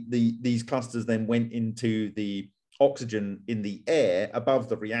secondly, these clusters then went into the oxygen in the air above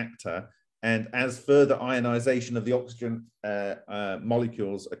the reactor. And as further ionization of the oxygen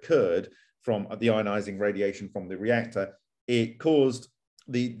molecules occurred from the ionizing radiation from the reactor, it caused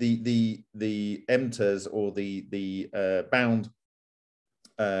the emitters or the bound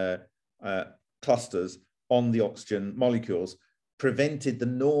clusters on the oxygen molecules, prevented the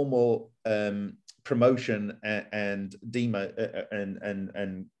normal promotion and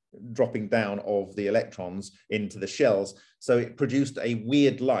dropping down of the electrons into the shells. So it produced a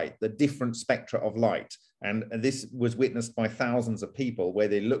weird light, the different spectra of light. And this was witnessed by thousands of people, where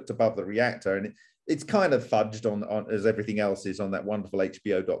they looked above the reactor, and it's kind of fudged on as everything else is on that wonderful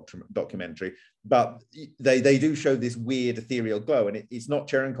HBO documentary. But they do show this weird ethereal glow, and it's not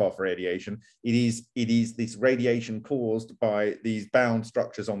Cherenkov radiation. It is this radiation caused by these bound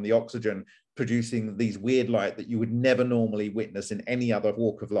structures on the oxygen, producing these weird light that you would never normally witness in any other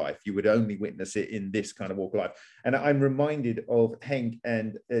walk of life. You would only witness it in this kind of walk of life. And I'm reminded of Henk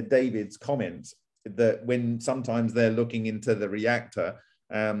and David's comments that when sometimes they're looking into the reactor,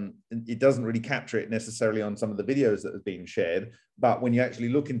 it doesn't really capture it necessarily on some of the videos that have been shared, but when you actually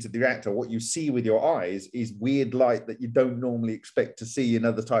look into the reactor, what you see with your eyes is weird light that you don't normally expect to see in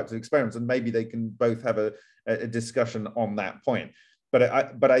other types of experiments. And maybe they can both have a discussion on that point.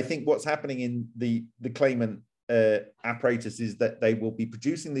 But I think what's happening in the claimant apparatus is that they will be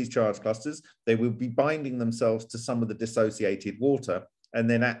producing these charge clusters. They will be binding themselves to some of the dissociated water, and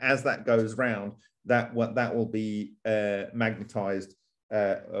then as that goes round, that will be magnetized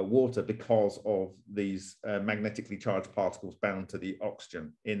water because of these magnetically charged particles bound to the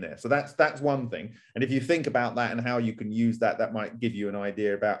oxygen in there. So that's one thing. And if you think about that and how you can use that, that might give you an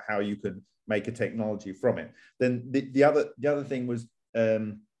idea about how you could make a technology from it. Then the other thing was,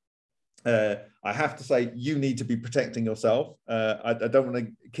 I have to say, you need to be protecting yourself. I don't want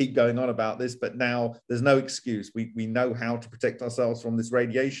to keep going on about this, but now there's no excuse. We know how to protect ourselves from this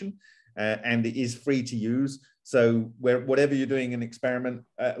radiation, and it is free to use. So whatever you're doing an experiment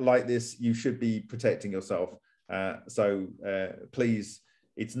like this, you should be protecting yourself. So please,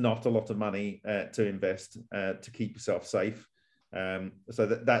 it's not a lot of money to invest to keep yourself safe. So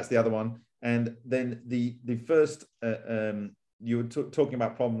that's the other one. And then the first, you were talking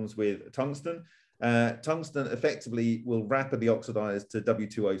about problems with tungsten. Tungsten effectively will rapidly oxidize to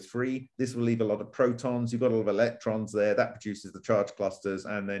W2O3. This will leave a lot of protons. You've got a lot of electrons there. That produces the charge clusters,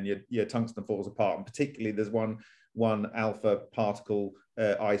 and then your tungsten falls apart. And particularly, there's one alpha particle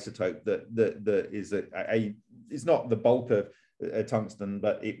isotope that is it's not the bulk of tungsten,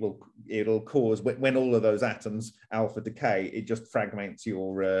 but it'll cause, when all of those atoms alpha decay, it just fragments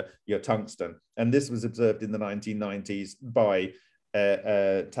your tungsten. And this was observed in the 1990s by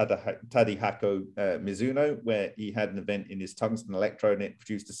Tadahiko Mizuno, where he had an event in his tungsten electrode and it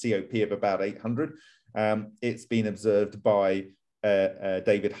produced a COP of about 800. It's been observed by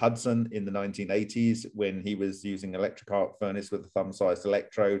David Hudson in the 1980s when he was using electric arc furnace with a thumb-sized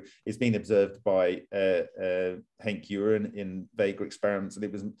electrode. It's been observed by Henk Uren in Vega experiments, and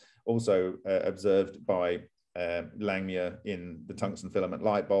it was also observed by Langmuir in the tungsten filament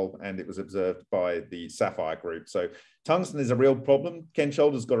light bulb, and it was observed by the Sapphire group. So tungsten is a real problem. Ken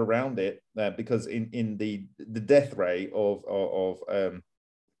Shoulders got around it because in the death ray of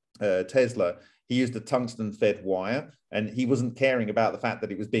Tesla, he used a tungsten-fed wire, and he wasn't caring about the fact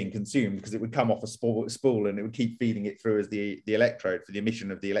that it was being consumed because it would come off a spool and it would keep feeding it through as the electrode for the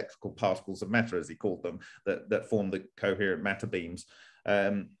emission of the electrical particles of matter, as he called them, that form the coherent matter beams.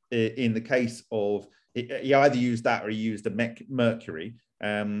 In the case of, he either used that or he used a mercury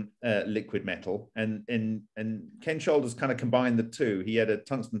liquid metal, and Ken Shoulders kind of combined the two. He had a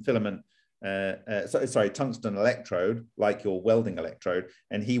tungsten filament, tungsten electrode, like your welding electrode,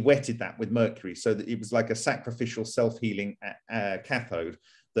 and he wetted that with mercury so that it was like a sacrificial self-healing cathode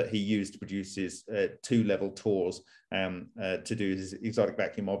that he used to produce his two-level tores to do his exotic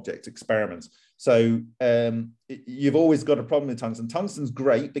vacuum object experiments. So you've always got a problem with tungsten. Tungsten's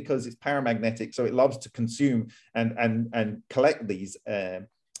great because it's paramagnetic, so it loves to consume and collect these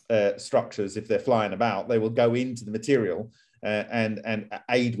structures. If they're flying about, they will go into the material and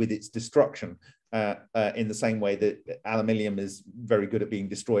aid with its destruction. In the same way that aluminium is very good at being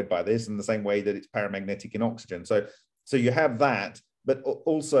destroyed by this, in the same way that it's paramagnetic in oxygen. So you have that, but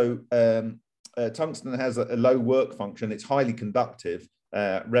also tungsten has a low work function. It's highly conductive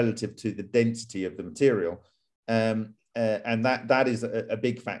relative to the density of the material. And that is a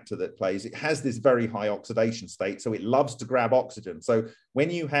big factor that plays. It has this very high oxidation state, so it loves to grab oxygen. So when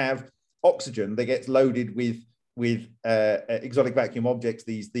you have oxygen that gets loaded with exotic vacuum objects,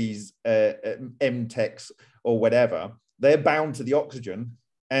 these MTECs or whatever, they're bound to the oxygen,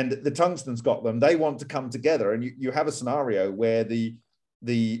 and the tungsten's got them. They want to come together, and you have a scenario where the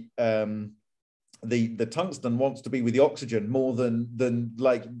tungsten wants to be with the oxygen more than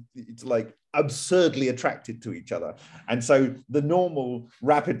like, it's like absurdly attracted to each other, and so the normal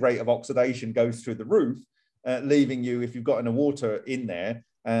rapid rate of oxidation goes through the roof, leaving you, if you've got a water in there,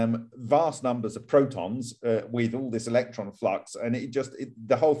 vast numbers of protons with all this electron flux, and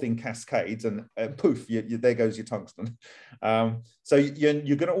the whole thing cascades, and poof, there goes your tungsten. So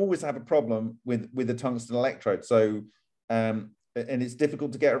you're going to always have a problem with the tungsten electrode. So and it's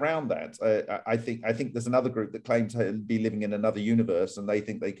difficult to get around that. I think there's another group that claims to be living in another universe, and they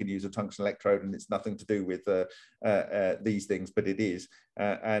think they can use a tungsten electrode, and it's nothing to do with these things, but it is.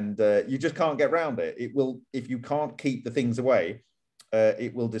 And you just can't get around it. It will, if you can't keep the things away,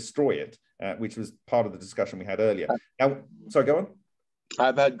 it will destroy it, which was part of the discussion we had earlier. Now, sorry, go on.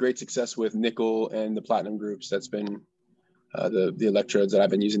 I've had great success with nickel and the platinum groups. That's been the electrodes that I've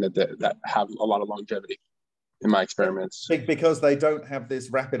been using that have a lot of longevity in my experiments. Because they don't have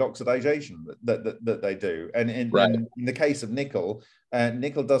this rapid oxidation that they do. And in the case of nickel,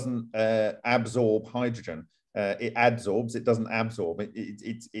 nickel doesn't absorb hydrogen. It adsorbs, it doesn't absorb.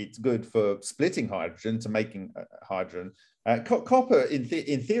 It's good for splitting hydrogen to making hydrogen. Copper, in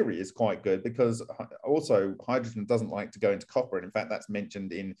theory, is quite good, because also hydrogen doesn't like to go into copper. And in fact, that's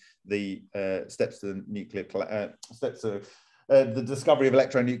mentioned in the steps to the nuclear the discovery of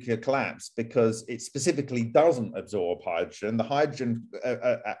electronuclear collapse, because it specifically doesn't absorb hydrogen. The hydrogen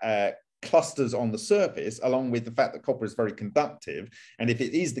clusters on the surface, along with the fact that copper is very conductive. And if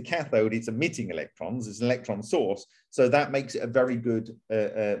it is the cathode, it's emitting electrons, it's an electron source. So that makes it a very good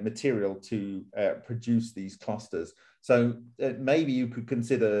material to produce these clusters. So maybe you could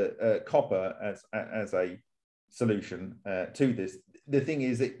consider copper as a solution to this. The thing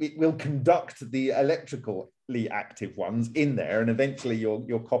is, it will conduct the electrically active ones in there, and eventually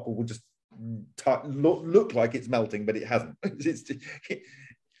your copper will just look like it's melting, but it hasn't.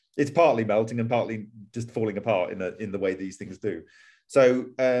 It's partly melting and partly just falling apart in the way these things do. So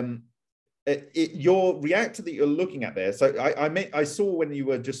your reactor that you're looking at there, so I saw when you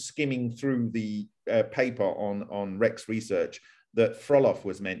were just skimming through the paper on Rex Research that Frolov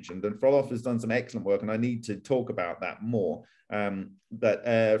was mentioned, and Frolov has done some excellent work, and I need to talk about that more. But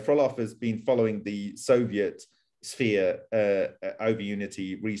Frolov has been following the Soviet sphere over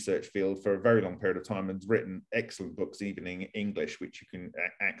unity research field for a very long period of time, and has written excellent books, even in English, which you can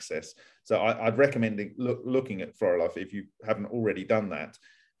access. So I'd recommend looking at Frolov if you haven't already done that.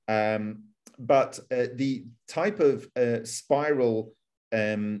 But the type of spiral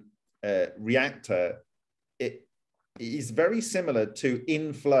reactor, it is very similar to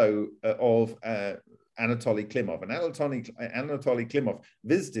inflow of Anatoly Klimov. And Anatoly Klimov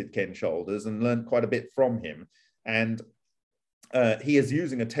visited Ken Shoulders and learned quite a bit from him. And he is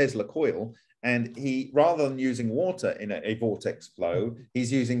using a Tesla coil, and he, rather than using water in a vortex flow,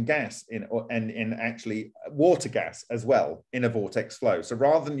 he's using gas and actually water gas as well in a vortex flow. So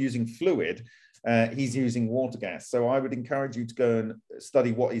rather than using fluid, he's using water gas. So I would encourage you to go and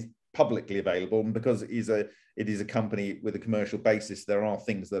study what is publicly available, and because it is a company with a commercial basis, there are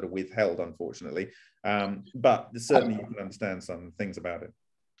things that are withheld, unfortunately. But certainly you can understand some things about it.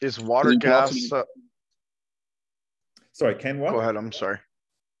 Is water gas? Sorry, Ken, what? Go ahead, I'm sorry.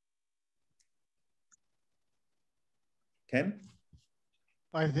 Ken?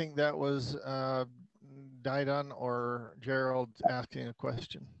 I think that was Didon or Gerald asking a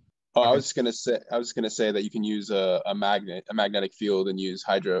question. Oh, okay. I was gonna say that you can use a magnetic field, and use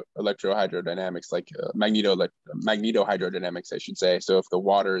electrohydrodynamics, like magnetohydrodynamics, I should say. So if the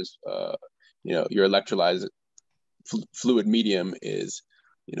water's, your electrolyzed fluid medium is,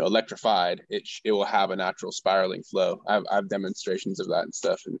 electrified, it will have a natural spiraling flow. I have demonstrations of that and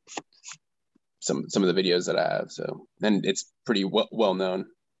stuff, and some of the videos that I have. So, and it's pretty well known.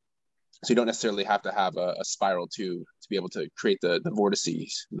 So you don't necessarily have to have a spiral tube to be able to create the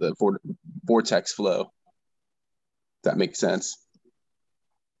vortices, the vortex flow. That makes sense.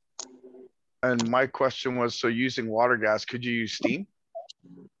 And my question was, so using water gas, could you use steam?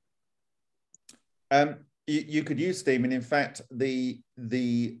 you could use steam, and in fact, the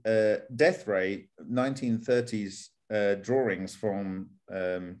death ray 1930s drawings from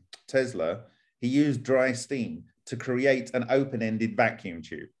Tesla, he used dry steam to create an open-ended vacuum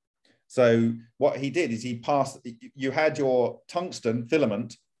tube. So what he did is he passed. You had your tungsten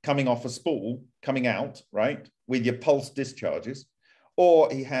filament coming off a spool coming out, right, with your pulse discharges,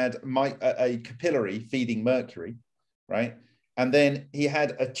 or he had a capillary feeding mercury, right, and then he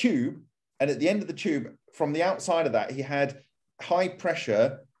had a tube, and at the end of the tube, from the outside of that, he had high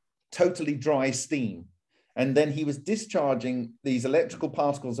pressure, totally dry steam. And then he was discharging these electrical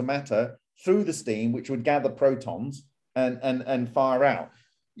particles of matter through the steam, which would gather protons and fire out.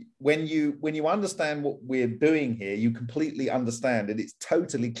 When you understand what we're doing here, you completely understand, and it's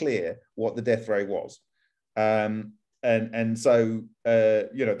totally clear what the death ray was. And so,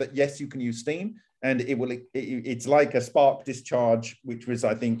 you know, that yes, you can use steam, and it's like a spark discharge, which was,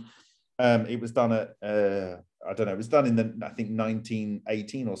 I think, it was done at, I don't know, it was done in I think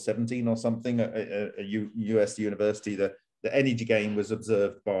 1918 or 17 or something, a US university. The energy gain was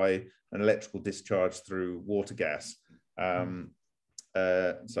observed by an electrical discharge through water gas.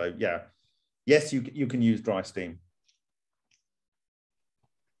 So yeah, yes, you can use dry steam.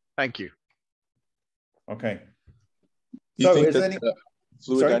 Thank you. Okay. Do you so think is that any...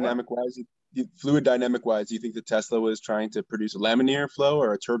 fluid dynamic wise, do you think that Tesla was trying to produce a laminar flow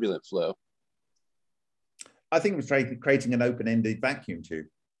or a turbulent flow? I think it was creating an open-ended vacuum tube.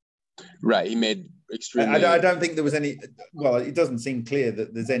 Right. He made extremely... I don't think there was any... Well, it doesn't seem clear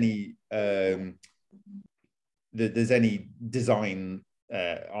that there's any... there's any design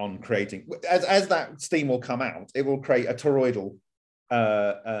on creating... As that steam will come out, it will create a toroidal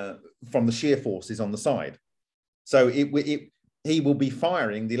from the shear forces on the side. So he will be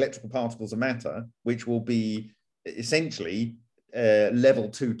firing the electrical particles of matter, which will be essentially level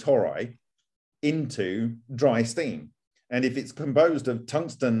 2 tori, into dry steam. And if it's composed of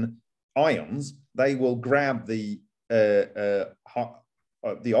tungsten ions, they will grab the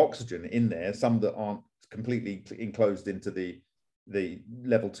oxygen in there, some that aren't completely enclosed into the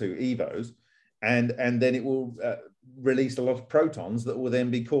level 2 EVOs, and then it will release a lot of protons that will then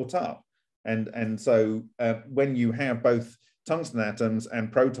be caught up. And so when you have both tungsten atoms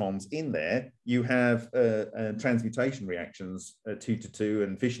and protons in there, you have transmutation reactions, 2-2,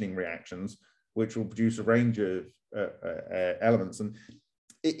 and fissioning reactions, which will produce a range of elements. And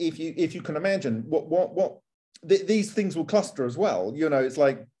if you can imagine these things will cluster as well. You know, it's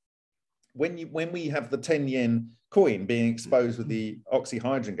like when we have the 10 yen coin being exposed with the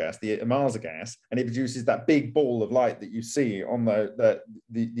oxyhydrogen gas, the Amasa gas, and it produces that big ball of light that you see on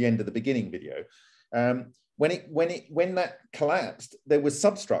the end of the beginning video. When that collapsed, there was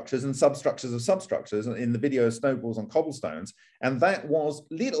substructures and substructures of substructures in the video of snowballs on cobblestones, and that was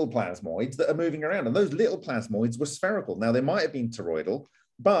little plasmoids that are moving around, and those little plasmoids were spherical. Now, they might have been toroidal,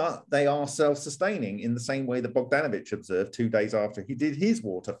 but they are self-sustaining in the same way that Bogdanovich observed 2 days after he did his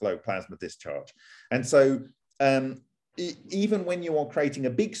water flow plasma discharge. And so even when you are creating a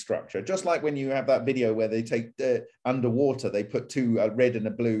big structure, just like when you have that video where they take underwater, they put two, a red and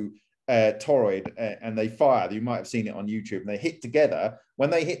a blue toroid, and they fire. You might have seen it on YouTube, and they hit together.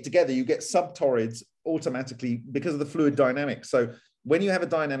 When they hit together, you get subtoroids automatically because of the fluid dynamics. So when you have a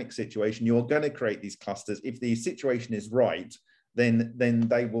dynamic situation, you're going to create these clusters. If the situation is right, then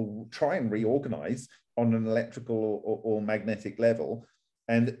they will try and reorganize on an electrical or magnetic level.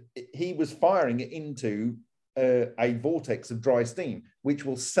 And he was firing it into a vortex of dry steam, which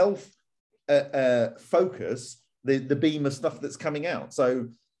will self focus the beam of stuff that's coming out. So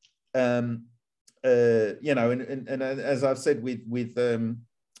you know, and as I've said with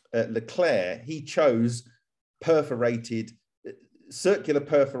Leclerc, he chose circular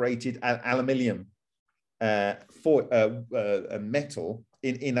perforated aluminium for a metal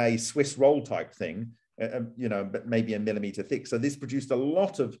in a Swiss roll type thing, you know, but maybe a millimeter thick. So this produced a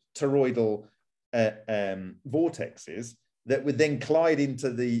lot of toroidal vortexes that would then collide into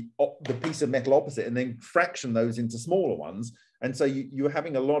the piece of metal opposite and then fraction those into smaller ones. And so you're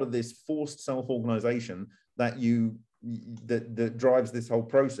having a lot of this forced self-organization that drives this whole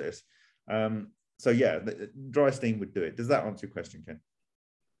process. So yeah, dry steam would do it. Does that answer your question, Ken?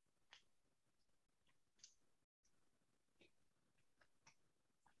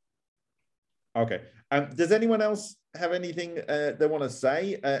 Okay. Does anyone else have anything they want to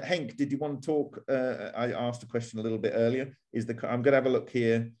say? Henk, did you want to talk? I asked a question a little bit earlier. I'm going to have a look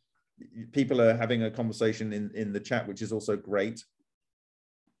here. People are having a conversation in the chat, which is also great.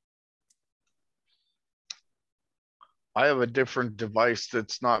 I have a different device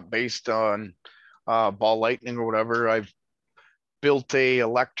that's not based on ball lightning or whatever. I've built a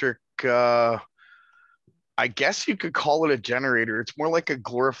electric I guess you could call it a generator. It's more like a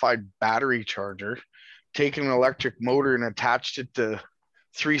glorified battery charger. Taken an electric motor and attached it to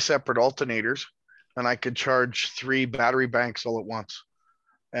 3 separate alternators, and I could charge 3 battery banks all at once.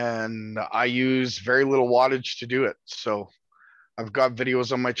 And I use very little wattage to do it. So I've got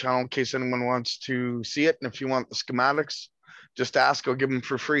videos on my channel in case anyone wants to see it. And if you want the schematics, just ask, I'll give them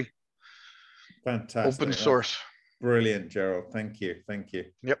for free. Fantastic. Open source. Brilliant, Gerald. Thank you. Thank you.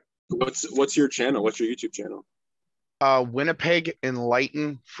 Yep. What's your channel? What's your YouTube channel? Winnipeg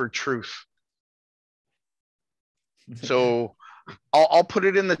Enlighten for Truth. So I'll put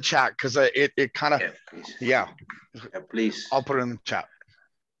it in the chat because it kind of, please. I'll put it in the chat.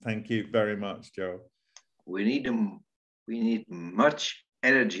 Thank you very much, Gerald. We need much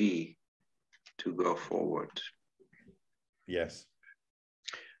energy to go forward. Yes.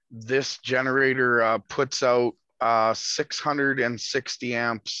 This generator puts out 660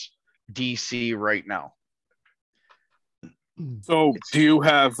 amps DC right now. So do you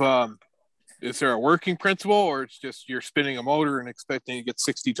have, is there a working principle, or it's just you're spinning a motor and expecting to get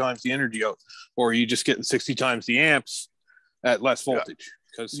 60 times the energy out, or are you just getting 60 times the amps at less voltage?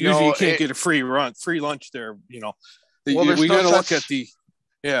 Because usually you can't get a free lunch there, you know. Well, we got to look at the,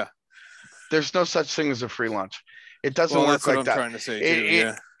 There's no such thing as a free lunch. It doesn't work that's like what that. I'm trying to say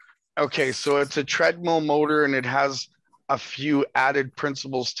too, Okay, so it's a treadmill motor and it has a few added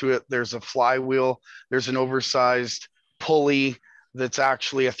principles to it. There's a flywheel, there's an oversized pulley that's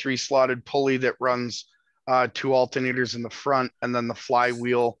actually a 3-slotted pulley that runs 2 alternators in the front, and then the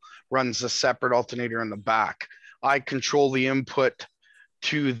flywheel runs a separate alternator in the back. I control the input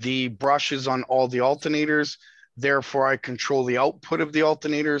to the brushes on all the alternators. Therefore, I control the output of the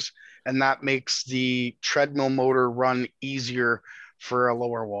alternators, and that makes the treadmill motor run easier for a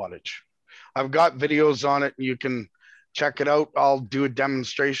lower wattage. I've got videos on it, and you can check it out. I'll do a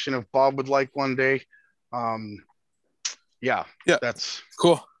demonstration if Bob would like one day. Yeah, that's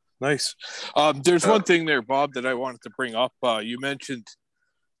cool. Nice. There's one thing there, Bob, that I wanted to bring up. You mentioned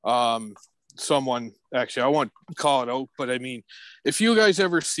someone, actually, I won't call it out, but I mean, if you guys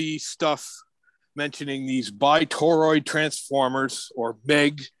ever see stuff mentioning these bi-toroid transformers or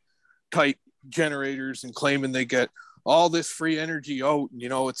MEG type generators and claiming they get all this free energy out, you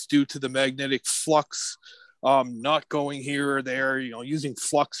know, it's due to the magnetic flux not going here or there, you know, using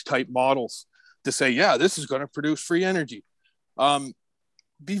flux type models to say, yeah, this is going to produce free energy.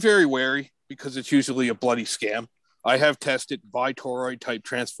 Be very wary, because it's usually a bloody scam. I have tested bi-toroid type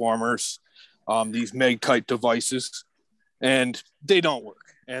transformers, these MEG type devices, and they don't work.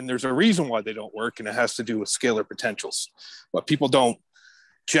 And there's a reason why they don't work, and it has to do with scalar potentials. But people don't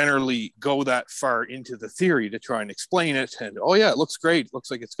generally go that far into the theory to try and explain it. And, oh yeah, it looks great. It looks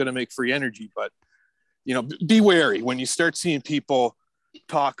like it's going to make free energy. But, you know, be wary when you start seeing people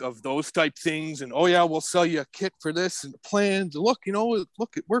talk of those type things, and, oh yeah, we'll sell you a kit for this and the plans. Look, you know,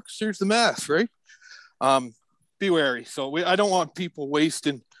 look, it works. Here's the math, right? Be wary. So I don't want people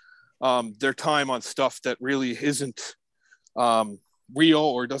wasting their time on stuff that really isn't real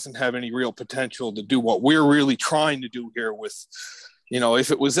or doesn't have any real potential to do what we're really trying to do here with, you know,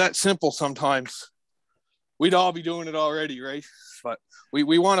 if it was that simple, sometimes we'd all be doing it already, right? But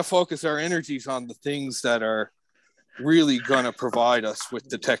we want to focus our energies on the things that are really going to provide us with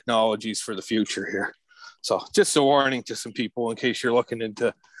the technologies for the future here. So just a warning to some people in case you're looking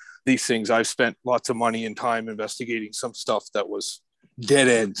into these things. I've spent lots of money and time investigating some stuff that was dead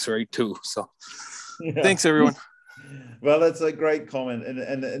ends, right, too. So thanks, everyone. Well, that's a great comment.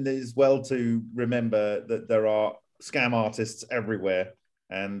 And it is well to remember that there are scam artists everywhere.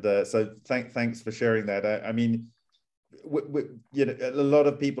 And so thanks for sharing that. I mean, you know, a lot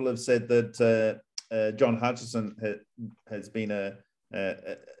of people have said that John Hutchison has been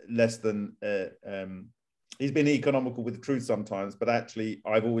less than, he's been economical with the truth sometimes, but actually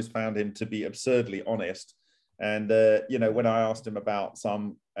I've always found him to be absurdly honest. And, you know, when I asked him about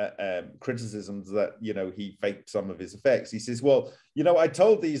some criticisms that, you know, he faked some of his effects, he says, well, you know, I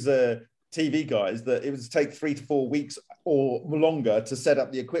told these TV guys that it would take 3 to 4 weeks or longer to set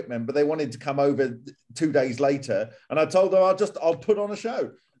up the equipment, but they wanted to come over 2 days later. And I told them, I'll put on a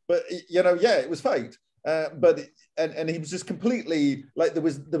show. But, you know, yeah, it was faked. But he was just completely like, there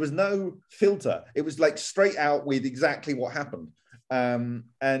was no filter. It was like straight out with exactly what happened. And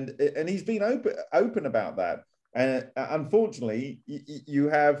he's been open about that. Unfortunately, you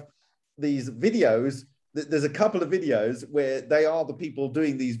have these videos. There's a couple of videos where they are the people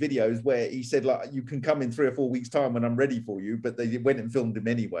doing these videos where he said, like, you can come in 3 or 4 weeks time when I'm ready for you, but they went and filmed him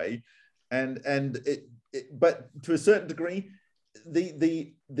anyway. But to a certain degree,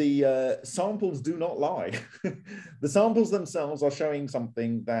 the samples do not lie. The samples themselves are showing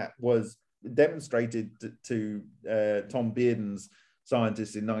something that was demonstrated to Tom Bearden's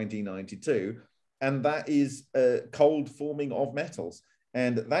scientists in 1992, and that is cold forming of metals.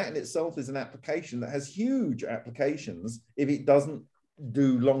 And that in itself is an application that has huge applications if it doesn't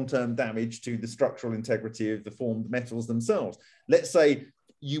do long-term damage to the structural integrity of the formed metals themselves. Let's say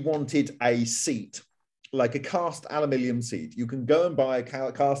you wanted a seat, like a cast aluminium seat. You can go and buy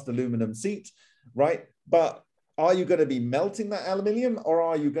a cast aluminum seat, right? But are you going to be melting that aluminium, or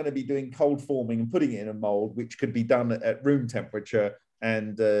are you going to be doing cold forming and putting it in a mold, which could be done at room temperature?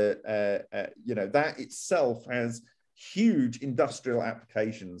 And you know, that itself has huge industrial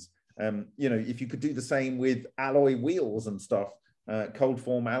applications. You know, if you could do the same with alloy wheels and stuff, cold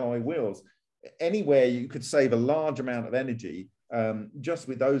form alloy wheels, anywhere you could save a large amount of energy just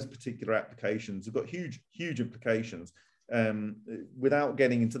with those particular applications. We've got huge implications without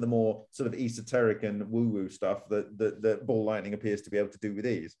getting into the more sort of esoteric and woo-woo stuff that ball lightning appears to be able to do with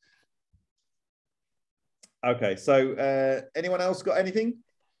ease. Okay, so anyone else got anything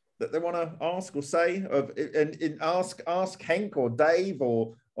that they want to ask or say? And ask Henk or Dave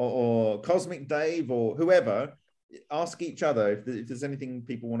or Cosmic Dave or whoever. Ask each other if there's anything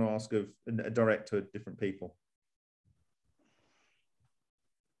people want to ask of direct to different people.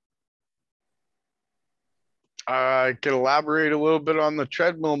 I can elaborate a little bit on the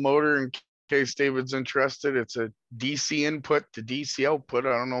treadmill motor in case David's interested. It's a DC input to DC output.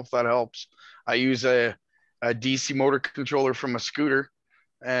 I don't know if that helps. I use a DC motor controller from a scooter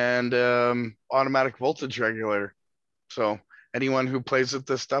and automatic voltage regulator. So anyone who plays with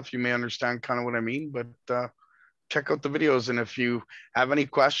this stuff, you may understand kind of what I mean, but check out the videos. And if you have any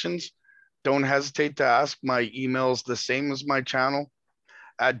questions, don't hesitate to ask. My email is the same as my channel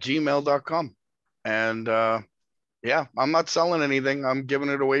at gmail.com. And yeah, I'm not selling anything. I'm giving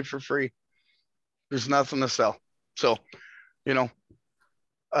it away for free. There's nothing to sell. So, you know,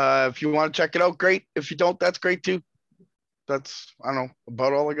 if you want to check it out, great. If you don't, that's great too. That's, I don't know,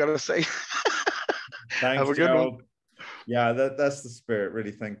 about all I got to say. Thanks, have a good Gerald. one. Yeah, that's the spirit,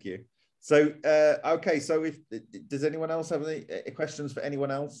 really. Thank you. So, okay, so does anyone else have any questions for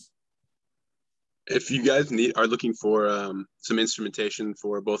anyone else? If you guys are looking for some instrumentation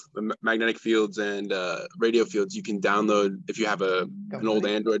for both magnetic fields and radio fields, you can download, if you have an old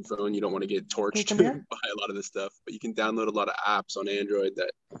Android phone, you don't want to get torched by a lot of this stuff, but you can download a lot of apps on Android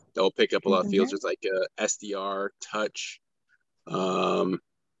that will pick up a lot of fields. There's like SDR, touch. Then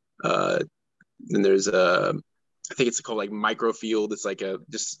there's I think it's called like microfield. It's like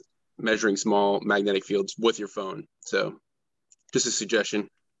just measuring small magnetic fields with your phone. So just a suggestion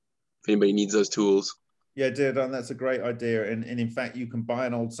if anybody needs those tools. Yeah, dude, and that's a great idea. And in fact, you can buy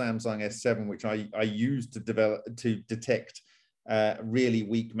an old Samsung S7, which I used to detect really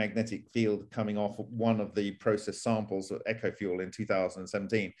weak magnetic field coming off one of the process samples of Echo Fuel in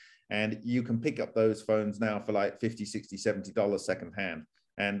 2017. And you can pick up those phones now for like $50, $60, $70 secondhand.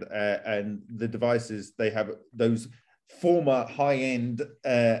 And the devices, they have those former high-end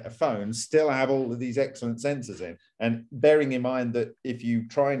phones still have all of these excellent sensors in. And bearing in mind that if you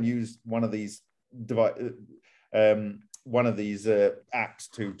try and use one of these apps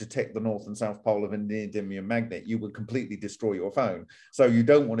to detect the north and south pole of a neodymium magnet, you will completely destroy your phone. So you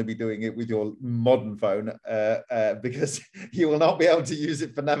don't want to be doing it with your modern phone because you will not be able to use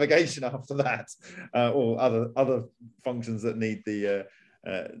it for navigation after that, or other functions that need the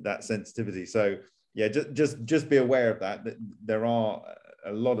that sensitivity. So yeah, just be aware of that there are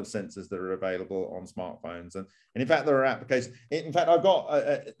a lot of sensors that are available on smartphones, and in fact there are applications. In fact, I've got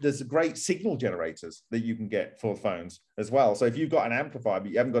there's great signal generators that you can get for phones as well. So if you've got an amplifier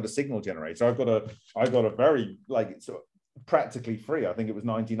but you haven't got a signal generator, I've got a very, like, sort of practically free, I think it was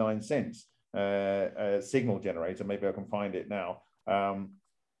 99 cents signal generator. Maybe I can find it now.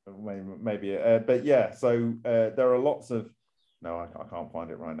 Maybe but yeah, so there are lots of, no, I can't find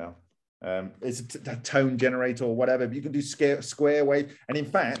it right now. It's a tone generator or whatever, but you can do square wave. And in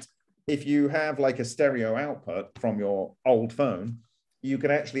fact, if you have like a stereo output from your old phone, you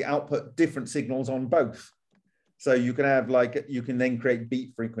can actually output different signals on both. So you can have you can then create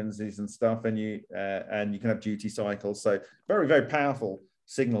beat frequencies and stuff, and you can have duty cycles. So very, very powerful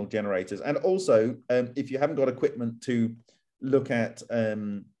signal generators. And also, if you haven't got equipment to look at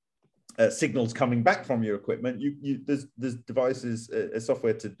signals coming back from your equipment, there's devices,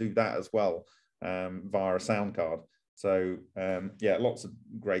 software to do that as well via a sound card. So yeah, lots of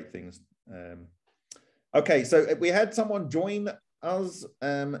great things. Okay, so we had someone join us.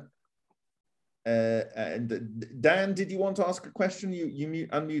 And Dan, did you want to ask a question? You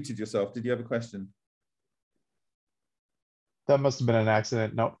unmuted yourself. Did you have a question? That must have been an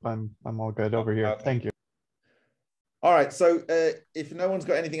accident. Nope, I'm all good over here. Okay. Thank you. All right. So if no one's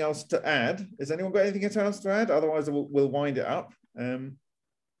got anything else to add, has anyone got anything else to add? Otherwise, we'll wind it up. And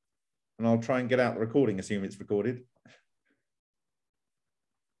I'll try and get out the recording, assume it's recorded.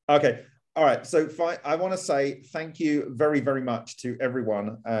 Okay. All right. So I want to say thank you very, very much to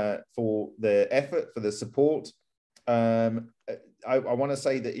everyone for their effort, for the support. I want to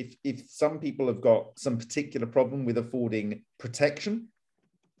say that if some people have got some particular problem with affording protection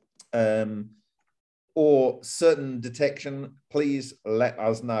or certain detection, please let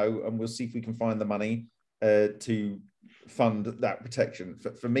us know and we'll see if we can find the money to fund that protection.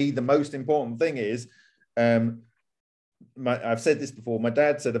 For me, the most important thing is, I've said this before, my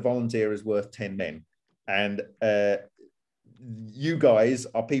dad said a volunteer is worth 10 men. And you guys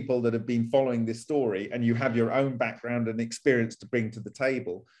are people that have been following this story and you have your own background and experience to bring to the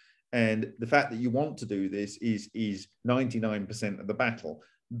table. And the fact that you want to do this is 99% of the battle,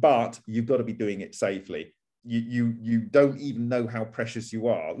 but you've got to be doing it safely. You don't even know how precious you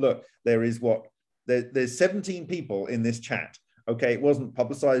are. Look, there's 17 people in this chat. Okay, it wasn't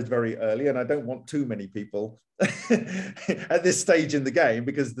publicized very early, and I don't want too many people at this stage in the game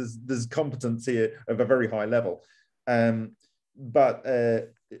because there's competence here of a very high level. But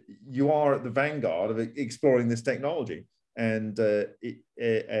you are at the vanguard of exploring this technology, and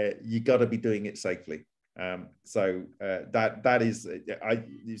you got to be doing it safely. So that is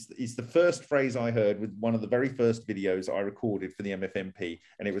it's the first phrase I heard with one of the very first videos I recorded for the MFMP,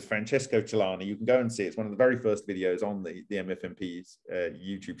 and it was Francesco Celani. You can go and see it. It's one of the very first videos on the MFMP's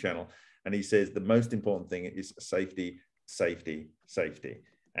YouTube channel, and he says the most important thing is safety, safety, safety.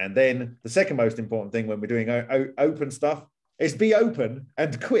 And then the second most important thing when we're doing open stuff is be open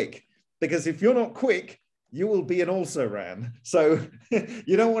and quick, because if you're not quick, you will be an also-ran. So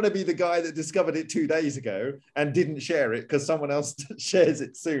you don't want to be the guy that discovered it 2 days ago and didn't share it because someone else shares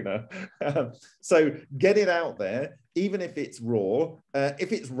it sooner. So get it out there, even if it's raw.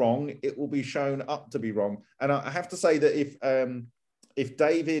 If it's wrong, it will be shown up to be wrong. And I have to say that if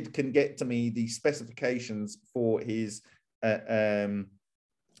David can get to me the specifications for his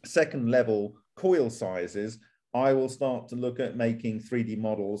second level coil sizes, I will start to look at making 3D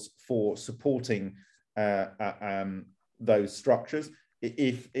models for supporting those structures.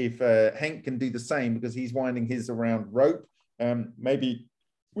 If Henk can do the same because he's winding his around rope, maybe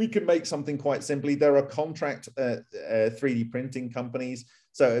we can make something quite simply. There are contract 3D printing companies,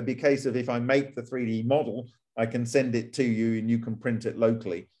 so it'd be a case of if I make the 3D model, I can send it to you and you can print it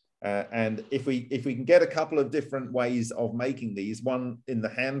locally. And if we can get a couple of different ways of making these, one in the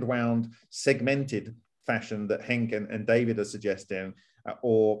hand wound segmented fashion that Henk and David are suggesting,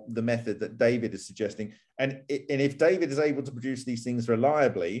 or the method that David is suggesting. And if David is able to produce these things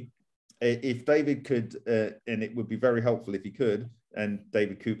reliably, if David could, and it would be very helpful if he could, and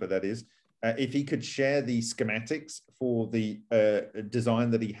David Cooper, that is, if he could share the schematics for the design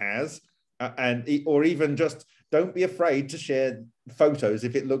that he has, or even just don't be afraid to share photos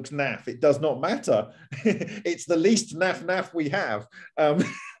if it looks naff. It does not matter. It's the least naff we have.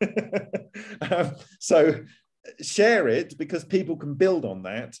 So share it because people can build on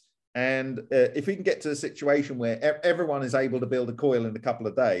that. And if we can get to a situation where everyone is able to build a coil in a couple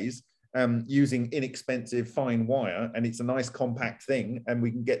of days using inexpensive fine wire, and it's a nice compact thing, and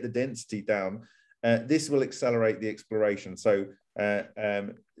we can get the density down, this will accelerate the exploration. So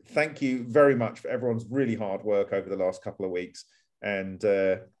thank you very much for everyone's really hard work over the last couple of weeks. And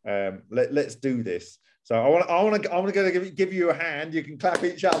let's do this. So I want to give you a hand. You can clap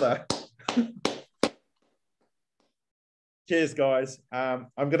each other. Cheers, guys. I'm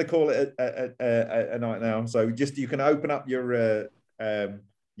going to call it a night now. So just you can open up your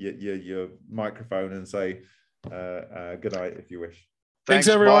microphone and say good night if you wish. Thanks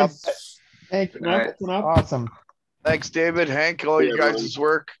everyone. Bob. Thank you. Awesome. Thanks, David, Hank, all you guys'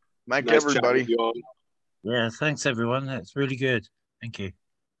 work. Mike, nice everybody. Yeah, thanks everyone. That's really good. Thank you.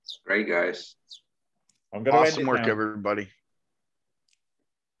 Great, guys. I'm going to awesome work, everybody.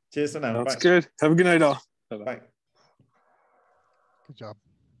 Cheers for now. That's good. Have a good night, all. Bye. Good job.